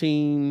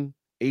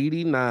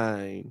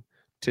 1989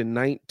 to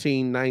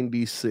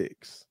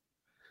 1996.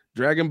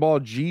 Dragon Ball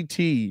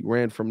GT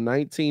ran from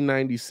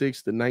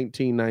 1996 to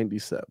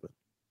 1997.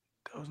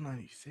 That was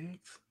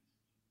 96?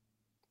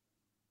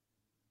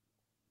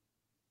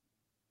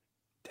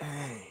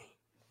 Dang.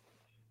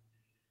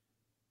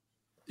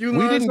 We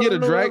didn't get a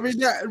Dragon...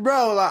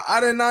 Bro, like, I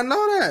did not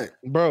know that.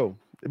 Bro,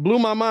 it blew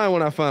my mind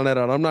when I found that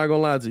out. I'm not going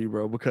to lie to you,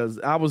 bro, because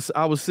I was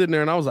sitting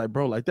there and I was like,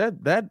 bro, like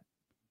that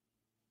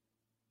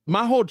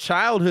my whole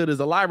childhood is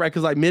a lie, right?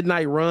 Because like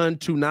Midnight Run,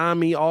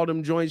 Toonami, all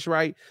them joints,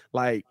 right?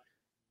 Like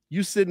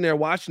you sitting there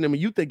watching them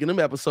and you thinking them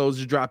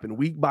episodes are dropping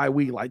week by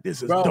week. Like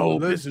this is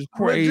dope. This is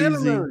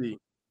crazy.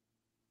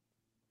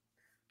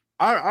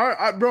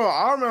 I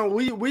remember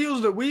we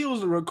used to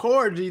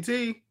record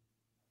GT.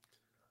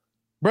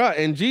 Bro,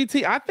 and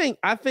GT, I think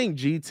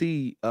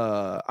GT,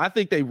 I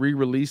think they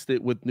re-released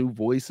it with new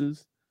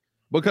voices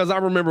because I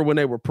remember when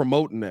they were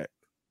promoting that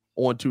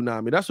on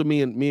Toonami. That's what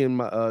me and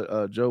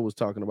my Joe was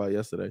talking about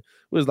yesterday. It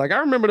was like I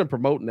remember them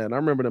promoting that, and I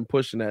remember them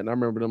pushing that, and I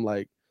remember them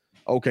like,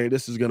 okay,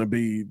 this is gonna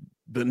be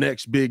the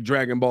next big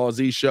Dragon Ball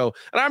Z show.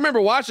 And I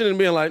remember watching it and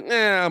being like,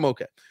 nah, I'm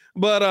okay.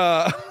 But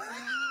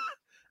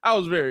I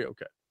was very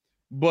okay.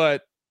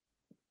 But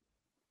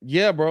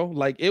yeah, bro,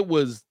 like it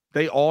was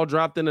They all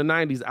dropped in the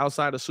 90s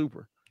outside of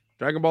Super.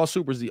 Dragon Ball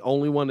Super is the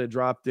only one that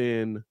dropped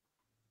in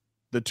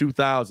the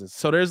 2000s.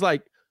 So there's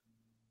like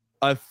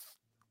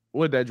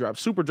what did that drop?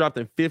 Super dropped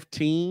in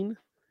 15.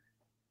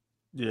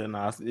 Super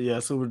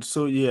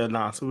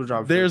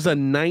dropped. There's 15. A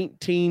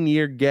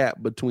 19-year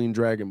gap between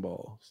Dragon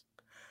Balls.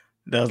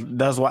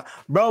 That's why,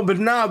 bro. But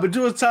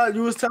you was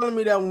telling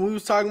me that when we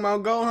was talking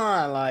about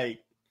Gohan, like,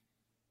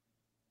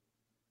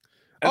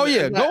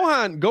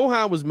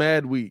 Gohan was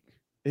mad weak.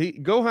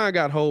 Gohan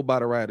got hold by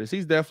the writers.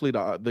 He's definitely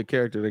the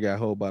character that got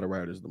hold by the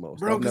writers the most.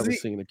 Bro, I've never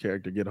seen a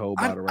character get hold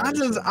by the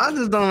writers. I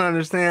just don't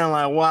understand,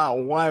 like,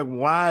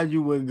 why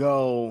you would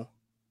go.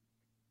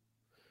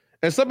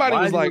 And somebody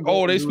was like,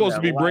 "Oh, they supposed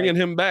to be bringing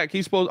him back.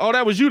 He's supposed." Oh,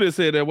 that was you that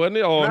said that, wasn't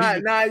it? Oh,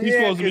 he's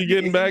supposed to be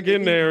getting back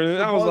in there.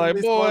 And I was like,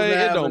 "Boy,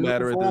 it don't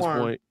matter at this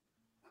point.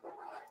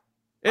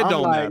 It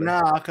don't matter."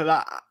 Nah,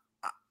 because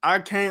I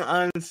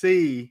can't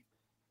unsee.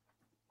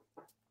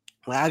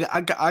 Like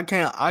I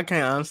can't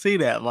unsee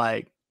that.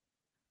 Like,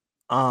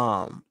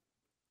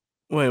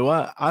 wait,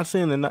 what? I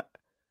seen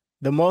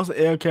the most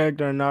ill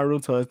character in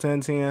Naruto is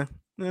 10-10.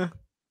 Yeah,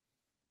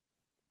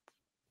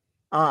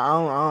 I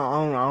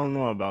don't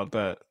know about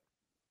that.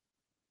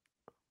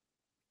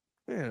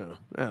 Yeah,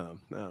 I don't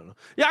know.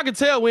 Yeah, I can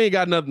tell we ain't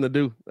got nothing to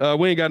do.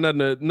 We ain't got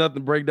nothing to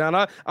break down.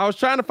 I was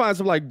trying to find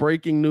some like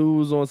breaking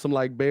news on some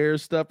like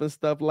Bears stuff and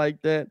stuff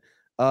like that.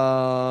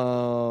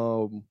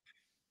 But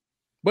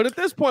at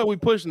this point, we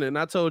pushing it, and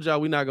I told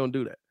y'all we're not gonna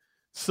do that.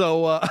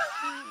 So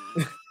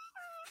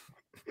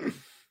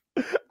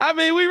I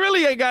mean, we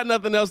really ain't got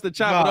nothing else to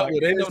chop it up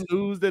with. Ain't no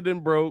news that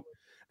didn't broke.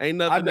 Ain't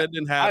nothing that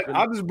didn't happen.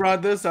 I just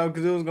brought this up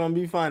because it was gonna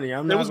be funny.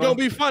 It was gonna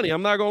be funny.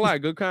 I'm not gonna lie.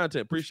 Good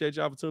content. Appreciate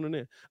y'all for tuning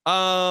in.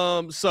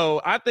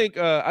 So I think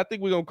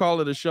we're gonna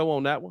call it a show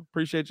on that one.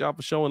 Appreciate y'all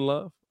for showing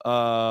love.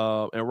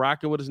 And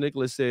rocking with us.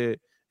 Nicholas said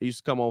he used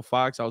to come on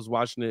Fox. I was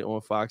watching it on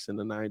Fox in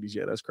the 90s.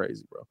 Yeah, that's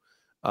crazy, bro.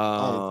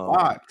 On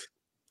Fox.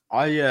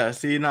 Oh yeah.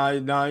 See now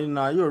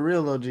you're a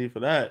real OG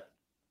for that.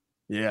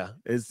 Yeah,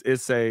 that's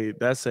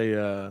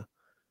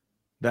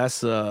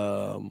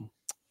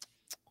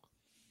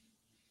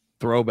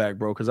throwback,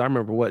 bro, because I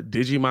remember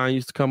Digimon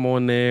used to come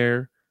on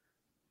there,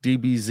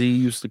 DBZ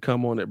used to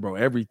come on there, bro.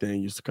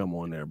 Everything used to come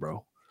on there,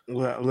 bro.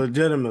 Well,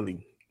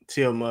 legitimately,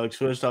 Teal Mug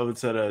switched over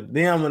to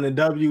when the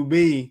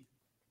WB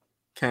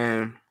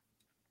came.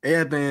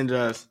 Everything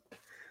just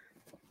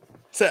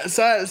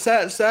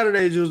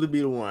Saturdays used to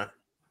be the one.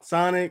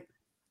 Sonic,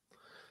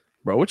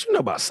 bro. What you know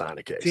about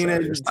Sonic X?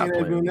 Teenage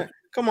Mutant.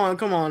 Come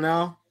on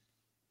now.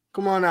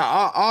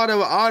 All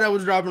that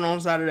was dropping on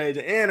Saturdays.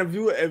 And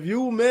if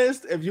you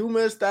missed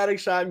Static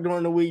Shock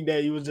during the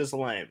weekday, you was just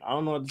lame. I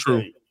don't know what to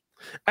tell you.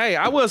 Hey,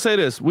 I will say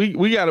this. We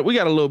got a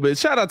little bit.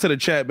 Shout out to the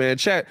chat, man.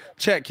 Chat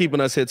keeping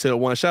us hit till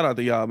 1. Shout out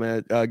to y'all,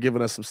 man.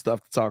 Giving us some stuff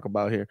to talk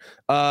about here.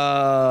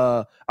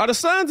 Are the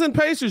Suns and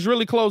Pacers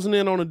really closing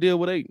in on a deal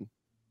with Ayton?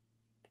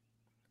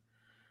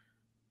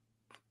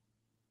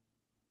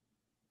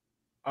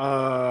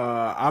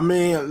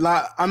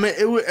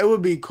 It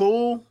would be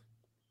cool.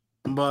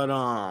 But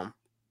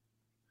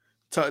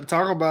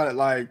talk about it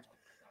like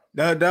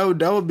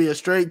that would be a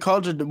straight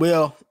culture.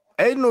 Well,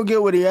 Ayton will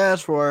get what he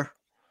asked for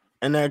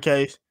in that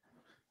case.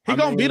 He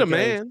gonna be the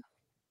man.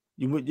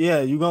 You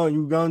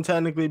gonna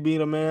technically be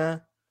the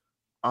man.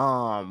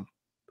 I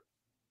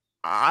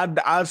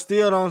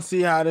still don't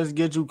see how this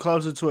gets you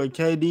closer to a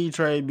KD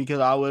trade because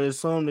I would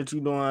assume that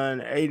you're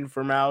doing Ayton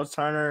for Miles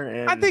Turner.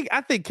 And I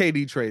think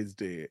KD trade's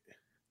dead.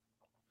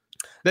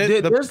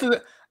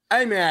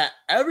 Hey man,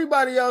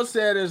 everybody else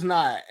said it's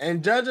not,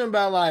 and judging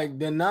by like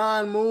the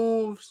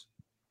non-moves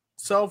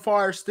so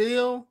far,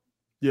 still,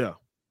 yeah,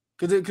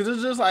 because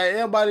it's just like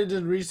everybody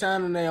just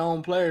re-signing their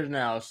own players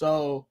now.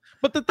 So,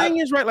 but the thing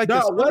is, right? Like,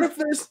 what if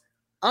it's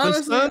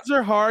honestly, the Suns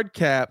are hard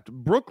capped.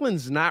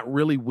 Brooklyn's not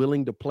really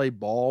willing to play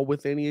ball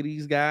with any of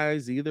these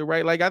guys either,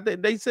 right? Like, I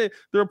think they said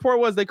the report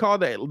was they called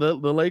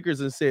the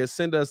Lakers and said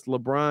send us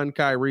LeBron,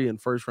 Kyrie,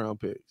 and first round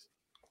picks.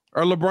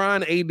 Or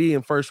LeBron, AD,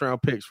 and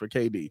first-round picks for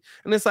KD.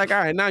 And it's like,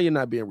 all right, now you're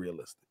not being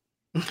realistic.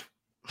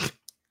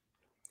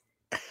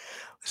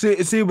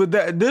 see, but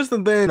this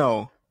the thing,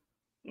 though.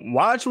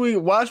 Watch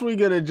we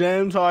get a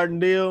James Harden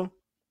deal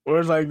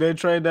where it's like they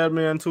trade that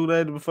man 2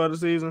 days before the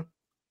season?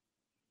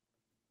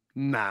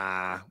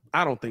 Nah,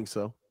 I don't think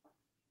so.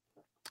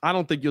 I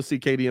don't think you'll see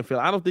KD in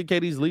Philly. I don't think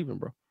KD's leaving,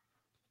 bro.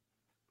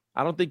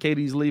 I don't think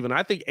KD's leaving.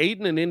 I think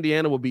Ayton in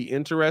Indiana will be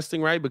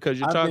interesting, right? Because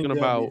you're talking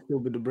about. I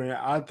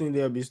think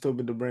they'll be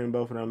stupid to bring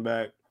both of them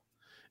back.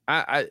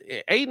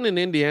 Ayton in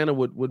Indiana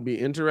would be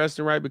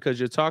interesting, right? Because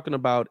you're talking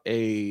about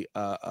I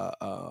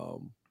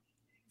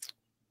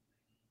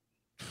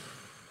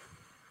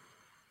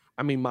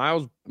mean,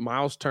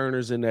 Miles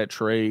Turner's in that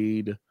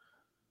trade.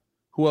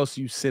 Who else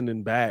are you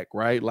sending back,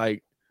 right?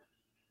 Like,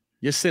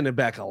 you're sending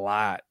back a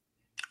lot.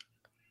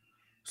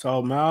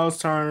 So Miles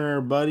Turner,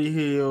 Buddy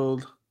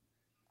Hield.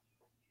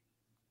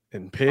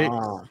 And pick.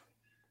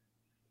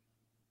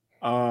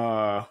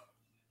 Yeah,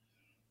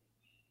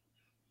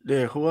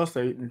 who else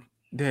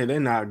they're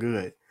not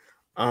good.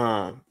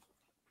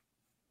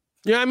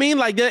 You know what I mean?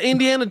 Like that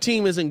Indiana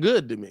team isn't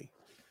good to me.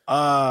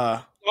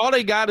 All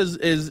they got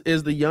is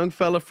the young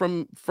fella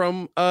from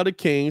the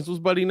Kings. What's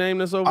buddy name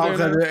that's over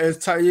there?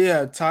 It's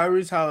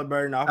Tyrese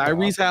Halliburton.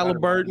 Tyrese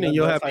Halliburton, and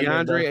you'll have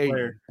DeAndre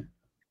Ayton.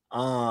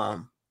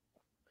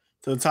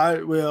 So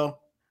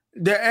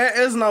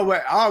there is no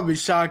way. I'll be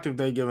shocked if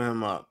they give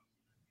him up.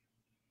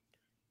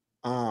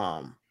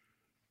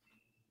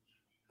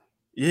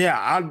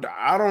 Yeah,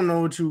 I don't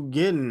know what you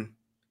getting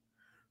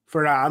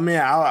for that. I mean,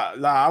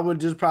 I would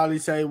just probably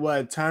say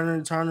what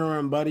Turner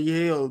and Buddy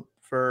Hield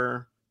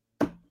for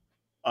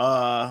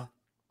Aiden.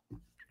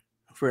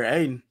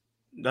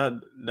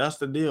 That's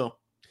the deal.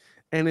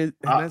 And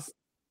that's,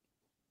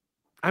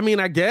 I mean,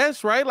 I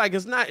guess, right? Like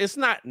it's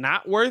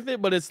not worth it,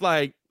 but it's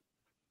like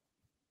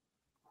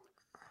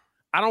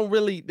I don't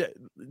really,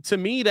 to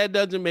me, that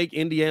doesn't make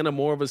Indiana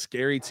more of a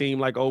scary team.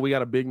 Like, oh, we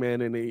got a big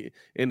man in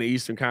the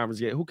Eastern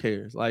Conference. Yeah, who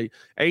cares? Like,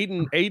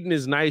 Aiden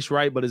is nice,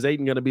 right? But is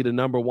Aiden going to be the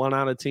number one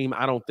on a team?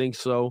 I don't think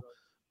so.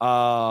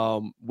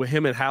 With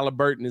him and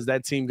Halliburton, is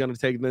that team going to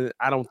take the?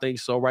 I don't think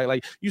so, right?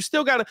 Like, you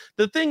still got to.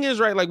 The thing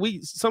is, right? Like,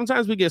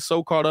 sometimes we get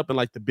so caught up in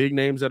like the big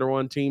names that are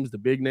on teams, the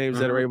big names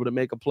that are able to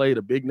make a play,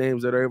 the big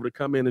names that are able to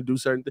come in and do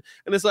certain things,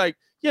 and it's like.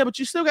 Yeah, but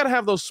you still got to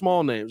have those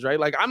small names, right?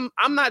 Like I'm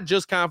not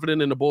just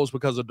confident in the Bulls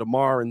because of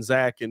DeMar and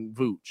Zach and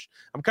Vooch.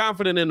 I'm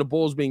confident in the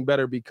Bulls being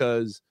better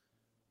because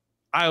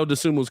Ayo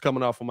Dosunmu's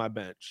coming off of my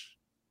bench.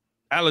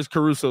 Alex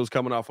Caruso's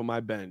coming off of my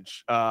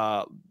bench.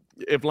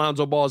 If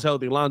Lonzo Ball's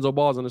healthy, Lonzo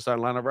Ball's on the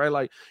starting lineup, right?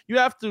 Like you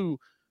have to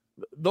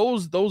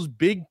those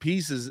big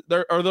pieces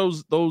there or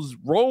those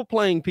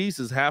role-playing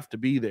pieces have to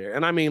be there.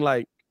 And I mean,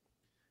 like,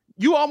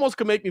 you almost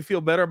could make me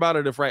feel better about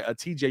it if a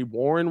TJ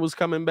Warren was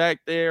coming back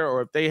there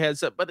or if they had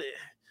some, but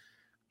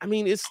I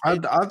mean, I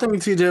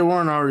think TJ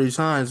Warren already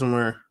signed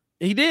somewhere.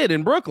 He did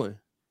in Brooklyn.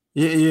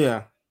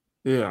 Yeah.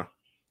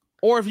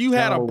 Or if you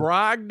had a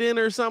Brogdon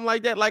or something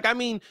like that. Like, I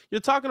mean, you're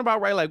talking about,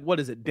 right? Like,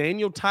 what is it?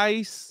 Daniel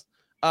Tice,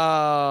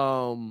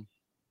 Ayton,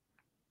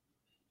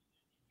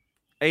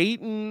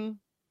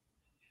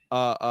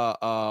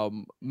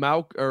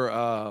 Malk,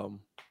 or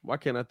why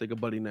can't I think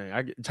of buddy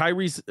name?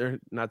 Tyrese, or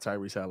not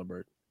Tyrese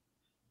Halliburton.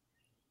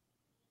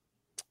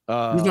 You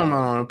talking about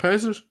on the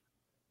Pacers?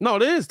 No,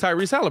 it is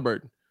Tyrese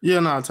Halliburton. Yeah,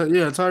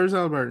 Tyrese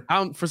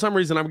Halliburton. For some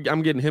reason,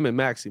 I'm getting him and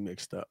Maxey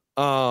mixed up.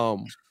 I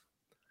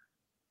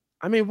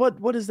mean,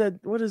 what is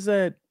that? What is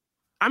that?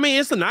 I mean,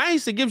 it's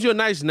nice. It gives you a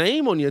nice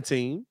name on your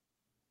team,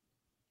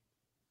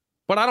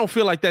 but I don't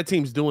feel like that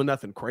team's doing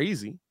nothing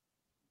crazy.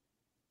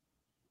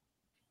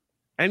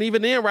 And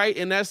even then, right,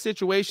 in that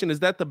situation, is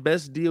that the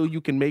best deal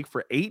you can make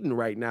for Ayton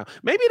right now?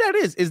 Maybe that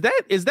is. Is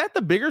that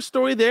the bigger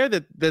story there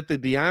that the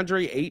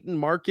DeAndre Ayton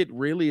market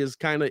really is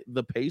kind of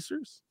the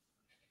Pacers?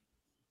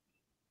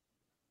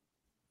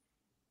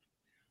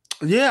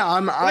 Yeah,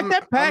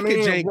 that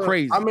package ain't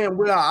crazy. I mean,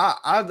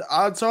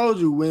 I told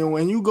you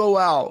when you go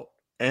out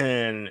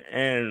and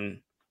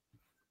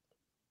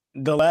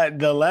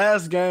the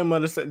last game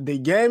of the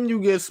game you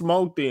get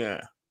smoked in,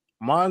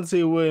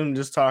 Monty Williams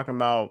just talking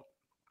about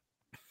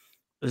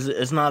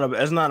it's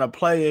not a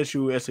play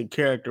issue, it's a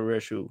character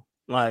issue.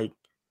 Like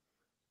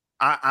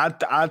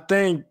I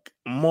think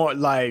more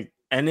like,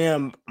 and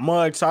then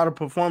more excited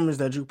performance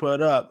that you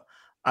put up,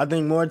 I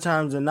think more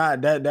times than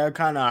not that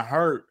kind of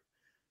hurt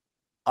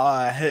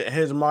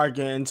his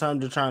market in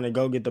terms of trying to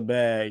go get the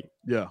bag.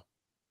 Yeah.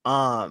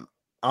 Than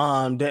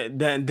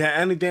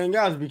anything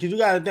else, because you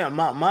gotta think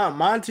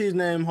Monty's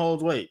name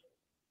holds weight.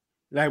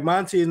 Like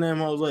Monty's name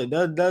holds weight.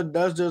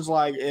 That's just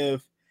like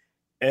if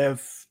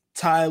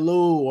Ty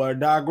Lue or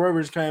Doc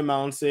Rivers came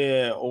out and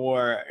said,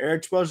 or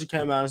Eric Spoelstra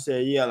came out and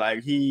said, yeah,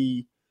 like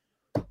he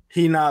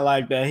not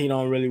like that. He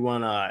don't really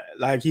wanna,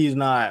 like, he's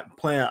not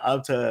playing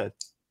up to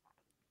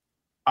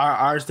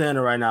our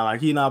standard right now. Like,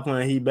 he's not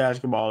playing Heat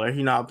basketball, or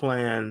he not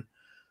playing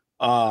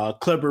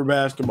Clipper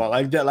basketball.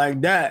 Like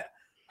that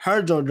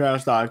hurt your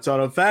draft stock. So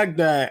the fact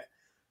that,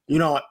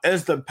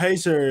 it's the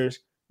Pacers,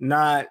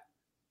 not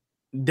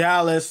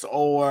Dallas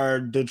or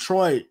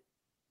Detroit.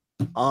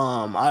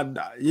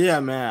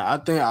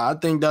 I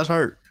think that's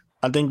hurt.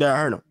 I think that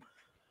hurt him.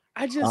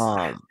 I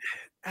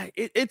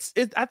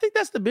think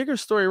that's the bigger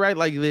story, right?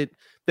 Like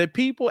that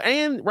people,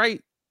 and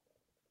right,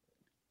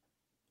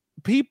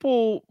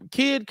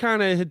 Kid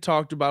kind of had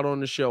talked about on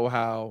the show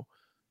how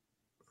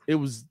it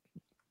was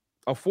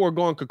a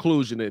foregone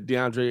conclusion that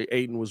DeAndre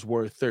Ayton was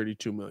worth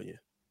 $32 million.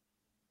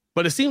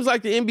 But it seems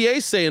like the NBA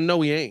is saying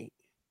no, he ain't.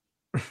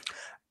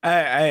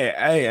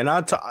 Hey, and I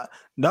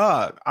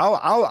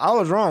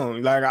was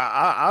wrong. Like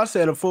I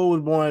said, a fool was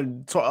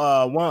born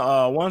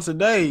once a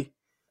day.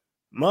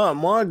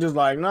 Mark just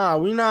like, nah,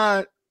 we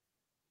not.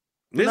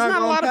 There's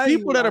not a lot of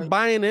people that are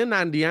buying in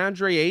on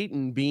DeAndre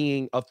Ayton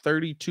being a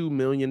 $32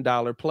 million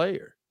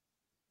player.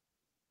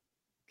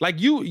 Like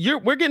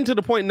we're getting to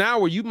the point now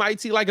where you might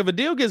see, like, if a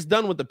deal gets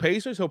done with the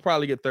Pacers, he'll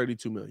probably get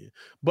 $32 million.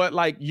 But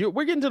like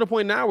we're getting to the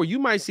point now where you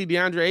might see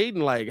DeAndre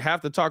Ayton like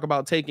have to talk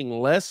about taking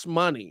less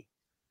money.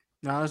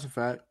 No, that's a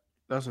fact.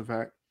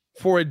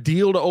 for a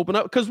deal to open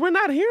up, because we're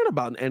not hearing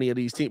about any of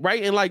these teams,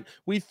 right? And like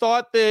we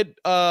thought that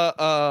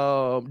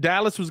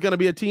Dallas was going to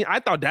be a team.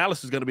 I thought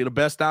Dallas was going to be the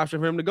best option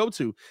for him to go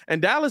to,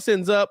 and Dallas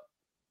ends up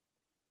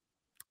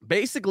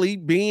basically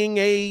being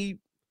a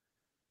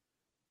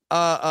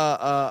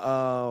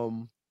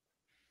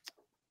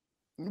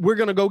we're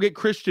going to go get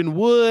Christian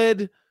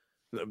Wood.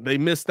 They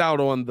missed out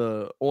on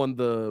the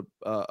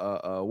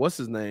what's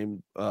his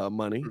name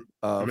money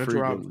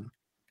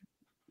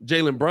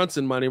Jalen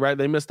Brunson money, right?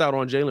 They missed out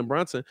on Jalen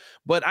Brunson.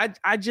 But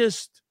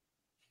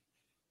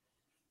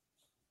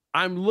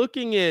I'm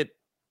looking at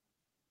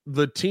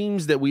the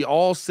teams that we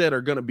all said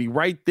are going to be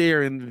right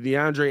there in the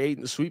DeAndre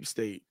Ayton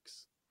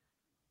sweepstakes.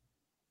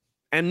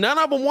 And none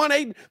of them want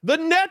Ayton. The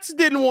Nets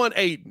didn't want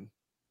Ayton.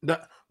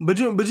 But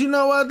you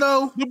know what,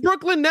 though? The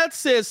Brooklyn Nets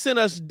sent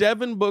us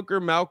Devin Booker,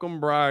 Malcolm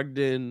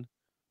Brogdon,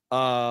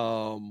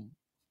 who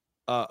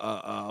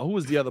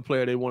was the other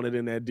player they wanted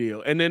in that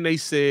deal? And then they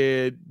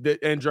said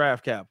and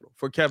draft capital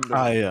for Kevin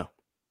Durant. Oh, yeah.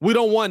 We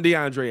don't want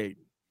DeAndre Ayton.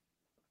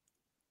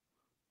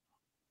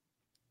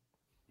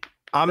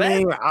 I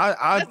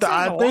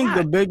think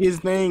the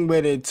biggest thing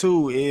with it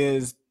too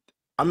is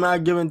I'm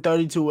not giving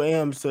 32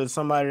 M's to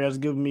somebody that's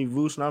giving me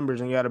Vooch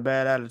numbers and got a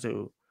bad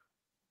attitude.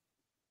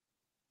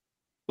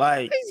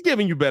 Like, he's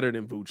giving you better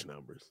than Vooch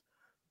numbers.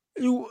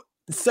 You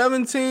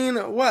 17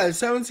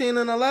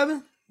 and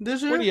 11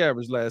 this year? What he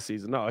averaged last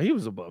season? No, he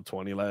was above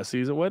 20 last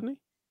season, wasn't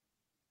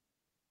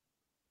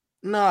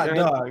he? Nah,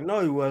 dog.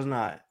 No, he was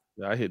not.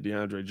 I hit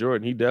DeAndre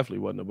Jordan. He definitely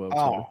wasn't above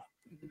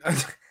 20.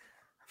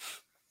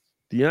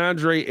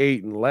 DeAndre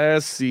Ayton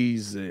last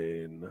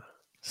season,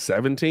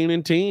 17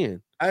 and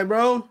 10. Hey,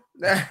 bro.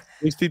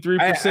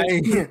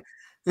 63%.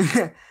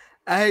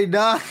 Hey,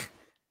 Doc.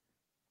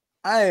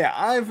 Hey,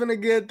 I ain't finna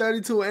get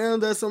 32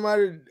 M's to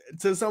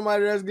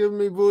somebody that's giving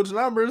me Vooch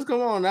numbers.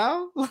 Come on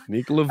now.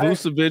 Nikola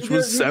Vucevic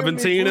was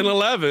 17 and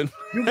 11.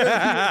 You give me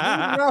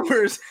Vooch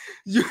numbers.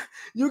 You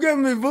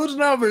giving me Vooch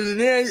numbers, and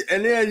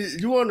then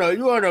you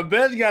want to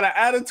bet you got an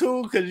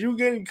attitude because you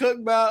getting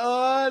cooked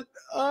by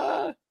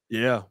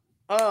yeah.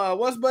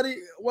 What's Buddy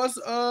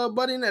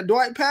in that?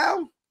 Dwight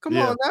Powell? Come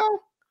on now.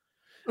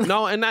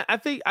 No, and I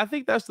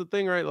think that's the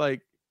thing, right?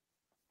 Like,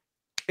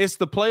 it's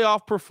the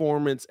playoff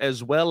performance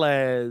as well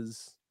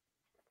as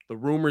the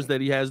rumors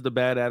that he has the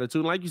bad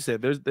attitude. Like you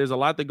said, there's a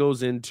lot that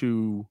goes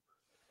into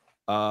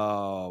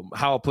how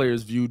a player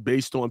is viewed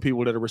based on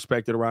people that are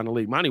respected around the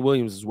league. Monty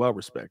Williams is well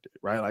respected,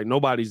 right? Like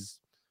nobody's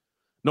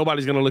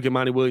gonna look at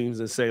Monty Williams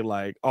and say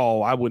like,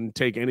 oh, I wouldn't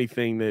take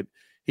anything that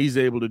he's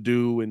able to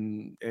do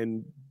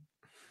and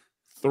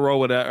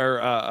throw it at,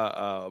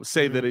 or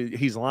say that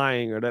he's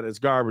lying or that it's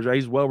garbage. Right?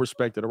 He's well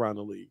respected around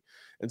the league,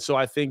 and so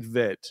I think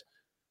that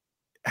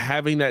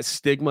having that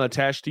stigma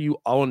attached to you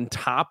on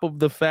top of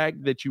the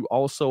fact that you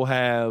also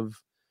have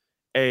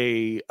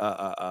that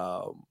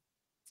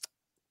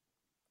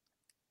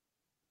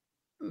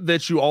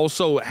you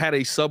also had a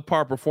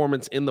subpar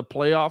performance in the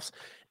playoffs,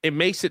 it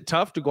makes it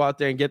tough to go out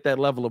there and get that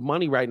level of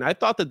money right. And I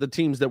thought that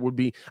there would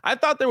be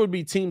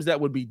teams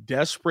that would be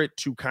desperate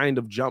to kind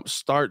of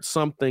jumpstart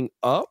something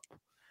up.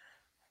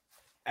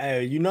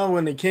 Hey, you know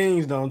when the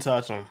Kings don't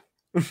touch them.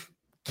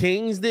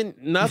 Kings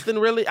didn't nothing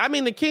really. I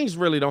mean, the Kings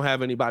really don't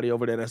have anybody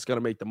over there that's going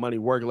to make the money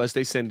work unless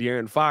they send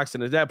De'Aaron Fox.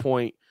 And at that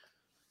point,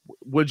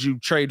 would you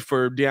trade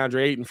for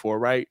DeAndre Ayton for,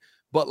 right?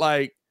 But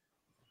like,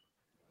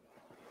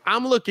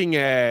 I'm looking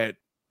at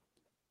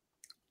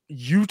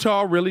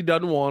Utah really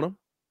doesn't want him.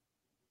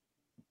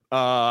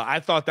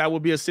 I thought that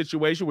would be a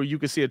situation where you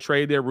could see a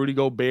trade there, Rudy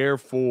Gobert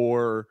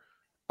for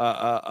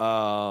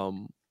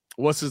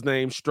what's his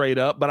name straight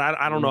up. But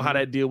I don't know how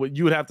that deal would.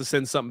 You would have to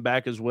send something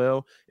back as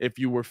well if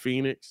you were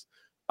Phoenix.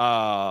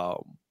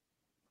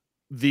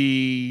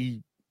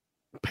 The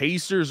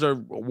Pacers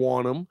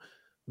want him.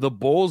 The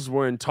Bulls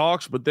were in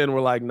talks, but then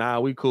we're like, nah,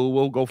 we cool.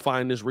 We'll go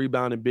find this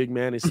rebounding big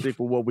man and stick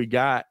with what we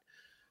got.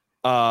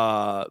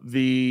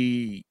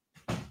 The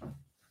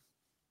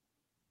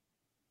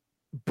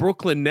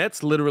Brooklyn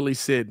Nets literally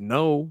said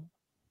no.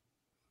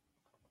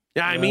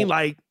 Yeah, I mean,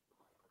 like,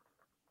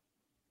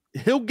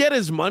 he'll get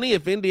his money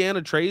if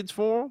Indiana trades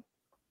for him.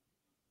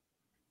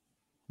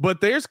 But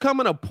there's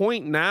coming a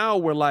point now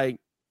where, like,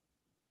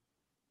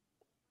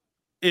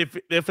 if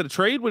a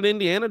trade with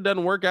Indiana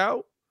doesn't work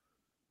out,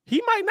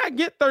 he might not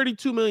get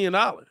 $32 million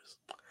a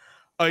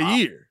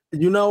year.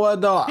 You know what,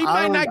 though? He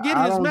might not get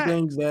his max. I don't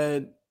think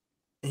that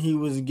he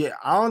was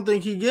I don't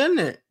think he's getting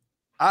it.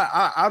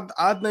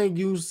 I think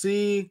you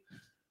see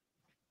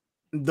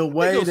the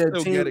way that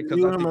team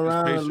view him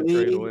around the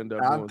league.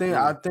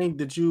 I think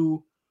that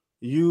you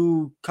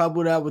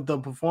couple that with the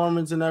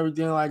performance and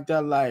everything like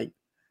that. Like,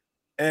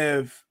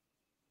 if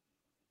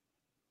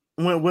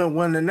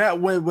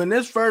when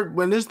this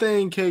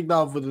thing kicked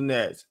off with the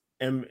Nets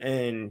and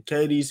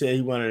KD said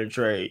he wanted to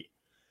trade,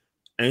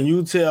 and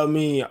you tell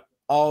me,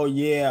 oh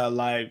yeah,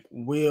 like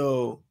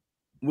we'll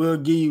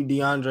give you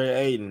DeAndre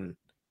Ayton,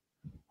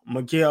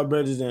 Mikal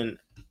Bridges, and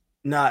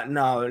we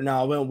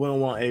don't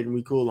want Ayton.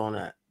 We cool on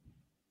that.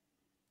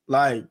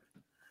 Like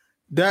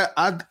that,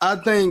 I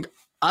think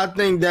I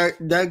think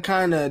that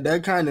kind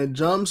of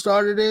jump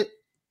started it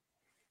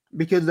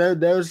because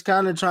they was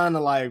kind of trying to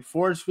like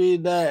force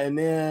feed that, and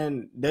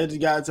then they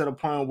just got to the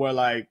point where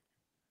like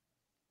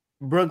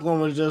Brooklyn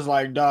was just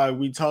like, dog,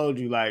 we told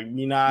you, like,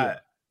 we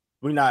not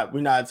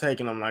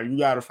taking them. Like, you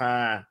gotta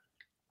find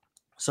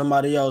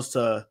somebody else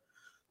to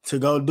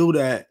go do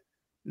that.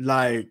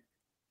 Like,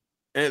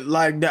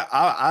 like that.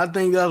 I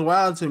think that's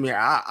wild to me.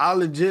 I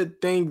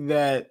legit think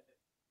that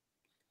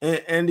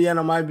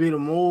Indiana might be the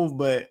move,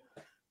 but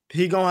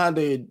he gonna have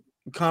to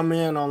come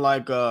in on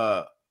like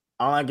a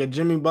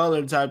Jimmy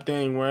Butler type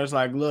thing where it's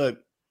like, look,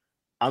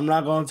 I'm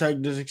not gonna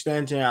take this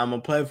extension. I'm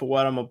gonna play for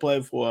what I'm gonna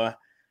play for.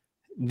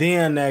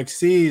 Then next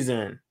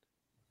season,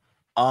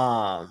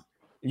 I'll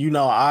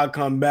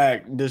come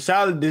back. The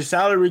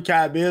salary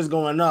cap is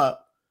going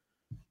up.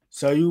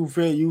 So you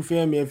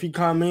feel me? If he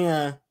come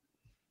in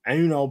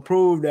and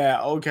prove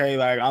that, okay,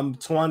 like I'm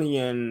 20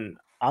 and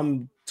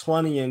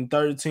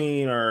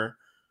 13 or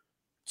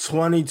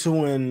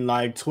 22 and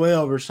like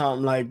 12 or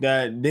something like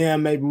that,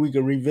 then maybe we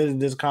could revisit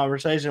this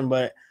conversation.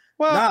 But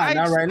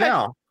not right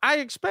now. I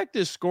expect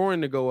his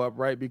scoring to go up,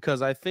 right?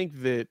 Because I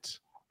think that,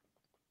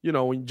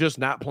 when just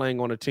not playing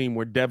on a team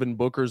where Devin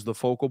Booker's the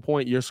focal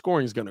point, your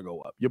scoring is going to go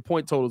up. Your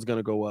point total is going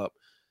to go up.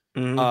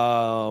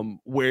 Mm-hmm.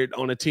 Where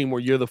on a team where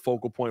you're the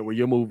focal point, where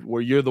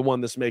you're the one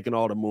that's making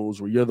all the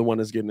moves, where you're the one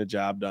that's getting the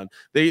job done.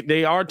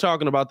 They are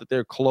talking about that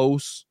they're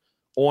close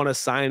on a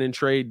sign and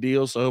trade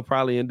deal, so he'll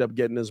probably end up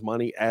getting his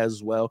money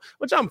as well,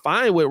 which I'm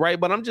fine with, right?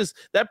 But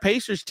that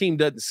Pacers team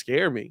doesn't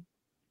scare me.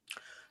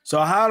 So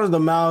how does the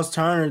Miles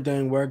Turner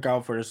thing work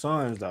out for the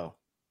Suns, though?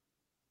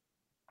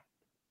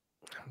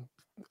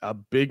 A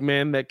big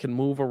man that can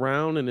move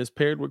around and is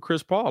paired with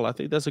Chris Paul. I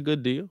think that's a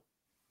good deal.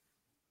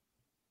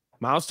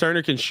 Miles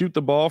Turner can shoot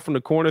the ball from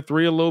the corner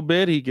three a little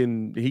bit.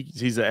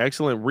 He's an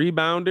excellent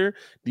rebounder.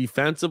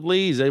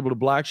 Defensively, he's able to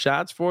block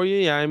shots for you.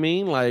 Yeah, I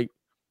mean, like,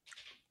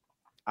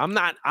 I'm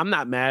not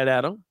mad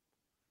at him.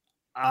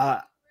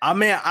 I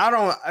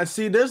don't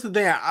see. This is the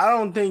thing. I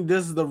don't think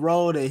this is the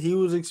role that he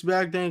was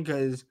expecting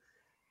because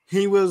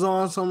he was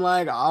on some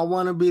like, I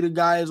want to be the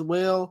guy as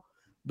well.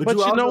 But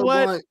you know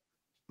what?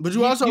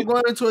 You also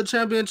going into a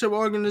championship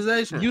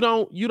organization. You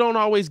don't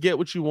always get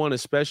what you want,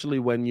 especially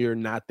when you're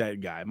not that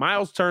guy.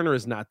 Miles Turner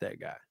is not that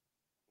guy.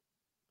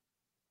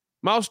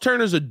 Miles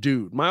Turner's a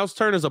dude. Miles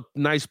Turner's a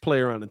nice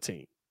player on the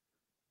team.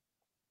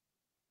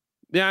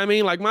 Yeah, I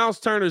mean, like, Miles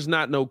Turner's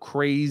not no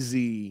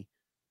crazy,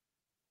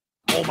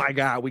 oh my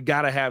God, we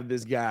got to have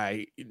this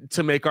guy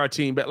to make our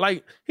team better.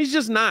 Like, he's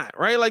just not,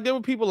 right? Like, there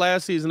were people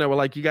last season that were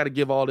like, you got to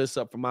give all this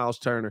up for Miles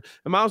Turner.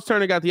 And Miles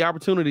Turner got the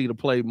opportunity to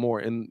play more.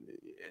 And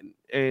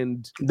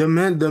the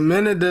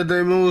minute that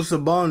they moved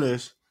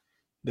Sabonis,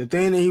 the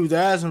thing that he was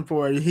asking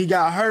for, he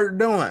got hurt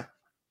doing.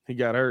 He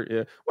got hurt,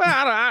 yeah. Well,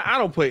 I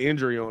don't put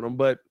injury on him,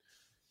 but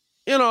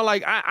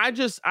like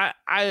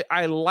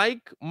I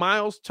like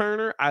Miles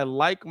Turner. I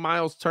like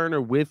Miles Turner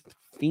with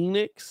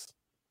Phoenix,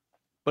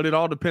 but it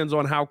all depends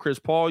on how Chris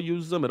Paul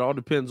uses them. It all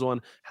depends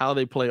on how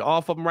they play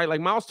off of him, right?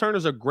 Like, Miles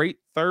Turner's a great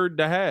third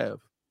to have,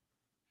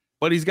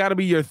 but he's got to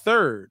be your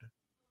third.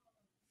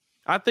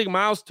 I think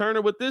Miles Turner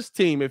with this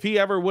team, if he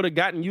ever would have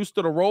gotten used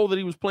to the role that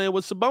he was playing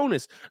with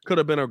Sabonis, could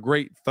have been a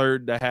great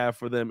third to have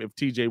for them if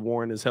TJ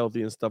Warren is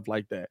healthy and stuff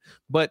like that.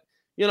 But,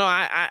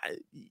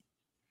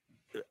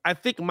 I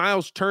think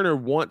Miles Turner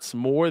wants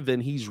more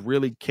than he's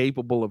really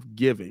capable of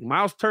giving.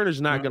 Miles Turner's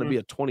not going to be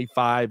a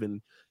 25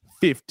 and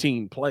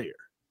 15 player.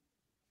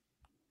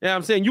 Yeah,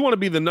 I'm saying you want to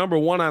be the number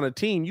one on a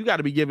team, you got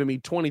to be giving me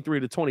 23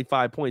 to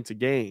 25 points a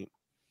game.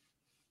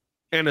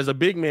 And as a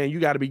big man,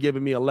 you got to be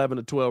giving me 11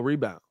 to 12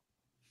 rebounds.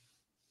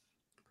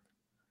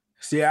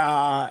 See,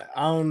 I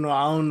don't know.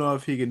 I don't know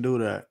if he can do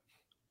that.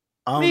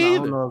 I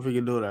don't know if he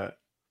can do that.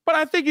 But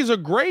I think he's a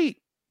great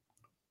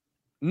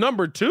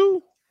number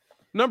two,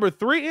 number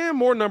three, and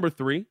more number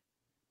three.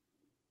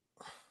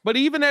 But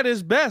even at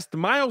his best,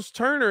 Miles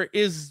Turner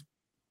is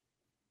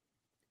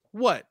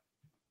what?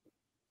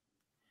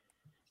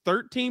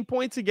 13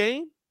 points a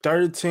game?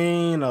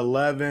 13,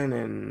 11,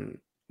 and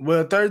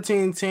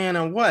 13, 10,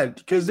 and what?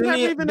 Because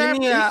I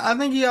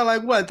think he had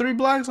like what, 3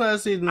 blocks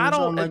last season.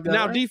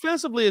 Now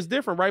defensively is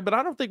different, right? But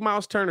I don't think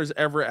Miles Turner's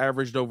ever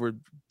averaged over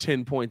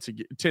 10 points,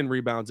 10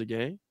 rebounds a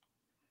game.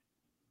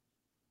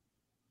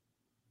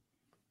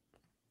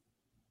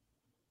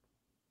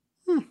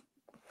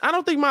 I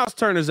don't think Miles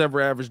Turner's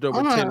ever averaged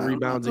over 10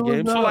 rebounds a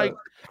game. So, like,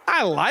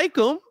 I like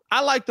him.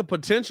 I like the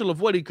potential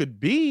of what he could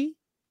be.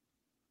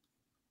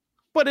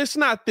 But it's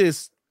not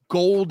this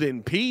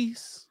golden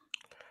piece.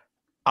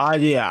 I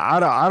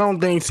don't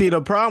think. See, the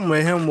problem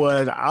with him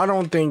was I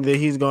don't think that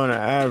he's going to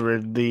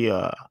average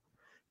the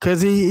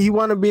because he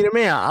want to be the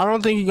man. I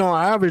don't think he's going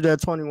to average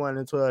that 21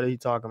 and 12 that he's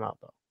talking about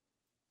though.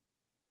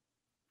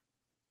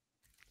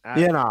 I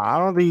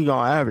don't think he's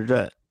going to average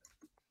that.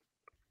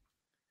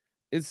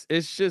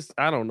 It's just,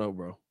 I don't know,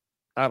 bro.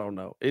 I don't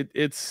know.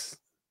 It's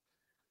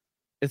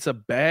a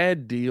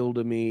bad deal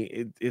to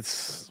me.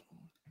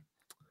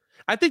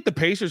 I think the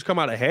Pacers come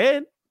out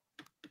ahead.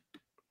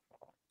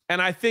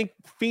 And I think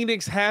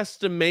Phoenix has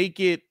to make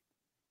it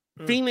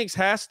Phoenix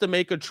has to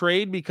make a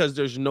trade because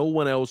there's no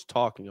one else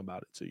talking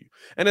about it to you.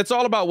 And it's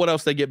all about what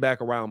else they get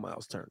back around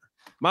Miles Turner.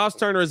 Miles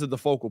Turner is at the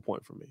focal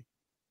point for me.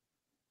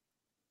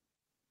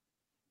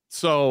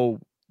 So,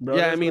 bro,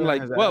 yeah, I mean,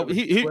 like, well,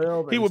 he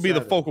would be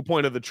the focal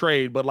point of the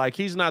trade, but like,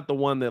 he's not the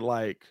one that,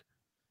 like,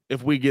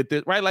 if we get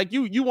this right, like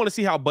you want to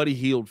see how Buddy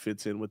Hield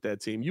fits in with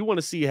that team. You want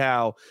to see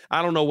how,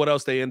 I don't know what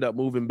else they end up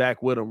moving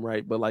back with him,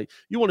 right? But like,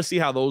 you want to see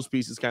how those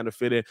pieces kind of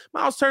fit in.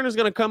 Miles Turner's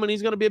going to come and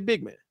he's going to be a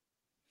big man.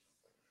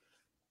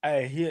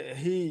 Hey,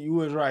 he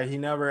was right. He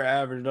never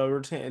averaged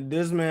over 10.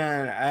 This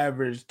man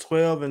averaged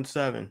 12 and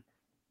 7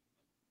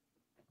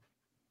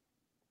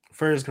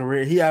 for his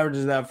career. He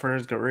averages that for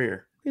his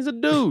career. He's a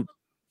dude.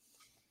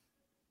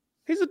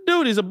 He's a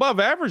dude. He's above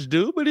average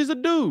dude, but he's a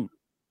dude.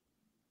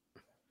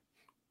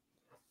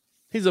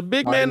 He's a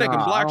big man that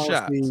can block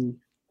shots.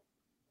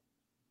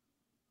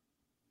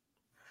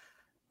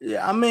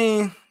 Yeah, I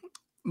mean,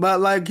 but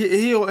like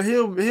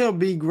he'll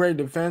be great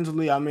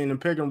defensively. I mean, the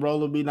pick and roll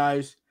will be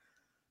nice.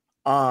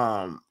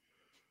 I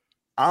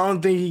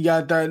don't think he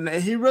got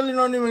that. He really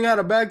don't even got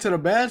a back to the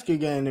basket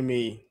game to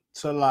me.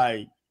 So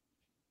like,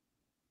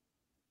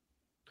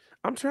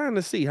 I'm trying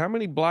to see how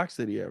many blocks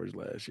did he average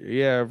last year.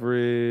 He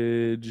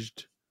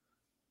averaged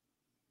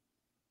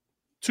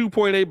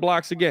 2.8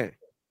 blocks a game.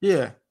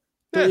 Yeah,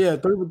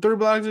 three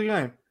blocks a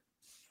game.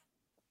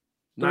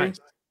 Nice.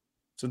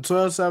 So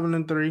 12, 7,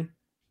 and 3.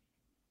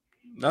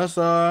 That's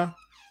well,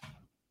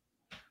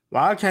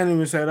 I can't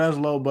even say that's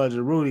low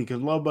budget Rudy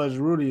because low budget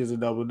Rudy is a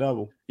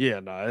double-double. Yeah,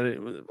 no.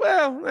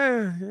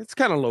 It's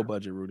kind of low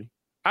budget Rudy.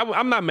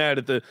 I'm not mad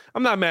at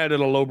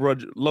a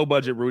low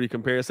budget Rudy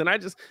comparison.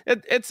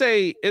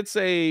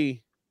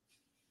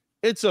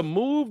 It's a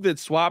move that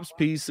swaps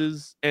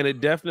pieces, and it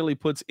definitely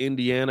puts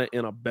Indiana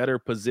in a better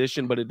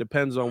position, but it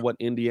depends on what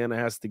Indiana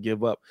has to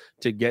give up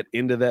to get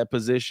into that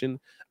position.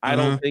 I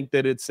don't think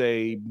that it's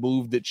a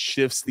move that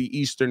shifts the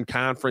Eastern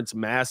Conference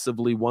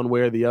massively one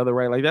way or the other,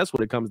 right? Like, that's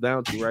what it comes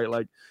down to, right?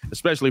 Like,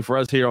 especially for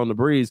us here on the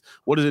Breeze,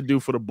 what does it do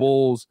for the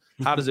Bulls?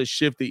 How does it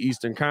shift the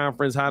Eastern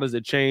Conference? How does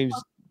it change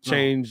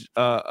things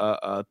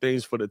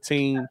for the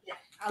team?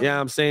 Yeah,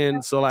 I'm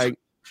saying? So, like,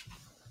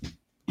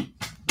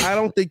 I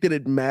don't think that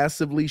it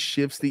massively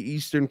shifts the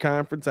Eastern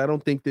Conference. I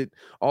don't think that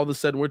all of a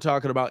sudden we're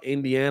talking about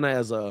Indiana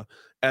as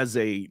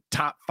a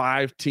top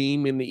 5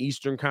 team in the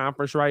Eastern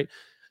Conference, right?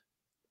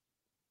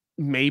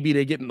 Maybe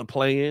they get in the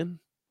play-in.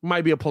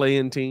 Might be a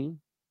play-in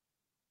team.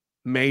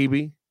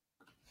 Maybe.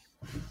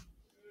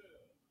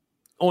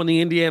 On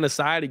the Indiana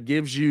side, it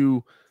gives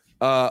you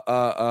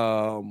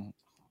finals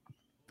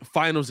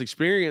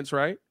experience,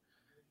 right?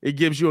 It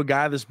gives you a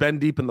guy that's been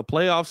deep in the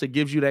playoffs. It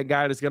gives you that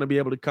guy that's going to be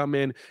able to come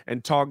in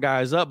and talk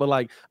guys up. But,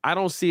 like, I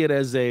don't see it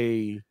as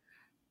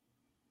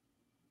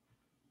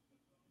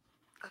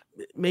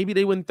maybe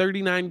they win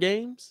 39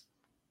 games,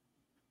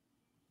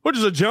 which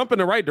is a jump in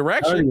the right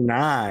direction.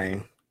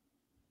 39.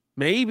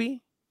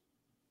 Maybe.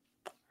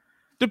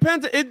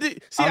 Depends.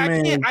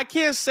 I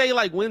can't say,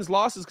 like, wins,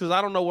 losses, because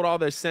I don't know what all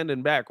they're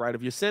sending back, right?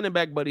 If you're sending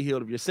back Buddy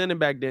Hield, if you're sending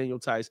back Daniel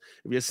Tice,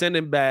 if you're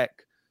sending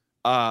back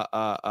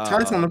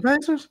Tice on the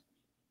Pacers?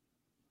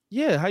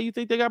 Yeah, how you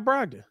think they got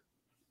Brogdon?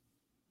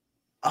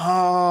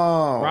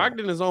 Oh,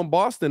 Brogdon is on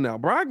Boston now.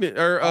 Boston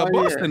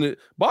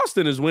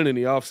is winning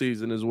the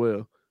offseason as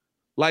well.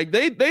 Like,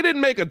 they didn't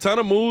make a ton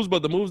of moves,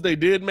 but the moves they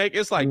did make,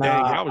 it's like,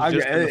 dang, I was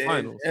just in the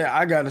finals.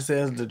 I gotta say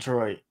it's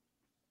Detroit,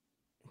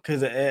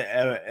 because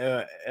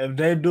if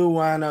they do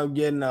wind up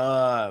getting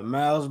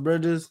Miles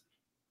Bridges,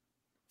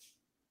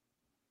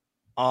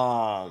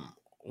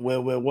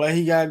 with what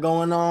he got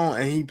going on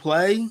and he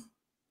play.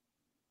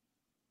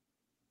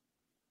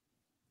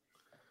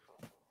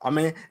 I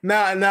mean,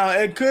 now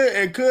it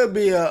could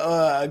be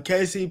a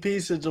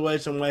KCP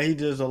situation where he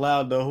just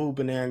allowed the hoop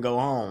and then go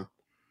home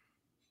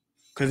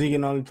because he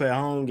can only play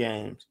home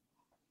games.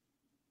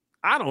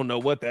 I don't know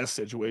what that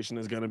situation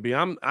is going to be.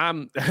 I'm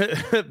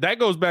that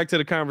goes back to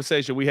the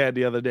conversation we had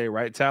the other day,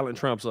 right? Talent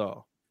trumps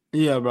all.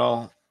 Yeah,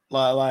 bro.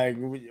 Like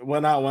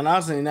when I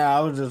seen that,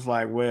 I was just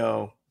like,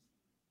 well,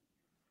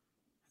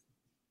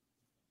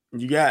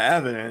 you got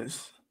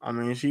evidence. I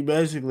mean, she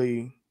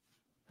basically.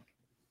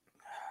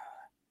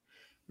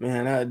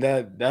 Man,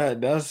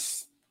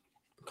 that's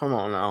come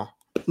on now.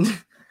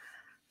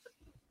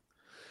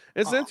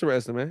 It's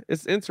interesting, man.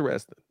 It's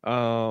interesting.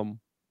 I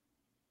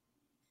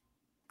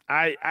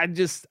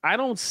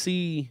don't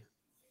see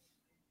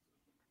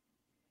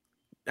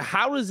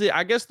how does it.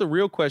 I guess the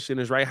real question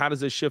is, right, how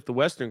does it shift the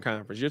Western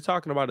Conference? You're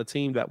talking about a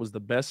team that was the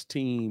best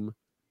team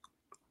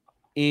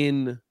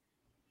in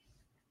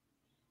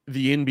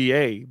the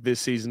NBA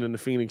this season in the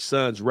Phoenix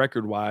Suns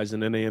record-wise,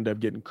 and then they end up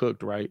getting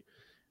cooked, right?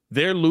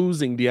 They're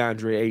losing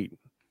DeAndre Ayton.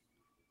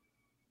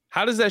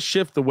 How does that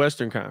shift the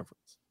Western Conference?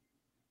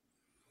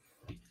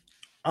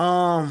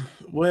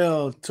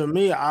 Well, to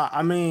me,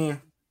 I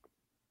mean,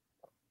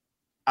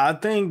 I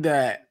think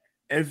that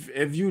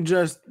if you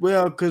just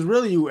because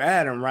really you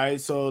add him,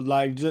 right? So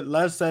like,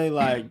 let's say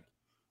like,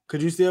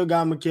 because you still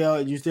got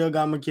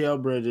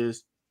Mikal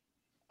Bridges,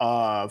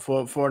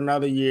 for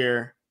another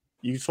year.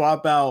 You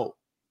swap out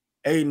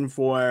Ayton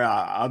for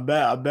a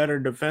better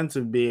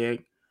defensive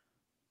big.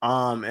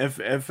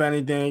 If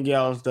anything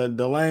else, the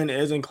lane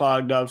isn't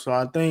clogged up, so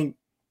I think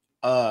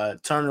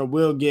Turner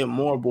will get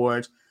more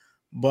boards.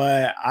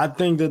 But I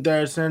think that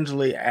they're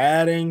essentially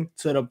adding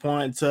to the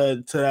point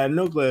to that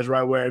nucleus,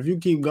 right? Where if you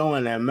keep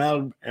going and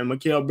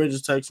Mikal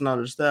Bridges takes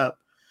another step,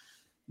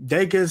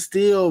 they can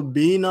still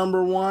be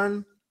number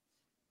one.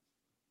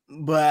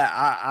 But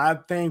I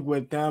think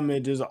with them,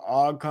 it just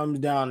all comes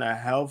down to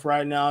health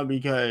right now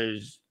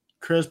because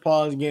Chris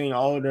Paul is getting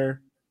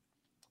older.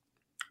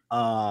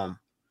 So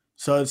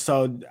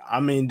I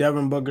mean,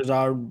 Devin Booker.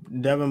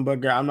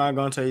 I'm not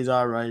gonna say he's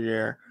all right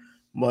there,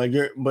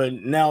 but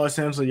now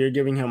essentially you're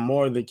giving him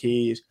more of the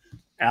keys,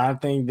 and I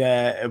think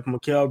that if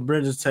Mikal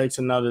Bridges takes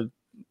another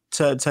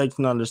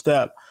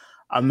step,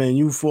 I mean,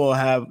 you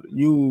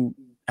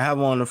have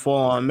on the full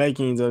on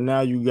makings of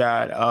now you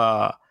got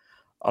a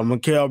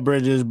Mikal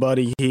Bridges,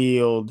 Buddy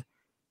Hield,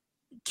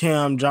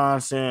 Cam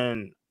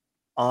Johnson,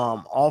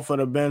 off of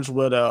the bench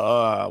with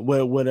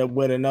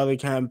another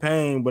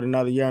campaign with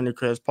another year under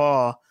Chris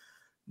Paul.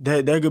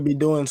 They could be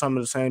doing some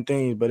of the same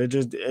things, but it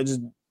just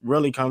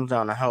really comes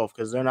down to health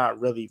because they're not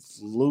really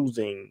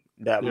losing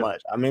that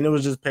much. I mean, it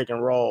was just pick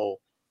and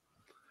roll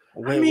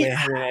with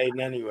him and Ayton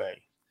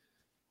anyway.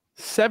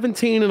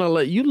 17 and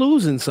 11, you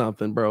losing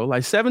something, bro.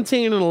 Like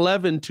 17 and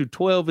 11 to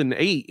 12 and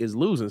 8 is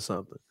losing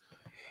something.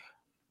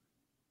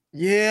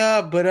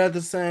 Yeah, but at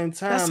the same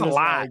time, that's a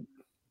lot. Like,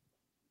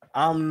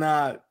 I'm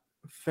not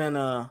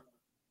finna.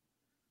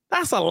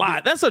 That's a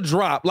lot. That's a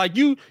drop. Like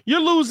you're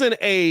losing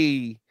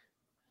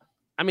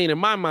I mean, in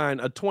my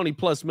mind, a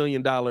 $20+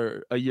 million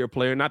a year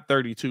player, not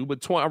 32,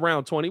 but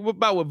around 20,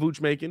 about what Vooch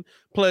making,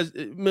 plus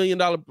 $1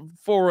 million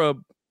for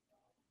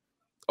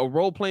a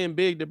role playing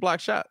big that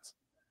blocks shots.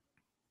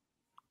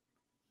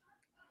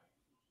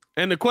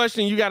 And the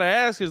question you got to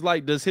ask is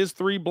like, does his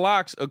 3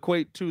 blocks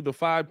equate to the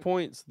 5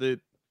 points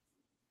that?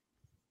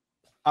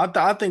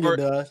 I think it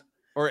does.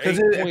 Or 8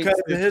 points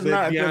his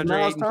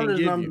Miles Turner's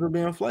numbers are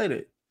being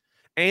inflated.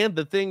 And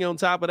the thing on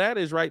top of that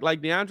is, right,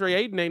 like DeAndre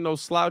Ayton ain't no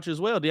slouch as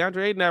well.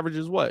 DeAndre Ayton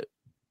averages what?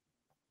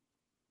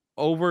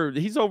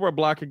 He's over a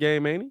block a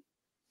game, ain't he?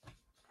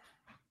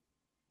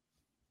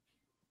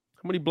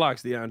 How many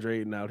blocks DeAndre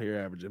Ayton out here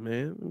averaging,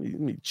 man?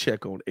 Let me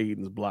check on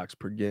Ayton's blocks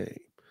per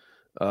game.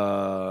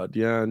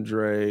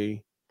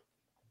 DeAndre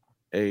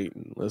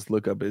Ayton. Let's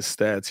look up his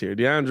stats here.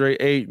 DeAndre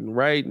Ayton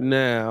right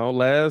now,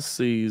 last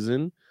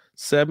season,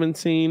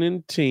 17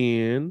 and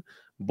 10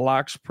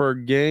 blocks per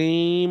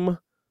game.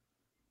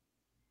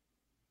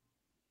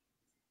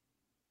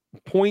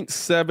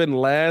 0.7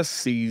 last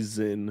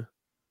season,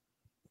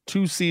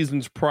 2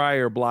 seasons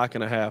prior, block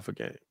and a half a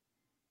game.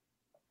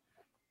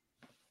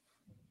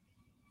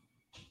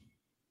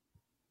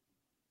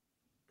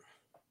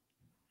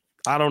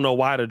 I don't know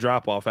why the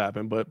drop off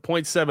happened, but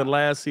 0.7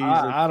 last season.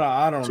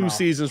 I don't 2 know.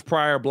 seasons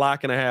prior,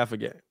 block and a half a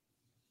game.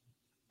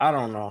 I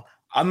don't know.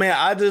 I mean,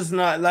 I just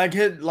not like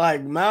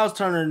Miles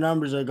Turner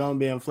numbers are gonna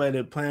be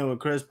inflated playing with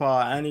Chris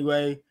Paul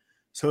anyway.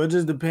 So it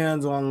just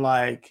depends on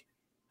like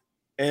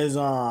is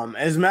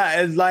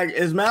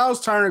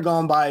Miles Turner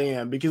gonna buy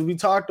in? Because we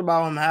talked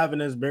about him having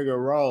this bigger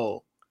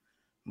role.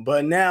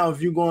 But now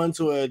if you go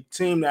into a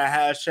team that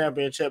has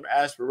championship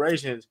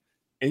aspirations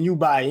and you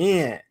buy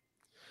in.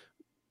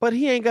 But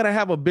he ain't gonna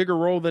have a bigger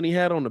role than he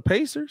had on the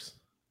Pacers.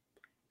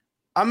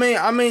 I mean,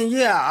 I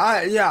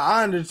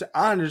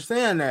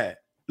understand that.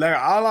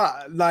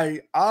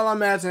 All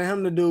I'm asking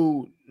him to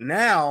do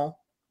now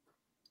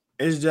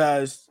is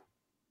just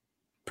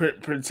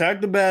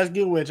protect the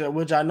basket,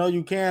 which I know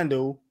you can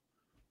do,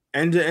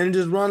 and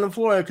just run the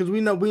floor because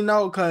we know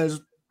because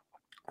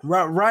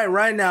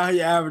right now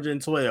he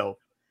averaging 12.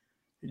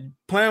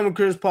 Playing with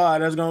Chris Paul,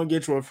 that's gonna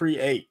get you a free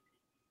 8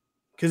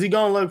 because he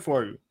gonna look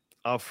for you.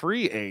 A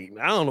free 8?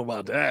 I don't know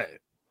about that.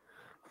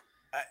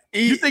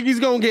 You think he's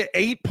gonna get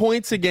 8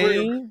 points a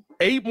game?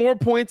 8 more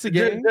points a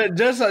game?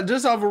 Just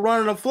off of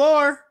running the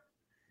floor,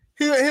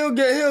 he'll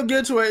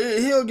get you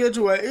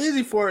an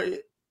easy for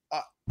it.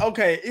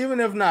 Okay, even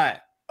if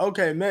not,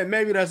 okay,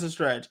 maybe that's a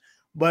stretch,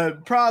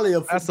 but probably a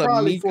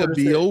Mika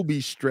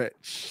Biobi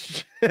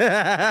stretch.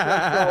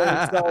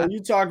 So you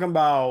talking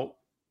about?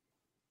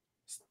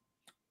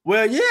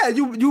 Well, yeah,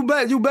 you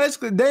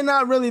basically they're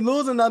not really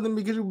losing nothing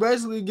because you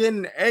basically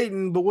getting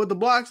Ayton, but with the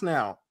blocks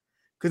now.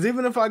 Because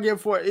even if I get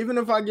 4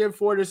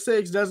 to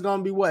 6, that's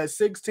gonna be what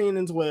 16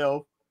 and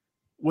 12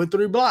 with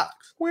 3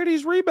 blocks. Where are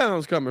these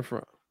rebounds coming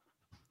from?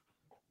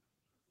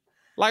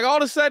 Like all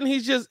of a sudden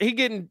he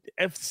getting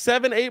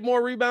 7, 8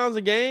 more rebounds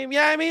a game.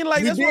 Yeah, I mean,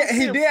 like he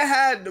did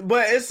have,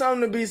 but it's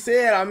something to be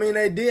said. I mean,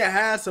 they did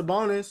have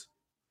Sabonis,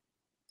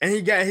 and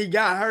he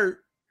got hurt.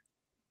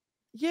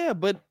 Yeah,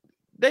 but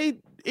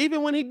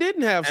even when he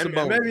didn't have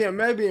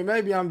Sabonis,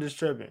 maybe I'm just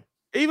tripping.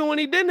 Even when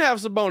he didn't have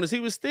Sabonis,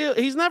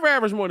 he's never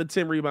averaged more than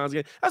 10 rebounds a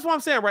game. That's what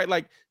I'm saying, right?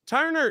 Like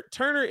Turner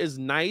is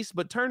nice,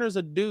 but Turner's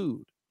a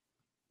dude.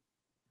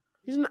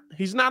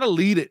 He's not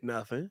elite at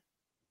nothing.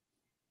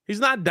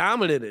 He's not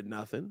dominant at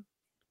nothing.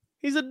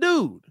 He's a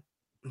dude.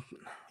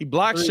 He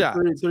blocks shots.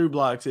 3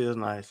 blocks is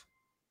nice.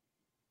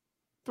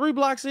 3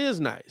 blocks is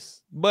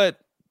nice. But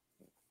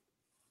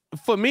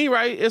for me,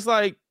 right, it's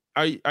like,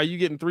 are you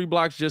getting 3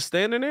 blocks just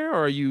standing there,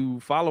 or are you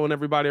following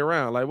everybody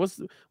around? Like, what's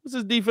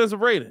his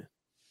defensive rating?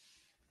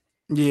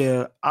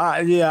 Yeah,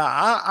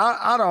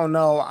 I don't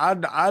know. I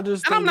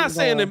just and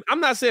think I'm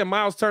not saying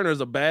Miles Turner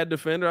is a bad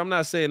defender. I'm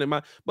not saying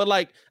that but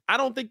like I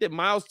don't think that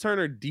Miles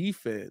Turner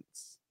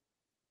defense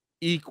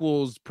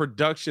equals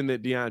production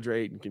that DeAndre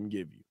Ayton can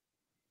give you.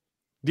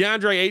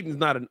 DeAndre Ayton's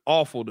not an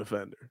awful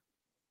defender.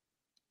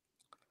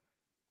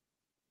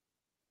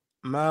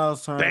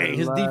 Miles Turner. Dang,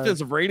 his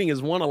defensive rating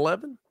is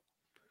 111.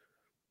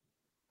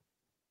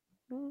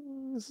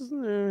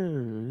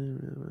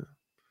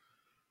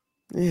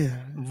 Yeah,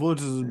 Vooch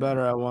is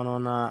better at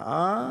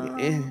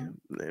 109.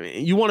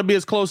 You want to be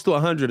as close to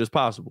 100 as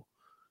possible.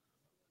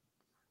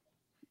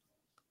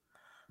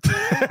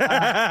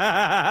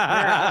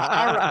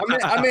 I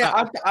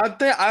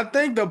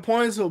think the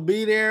points will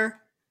be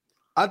there.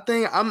 I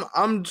think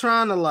I'm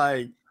trying to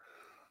like.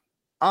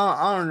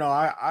 I don't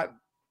know.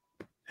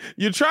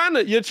 You're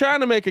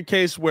trying to make a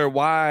case where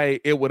why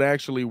it would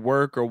actually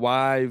work, or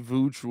why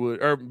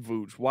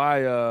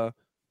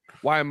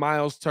why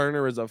Miles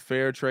Turner is a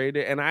fair trade,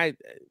 and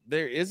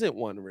there isn't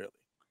one really.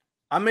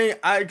 I mean,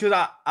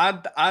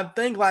 I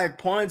think like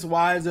points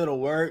wise it'll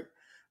work.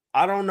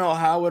 I don't know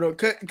how it'll,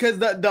 because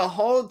the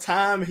whole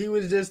time he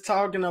was just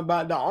talking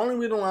about, the only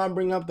reason why I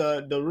bring up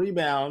the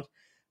rebounds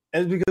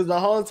is because the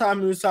whole time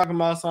he was talking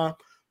about something.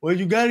 Well,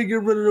 you got to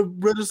get rid of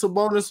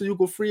Sabonis so you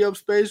can free up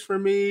space for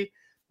me,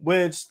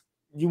 which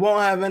you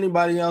won't have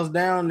anybody else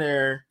down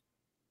there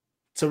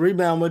to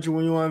rebound with you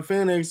when you're in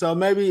Phoenix. So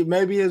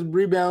maybe his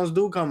rebounds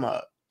do come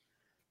up.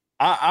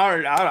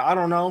 I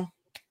don't know.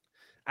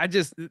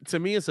 To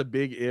me, it's a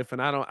big if,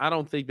 and I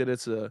don't think that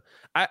it's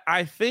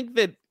I think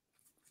that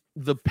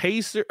the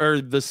Pacers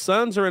or the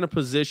Suns are in a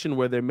position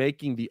where they're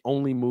making the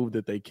only move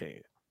that they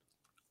can.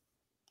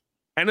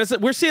 And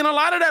we're seeing a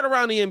lot of that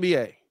around the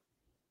NBA.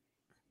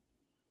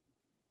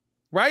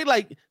 Right?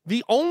 Like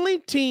the only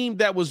team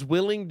that was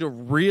willing to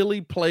really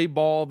play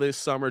ball this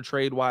summer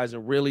trade-wise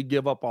and really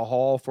give up a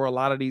haul for a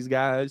lot of these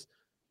guys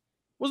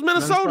was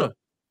Minnesota.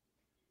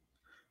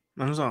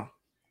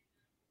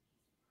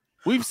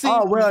 We've seen.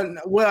 Oh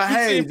well.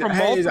 Hey,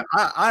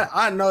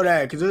 I know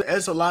that because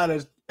it's a lot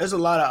of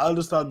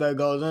other stuff that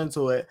goes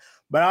into it.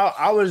 But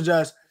I was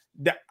just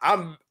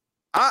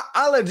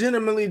I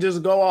legitimately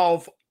just go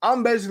off.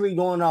 I'm basically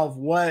going off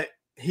what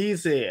he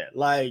said.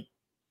 Like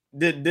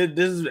this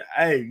is,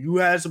 hey, you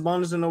had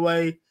Sabonis in the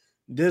way.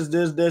 This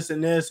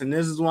and this, and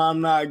this is why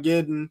I'm not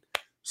getting.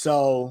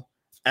 So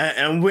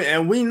and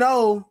we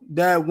know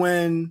that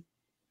when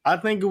I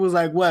think it was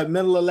like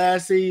middle of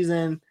last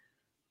season.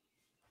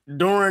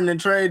 During the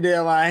trade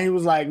deadline, he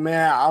was like,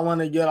 man, I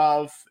want to get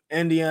off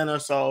Indiana,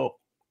 so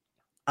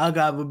I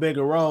got a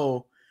bigger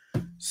role.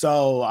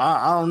 So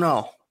I don't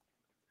know.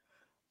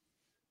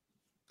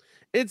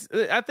 I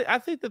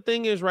think the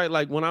thing is, right,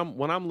 like when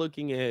I'm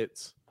looking at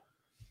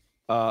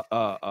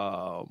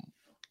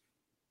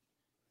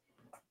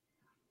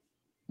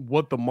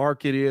what the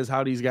market is,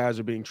 how these guys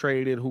are being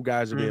traded, who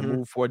guys are being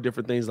moved for,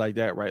 different things like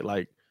that, right?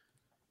 Like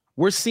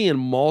we're seeing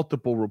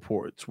multiple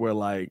reports where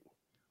like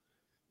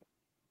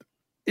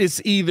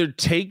it's either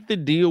take the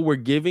deal we're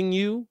giving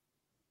you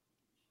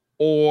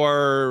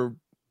or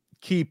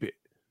keep it.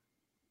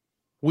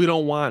 We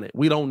don't want it.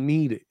 We don't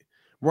need it.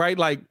 Right?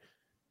 Like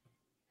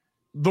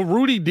the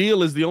Rudy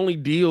deal is the only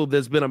deal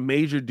that's been a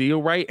major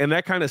deal, right? And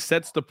that kind of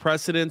sets the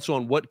precedence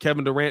on what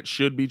Kevin Durant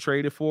should be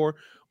traded for,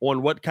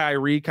 on what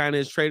Kyrie kind of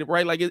is traded,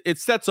 right? Like it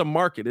sets a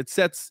market. It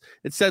sets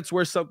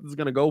where something's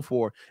going to go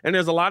for. And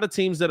there's a lot of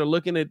teams that are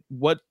looking at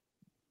what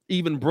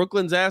even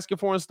Brooklyn's asking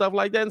for and stuff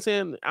like that and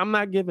saying, I'm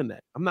not giving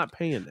that. I'm not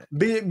paying that.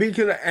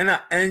 Because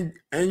and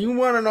you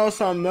want to know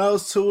something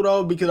else too,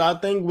 though, because I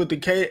think with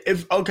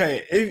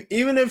the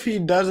even if he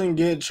doesn't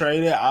get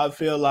traded, I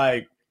feel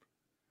like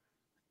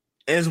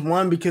it's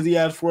one because he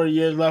has 4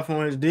 years left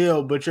on his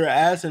deal, but you're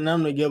asking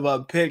them to give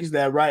up picks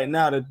that right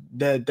now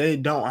that they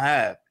don't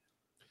have.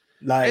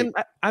 Like, and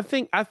I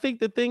think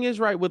the thing is,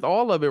 right, with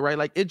all of it, right?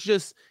 Like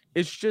it's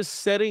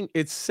set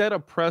a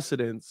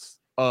precedence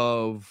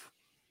of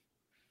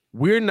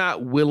we're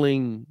not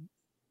willing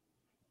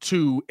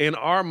to, in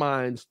our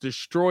minds,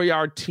 destroy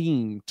our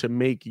team to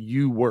make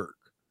you work.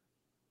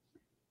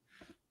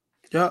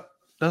 Yep,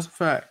 that's a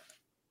fact.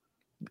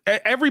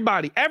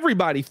 Everybody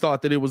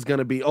thought that it was going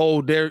to be,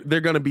 they're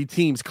going to be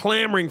teams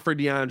clamoring for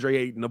DeAndre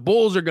Ayton. The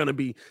Bulls are going to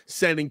be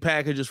sending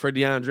packages for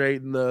DeAndre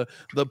Ayton.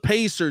 The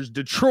Pacers,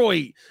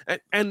 Detroit,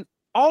 and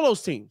all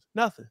those teams,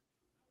 nothing.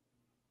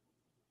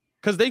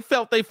 Because they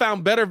felt they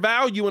found better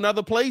value in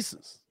other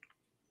places.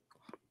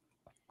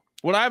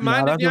 Would I have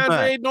minded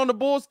DeAndre Ayton on the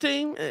Bulls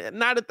team?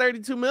 Not at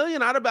 $32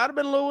 million. I'd have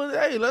been a little,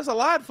 hey, that's a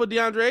lot for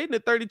DeAndre Ayton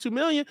at $32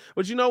 million.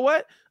 But you know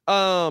what?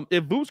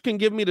 If Vooch can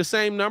give me the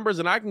same numbers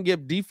and I can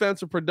get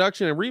defensive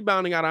production and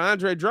rebounding out of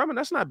Andre Drummond,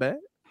 that's not bad.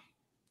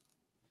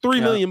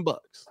 $3 million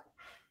bucks.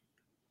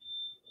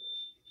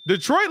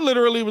 Detroit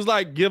literally was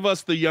like, give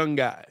us the young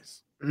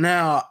guys.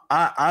 Now,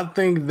 I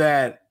think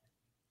that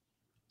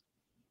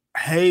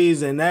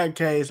Hayes in that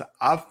case,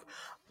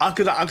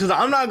 because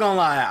I'm not gonna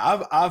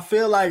lie, I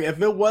feel like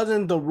if it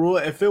wasn't the rule,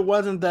 if it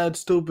wasn't that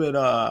stupid,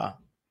 but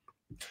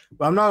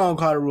I'm not gonna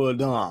call the rule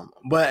dumb.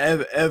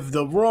 But if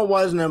the rule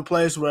wasn't in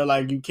place where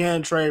like you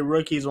can't trade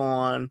rookies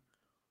on,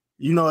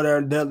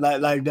 their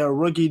like their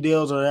rookie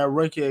deals or their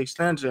rookie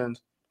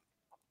extensions,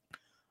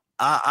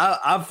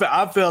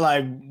 I feel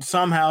like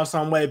somehow,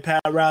 some way,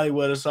 Pat Riley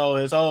would have sold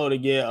his soul to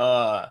get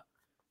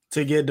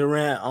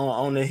Durant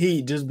on the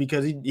Heat just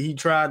because he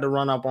tried to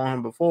run up on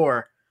him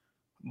before.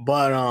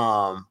 But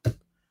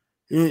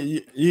but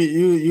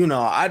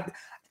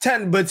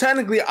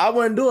technically I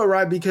wouldn't do it,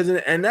 right? Because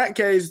in that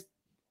case,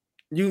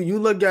 you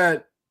look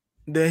at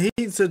the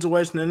Heat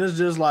situation and it's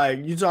just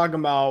like you talking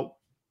about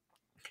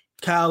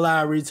Kyle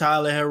Lowry,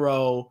 Tyler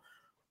Hero,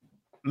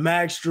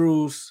 Max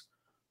Strus,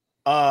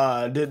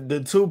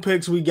 the 2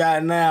 picks we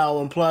got now,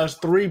 and plus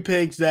 3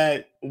 picks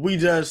that we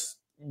just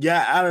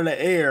got out of the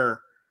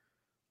air.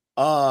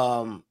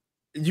 Like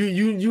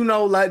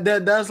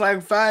that's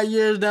like 5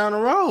 years down the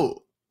road.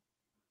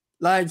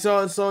 Like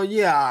so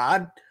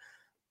yeah,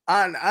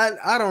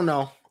 I don't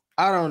know.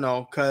 I don't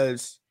know,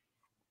 cause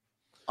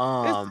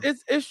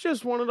it's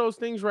just one of those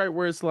things, right?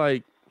 Where it's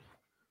like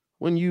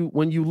when you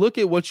look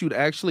at what you'd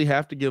actually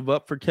have to give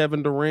up for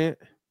Kevin Durant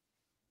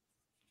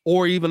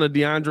or even a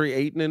DeAndre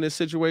Ayton in this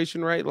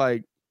situation, right?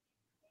 Like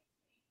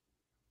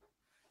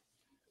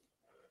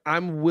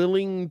I'm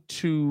willing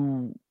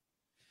to.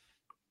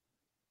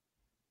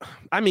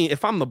 I mean,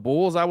 if I'm the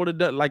Bulls, I would have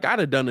done I'd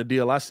have done the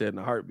deal I said in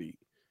a heartbeat.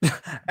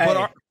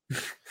 hey.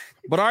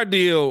 But our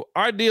deal,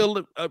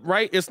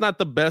 right? It's not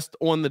the best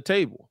on the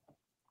table.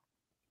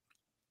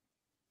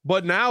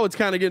 But now it's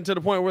kind of getting to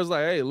the point where it's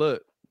like, hey,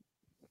 look,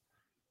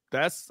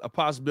 that's a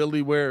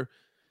possibility where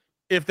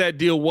if that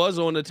deal was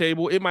on the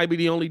table, it might be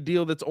the only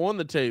deal that's on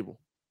the table.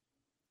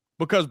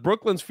 Because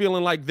Brooklyn's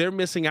feeling like they're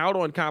missing out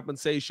on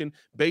compensation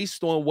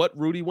based on what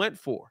Rudy went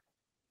for.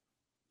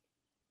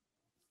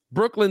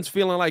 Brooklyn's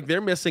feeling like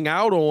they're missing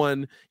out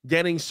on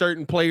getting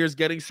certain players,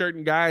 getting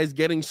certain guys,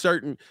 getting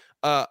certain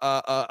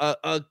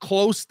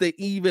close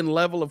to even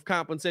level of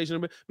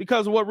compensation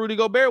because of what Rudy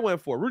Gobert went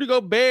for. Rudy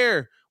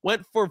Gobert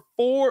went for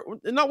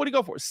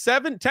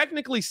 7,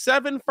 technically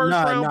 7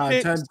 first-round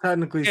picks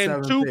technically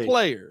and 2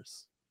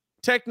 players.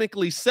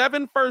 Technically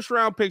 7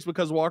 first-round picks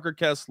because Walker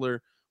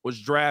Kessler was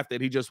drafted.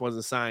 He just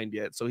wasn't signed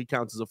yet, so he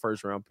counts as a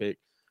first-round pick.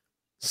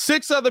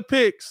 6 other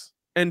picks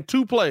and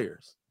 2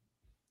 players.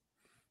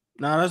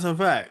 No, that's a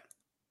fact.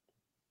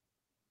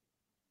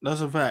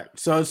 That's a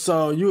fact. So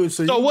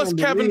what's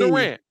Kevin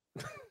Durant?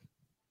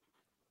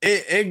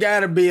 It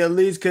gotta be at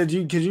least because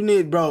you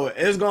need, bro.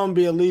 It's gonna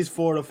be at least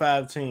 4 to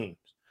 5 teams.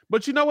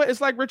 But you know what?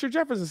 It's like Richard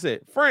Jefferson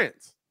said,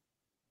 France.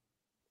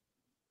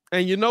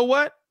 And you know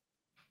what?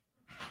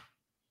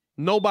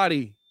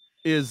 Nobody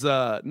has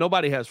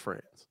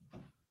France.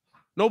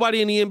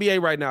 Nobody in the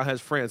NBA right now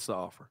has France to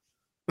offer.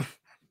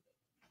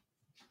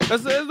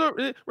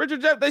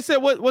 Richard Jeff. They said,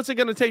 what's it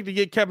going to take to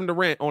get Kevin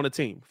Durant on a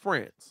team?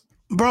 France,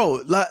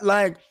 bro. But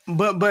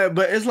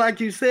it's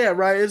like you said,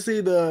 right? It's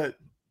either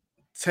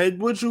take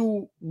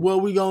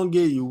what we gonna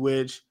give you,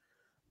 which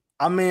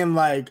I mean,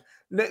 like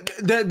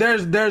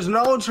there's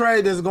no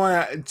trade that's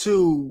going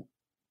to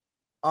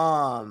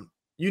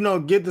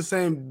get the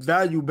same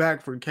value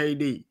back for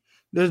KD.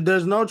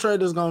 There's no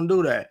trade that's gonna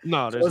do that.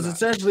 No, so it's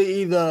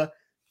essentially either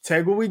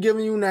take what we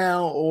giving you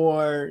now,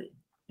 or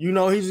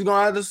he's just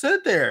gonna have to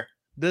sit there.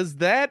 Does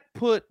that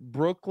put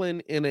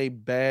Brooklyn in a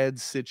bad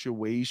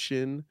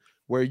situation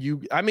where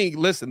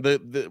listen,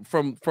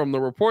 from the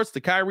reports, the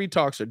Kyrie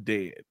talks are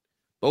dead.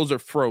 Those are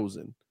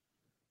frozen.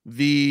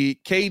 The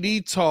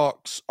KD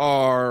talks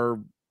are,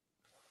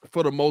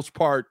 for the most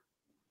part,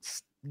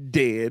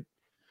 dead.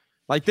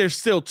 Like, there's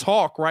still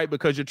talk, right?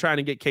 Because you're trying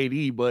to get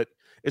KD, but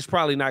it's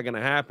probably not going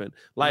to happen.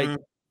 Like,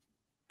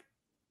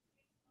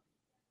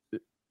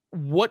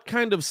 what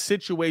kind of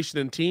situation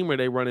and team are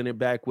they running it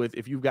back with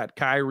if you've got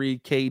Kyrie,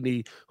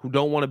 KD, who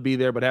don't want to be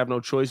there but have no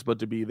choice but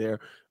to be there?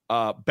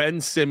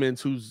 Ben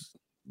Simmons, who's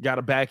got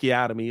a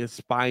backiotomy, is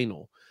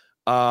spinal.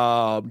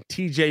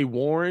 TJ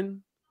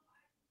Warren,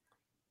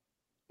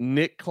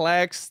 Nick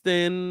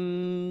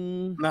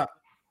Claxton. No,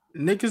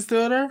 Nick is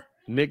still there?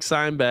 Nick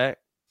signed back.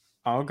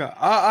 Oh, okay.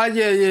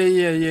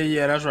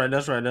 Yeah. That's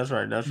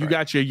right. You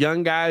got your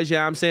young guys.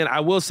 Yeah, I'm saying. I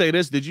will say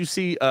this. Did you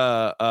see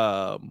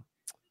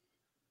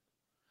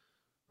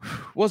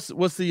what's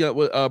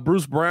the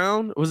Bruce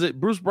Brown? Was it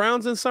Bruce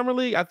Brown's in Summer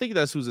League? I think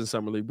that's who's in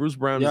Summer League. Bruce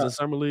Brown is in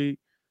Summer League.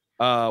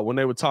 When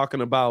they were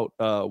talking about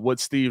what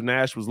Steve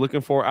Nash was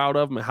looking for out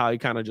of him and how he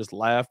kind of just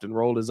laughed and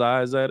rolled his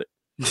eyes at it.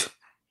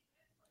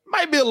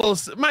 might mean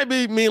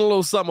a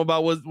little something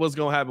about what's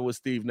gonna happen with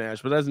Steve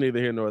Nash, but that's neither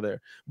here nor there.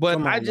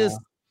 But I just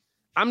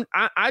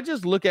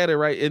look at it,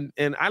 right,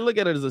 and I look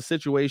at it as a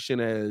situation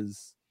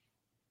as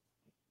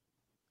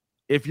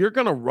if you're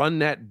gonna run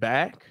that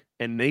back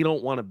and they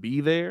don't want to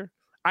be there,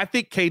 I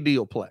think KD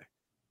will play.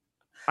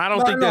 I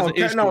don't think there's an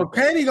issue. No,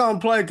 KD gonna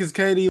play because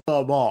KD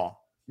love ball.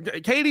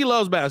 KD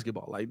loves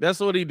basketball. Like, that's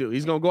what he do.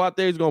 He's gonna go out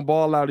there. He's gonna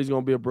ball out. He's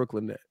gonna be a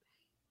Brooklyn Net.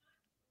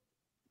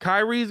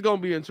 Kyrie's going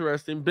to be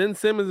interesting. Ben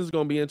Simmons is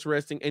going to be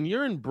interesting. And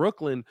you're in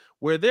Brooklyn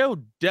where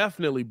they'll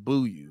definitely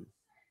boo you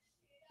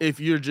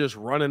if you're just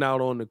running out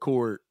on the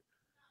court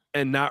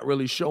and not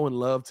really showing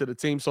love to the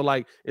team. So,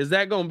 like, is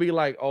that going to be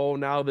like, oh,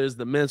 now there's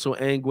the mental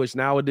anguish.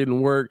 Now it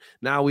didn't work.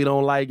 Now we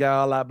don't like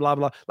all that, blah,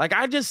 blah. Like,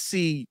 I just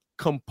see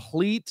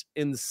complete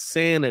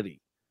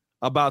insanity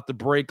about to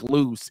break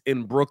loose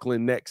in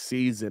Brooklyn next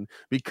season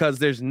because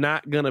there's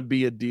not going to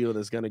be a deal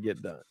that's going to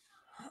get done.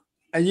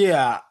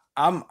 Yeah,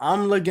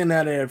 I'm looking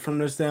at it from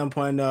the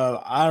standpoint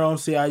of I don't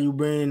see how you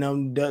bring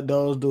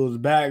those dudes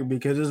back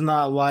because it's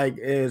not like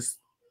it's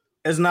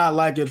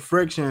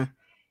friction.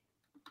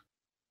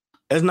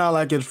 It's not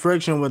like it's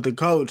friction with the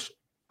coach.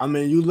 I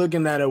mean, you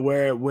looking at it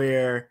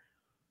where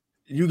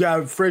you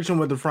got friction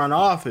with the front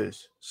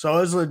office. So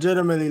it's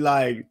legitimately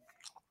like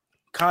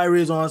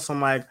Kyrie's on some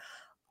like,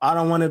 I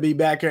don't want to be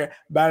back here.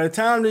 By the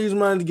time these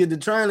months get to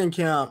training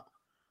camp,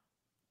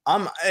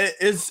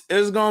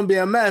 it's gonna be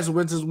a mess,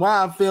 which is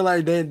why I feel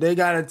like they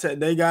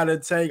gotta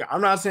take. I'm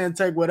not saying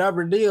take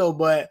whatever deal,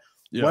 but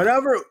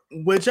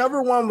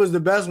whichever one was the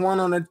best one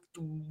on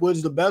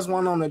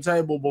the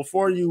table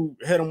before you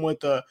hit them with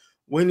the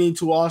we need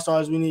 2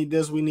 all-stars, we need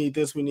this, we need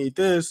this, we need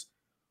this.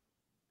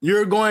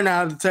 You're going to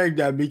have to take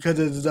that because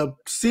as the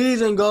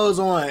season goes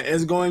on,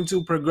 it's going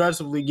to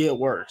progressively get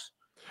worse.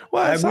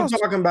 Well, we're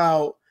talking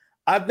about.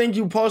 I think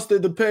you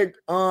posted the pic.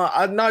 You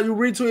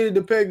retweeted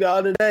the pic the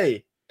other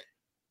day.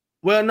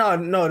 Well,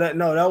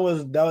 that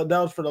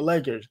was for the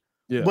Lakers.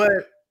 Yeah. But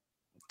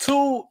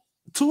two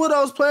of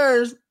those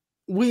players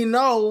we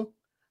know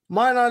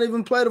might not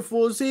even play the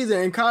full season,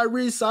 and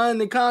Kyrie signed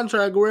the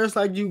contract where it's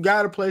like you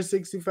got to play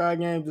 65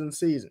 games in the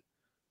season.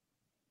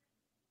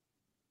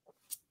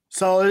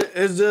 So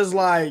it's just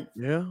like,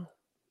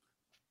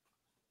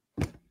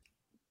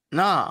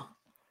 nah.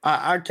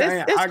 I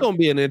can't. It's going to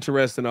be an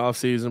interesting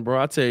offseason, bro.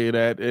 I'll tell you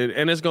that.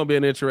 And it's going to be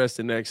an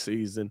interesting next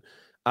season.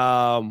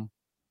 The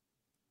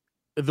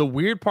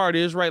weird part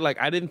is, right,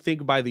 like I didn't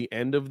think by the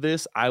end of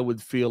this, I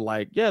would feel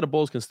like, yeah, the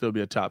Bulls can still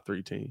be a top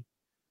 3 team.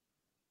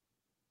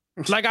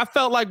 Like I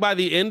felt like by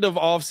the end of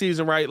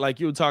offseason, right, like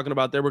you were talking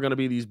about, there were going to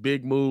be these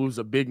big moves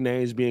of big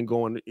names being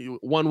going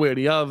one way or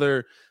the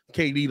other.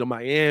 KD to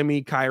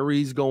Miami,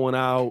 Kyrie's going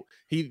out.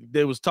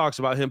 There was talks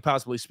about him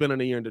possibly spending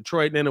a year in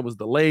Detroit. And then it was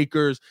the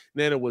Lakers.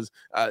 And then it was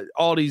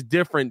all these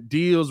different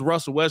deals.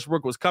 Russell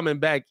Westbrook was coming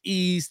back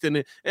east.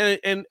 And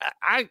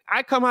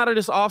I come out of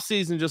this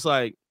offseason just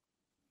like,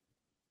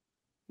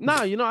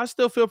 nah, I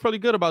still feel pretty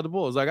good about the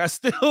Bulls. Like I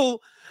still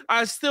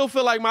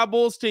feel like my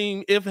Bulls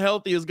team, if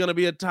healthy, is going to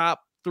be a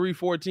top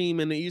 3-4 team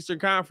in the Eastern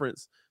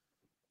Conference.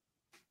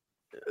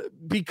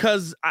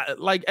 Because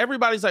like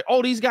everybody's like,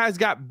 oh, these guys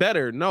got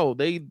better. No,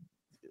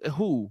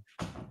 who?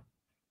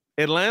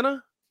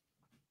 Atlanta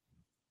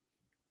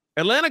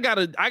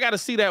I gotta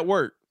see that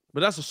work, but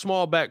that's a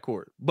small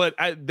backcourt. But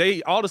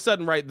they all of a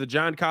sudden, right, the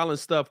John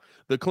Collins stuff,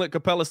 the Clint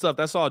Capella stuff,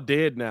 that's all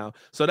dead now.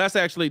 So that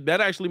actually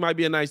might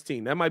be a nice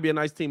team. That might be a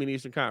nice team in the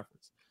Eastern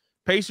Conference.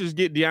 Pacers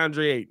get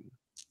DeAndre Ayton.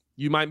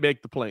 You might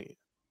make the play.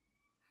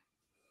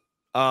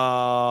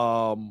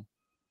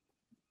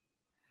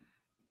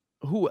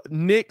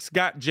 Knicks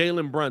got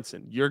Jalen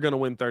Brunson. You're gonna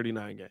win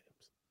 39 games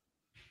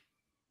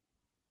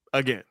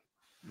again.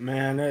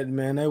 Man,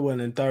 they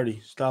winning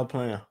 30. Stop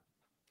playing.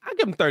 I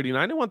give them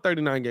 39. They won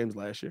 39 games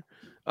last year.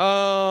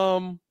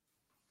 I'm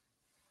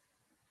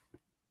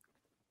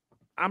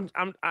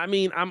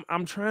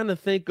trying to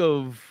think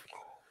of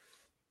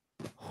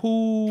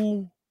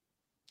who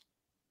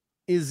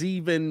is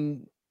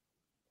even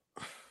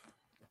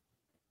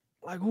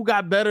like who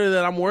got better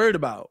that I'm worried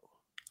about.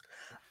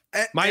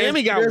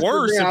 Miami got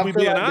worse, if we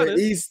being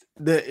honest.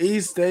 The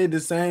East stayed the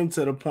same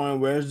to the point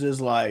where it's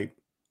just like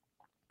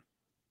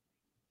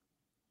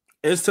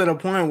it's to the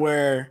point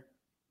where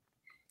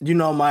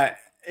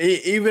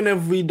even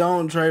if we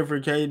don't trade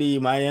for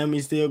KD,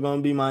 Miami's still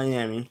gonna be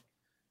Miami.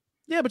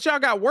 Yeah, but y'all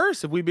got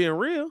worse if we being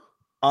real.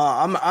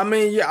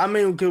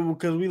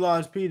 Because we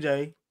lost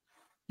PJ.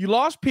 You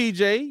lost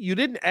PJ. You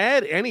didn't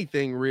add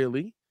anything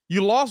really.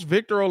 You lost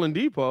Victor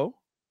Oladipo.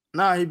 We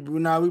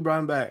brought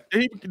him back.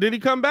 Did he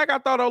come back? I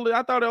thought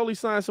Oli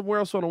signed somewhere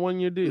else on a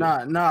 1-year deal.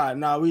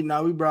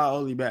 We brought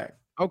Oli back.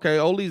 Okay,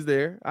 Oli's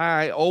there. All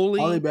right,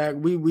 Oli back.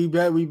 We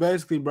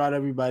basically brought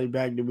everybody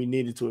back that we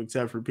needed to,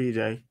 except for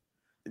PJ.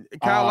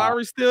 Kyle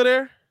Lowry's still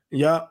there?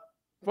 Yep.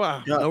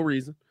 Wow. Yep. No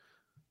reason.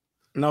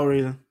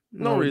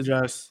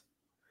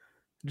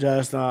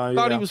 Just I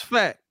thought he was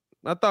fat.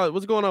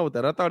 What's going on with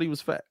that? I thought he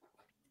was fat.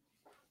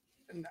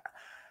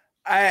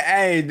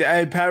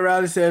 Hey, Pat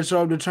Riley said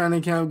show up to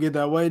training camp, get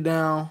that weight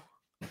down.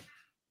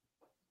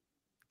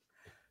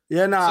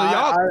 Yeah,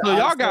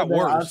 y'all got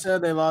worse. I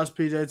said they lost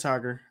PJ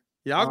Tucker.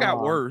 Y'all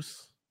got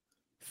worse.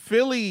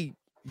 Philly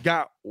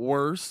got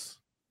worse.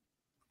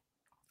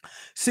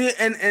 See,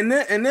 and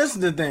this is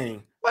the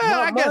thing.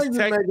 Well, I guess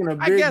making a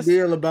big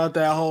deal about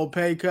that whole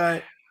pay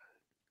cut.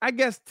 I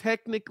guess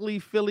technically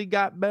Philly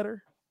got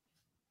better.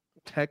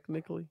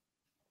 Technically.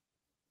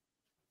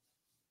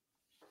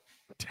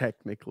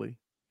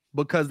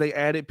 Because they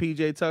added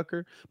PJ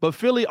Tucker. But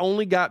Philly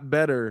only got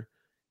better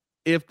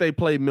if they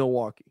play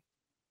Milwaukee.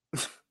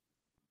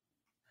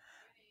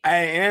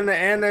 Hey, and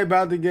they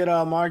about to get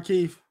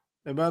Markieff.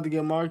 They're about to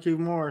get Markieff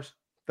Morris.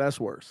 That's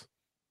worse.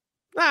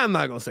 Nah, I'm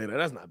not gonna say that.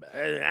 That's not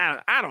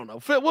bad. I don't know.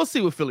 We'll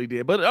see what Philly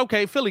did, but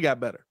okay, Philly got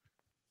better.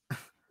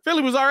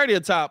 Philly was already a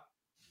top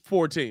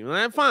 4 team.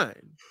 That's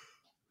fine.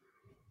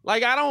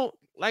 Like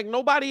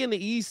nobody in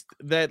the East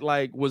that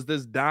like was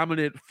this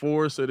dominant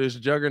force or this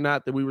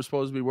juggernaut that we were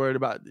supposed to be worried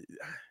about.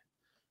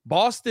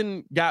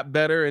 Boston got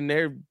better, and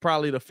they're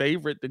probably the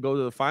favorite to go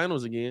to the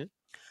finals again.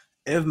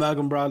 If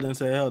Malcolm Brogdon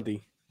stay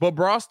healthy. But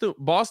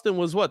Boston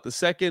was what, the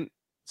 2nd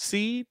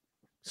seed?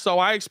 So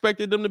I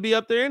expected them to be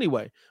up there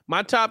anyway.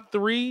 My top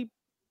 3,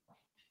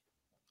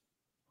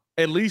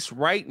 at least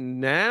right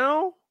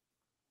now,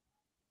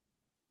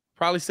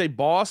 probably say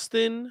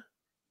Boston,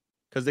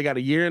 because they got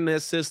a year in their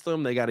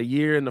system. They got a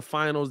year in the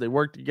finals. They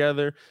work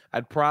together.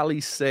 I'd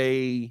probably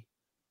say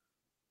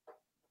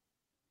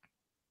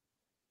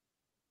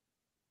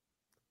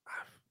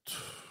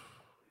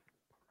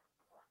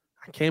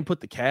I can't put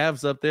the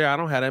Cavs up there. I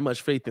don't have that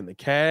much faith in the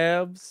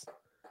Cavs.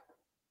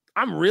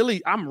 I'm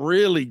really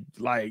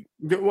like.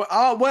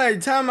 Oh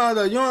wait, time out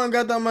though. You don't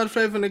got that much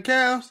faith in the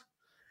Cavs.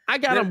 I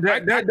got them.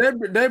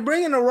 They're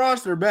bringing the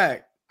roster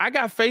back. I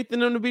got faith in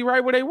them to be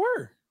right where they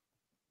were.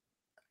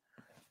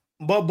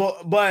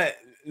 But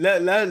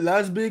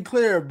let's be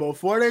clear.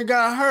 Before they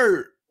got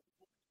hurt,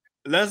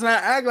 let's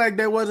not act like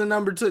they wasn't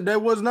number 2. They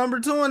was number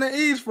 2 in the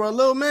East for a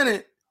little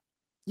minute.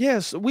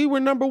 Yes, we were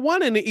number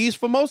 1 in the East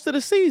for most of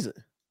the season.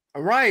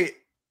 Right,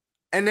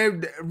 and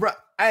if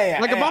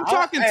I'm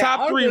talking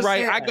top 3,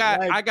 right?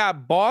 I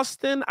got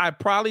Boston. I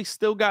probably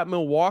still got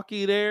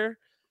Milwaukee there.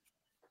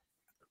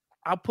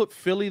 I'll put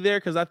Philly there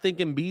because I think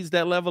Embiid's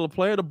that level of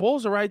player. The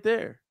Bulls are right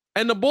there,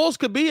 and the Bulls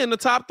could be in the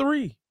top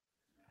 3.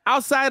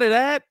 Outside of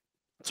that,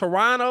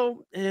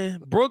 Toronto,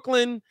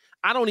 Brooklyn.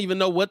 I don't even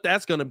know what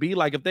that's going to be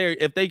like.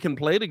 If they can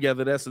play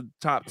together, that's a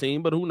top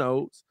team. But who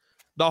knows?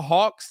 The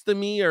Hawks to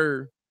me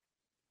are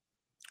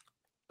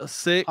a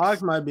 6.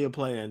 Hawks might be a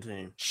play-in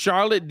team.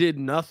 Charlotte did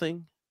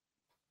nothing.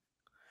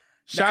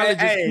 Charlotte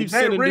just keeps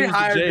sending dudes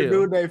to jail. The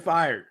dude they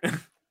fired.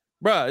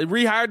 Bruh,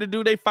 rehired the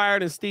dude they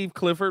fired and Steve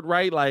Clifford,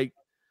 right? Like,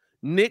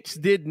 Knicks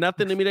did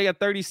nothing to me. They got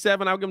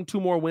 37. I'll give them 2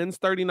 more wins,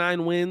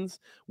 39 wins.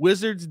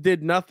 Wizards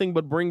did nothing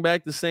but bring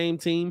back the same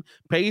team.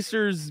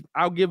 Pacers,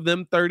 I'll give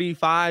them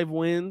 35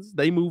 wins.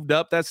 They moved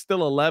up. That's still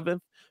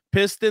 11th.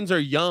 Pistons are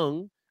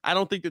young. I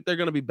don't think that they're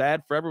going to be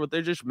bad forever, but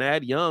they're just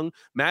mad young.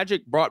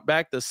 Magic brought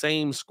back the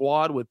same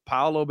squad with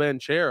Paolo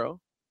Banchero.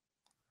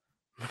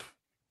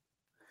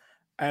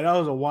 Hey, that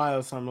was a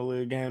wild summer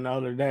league game the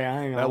other day.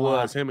 I ain't gonna lie.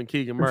 That was him and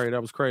Keegan Murray.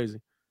 That was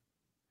crazy.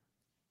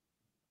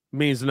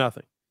 Means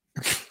nothing.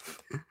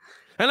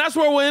 And that's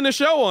where we'll end the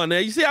show on there.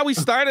 You see how we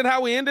started,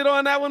 how we ended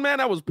on that one, man?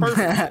 That was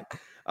perfect.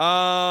 Hey,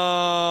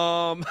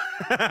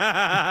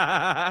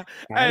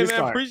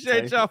 man,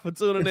 appreciate y'all for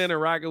tuning in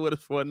and rocking with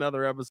us for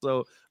another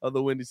episode of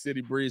the Windy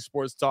City Breeze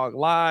Sports Talk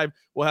Live.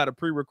 We'll have it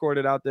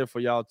pre-recorded out there for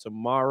y'all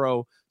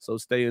tomorrow, so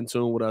stay in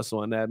tune with us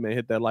on that, man.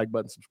 Hit that like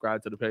button,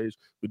 subscribe to the page.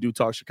 We do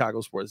talk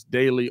Chicago sports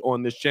daily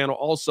on this channel.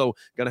 Also,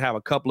 gonna have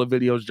a couple of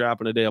videos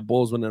dropping today, a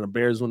Bulls one and a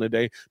Bears one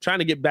today. Trying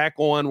to get back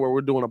on where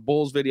we're doing a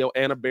Bulls video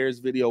and a Bears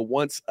video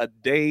once a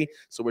day,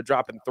 so we're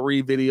dropping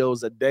 3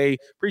 videos a day.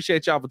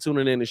 Appreciate y'all for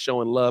tuning in and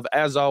showing love.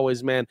 As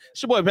always, man,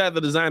 it's your boy Pat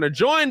the Designer,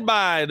 joined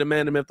by the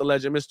man, the myth, the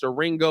legend, Mr.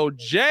 Ringo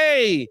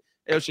J.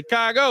 El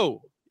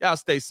Chicago. Y'all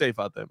stay safe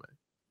out there, man.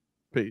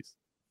 Peace.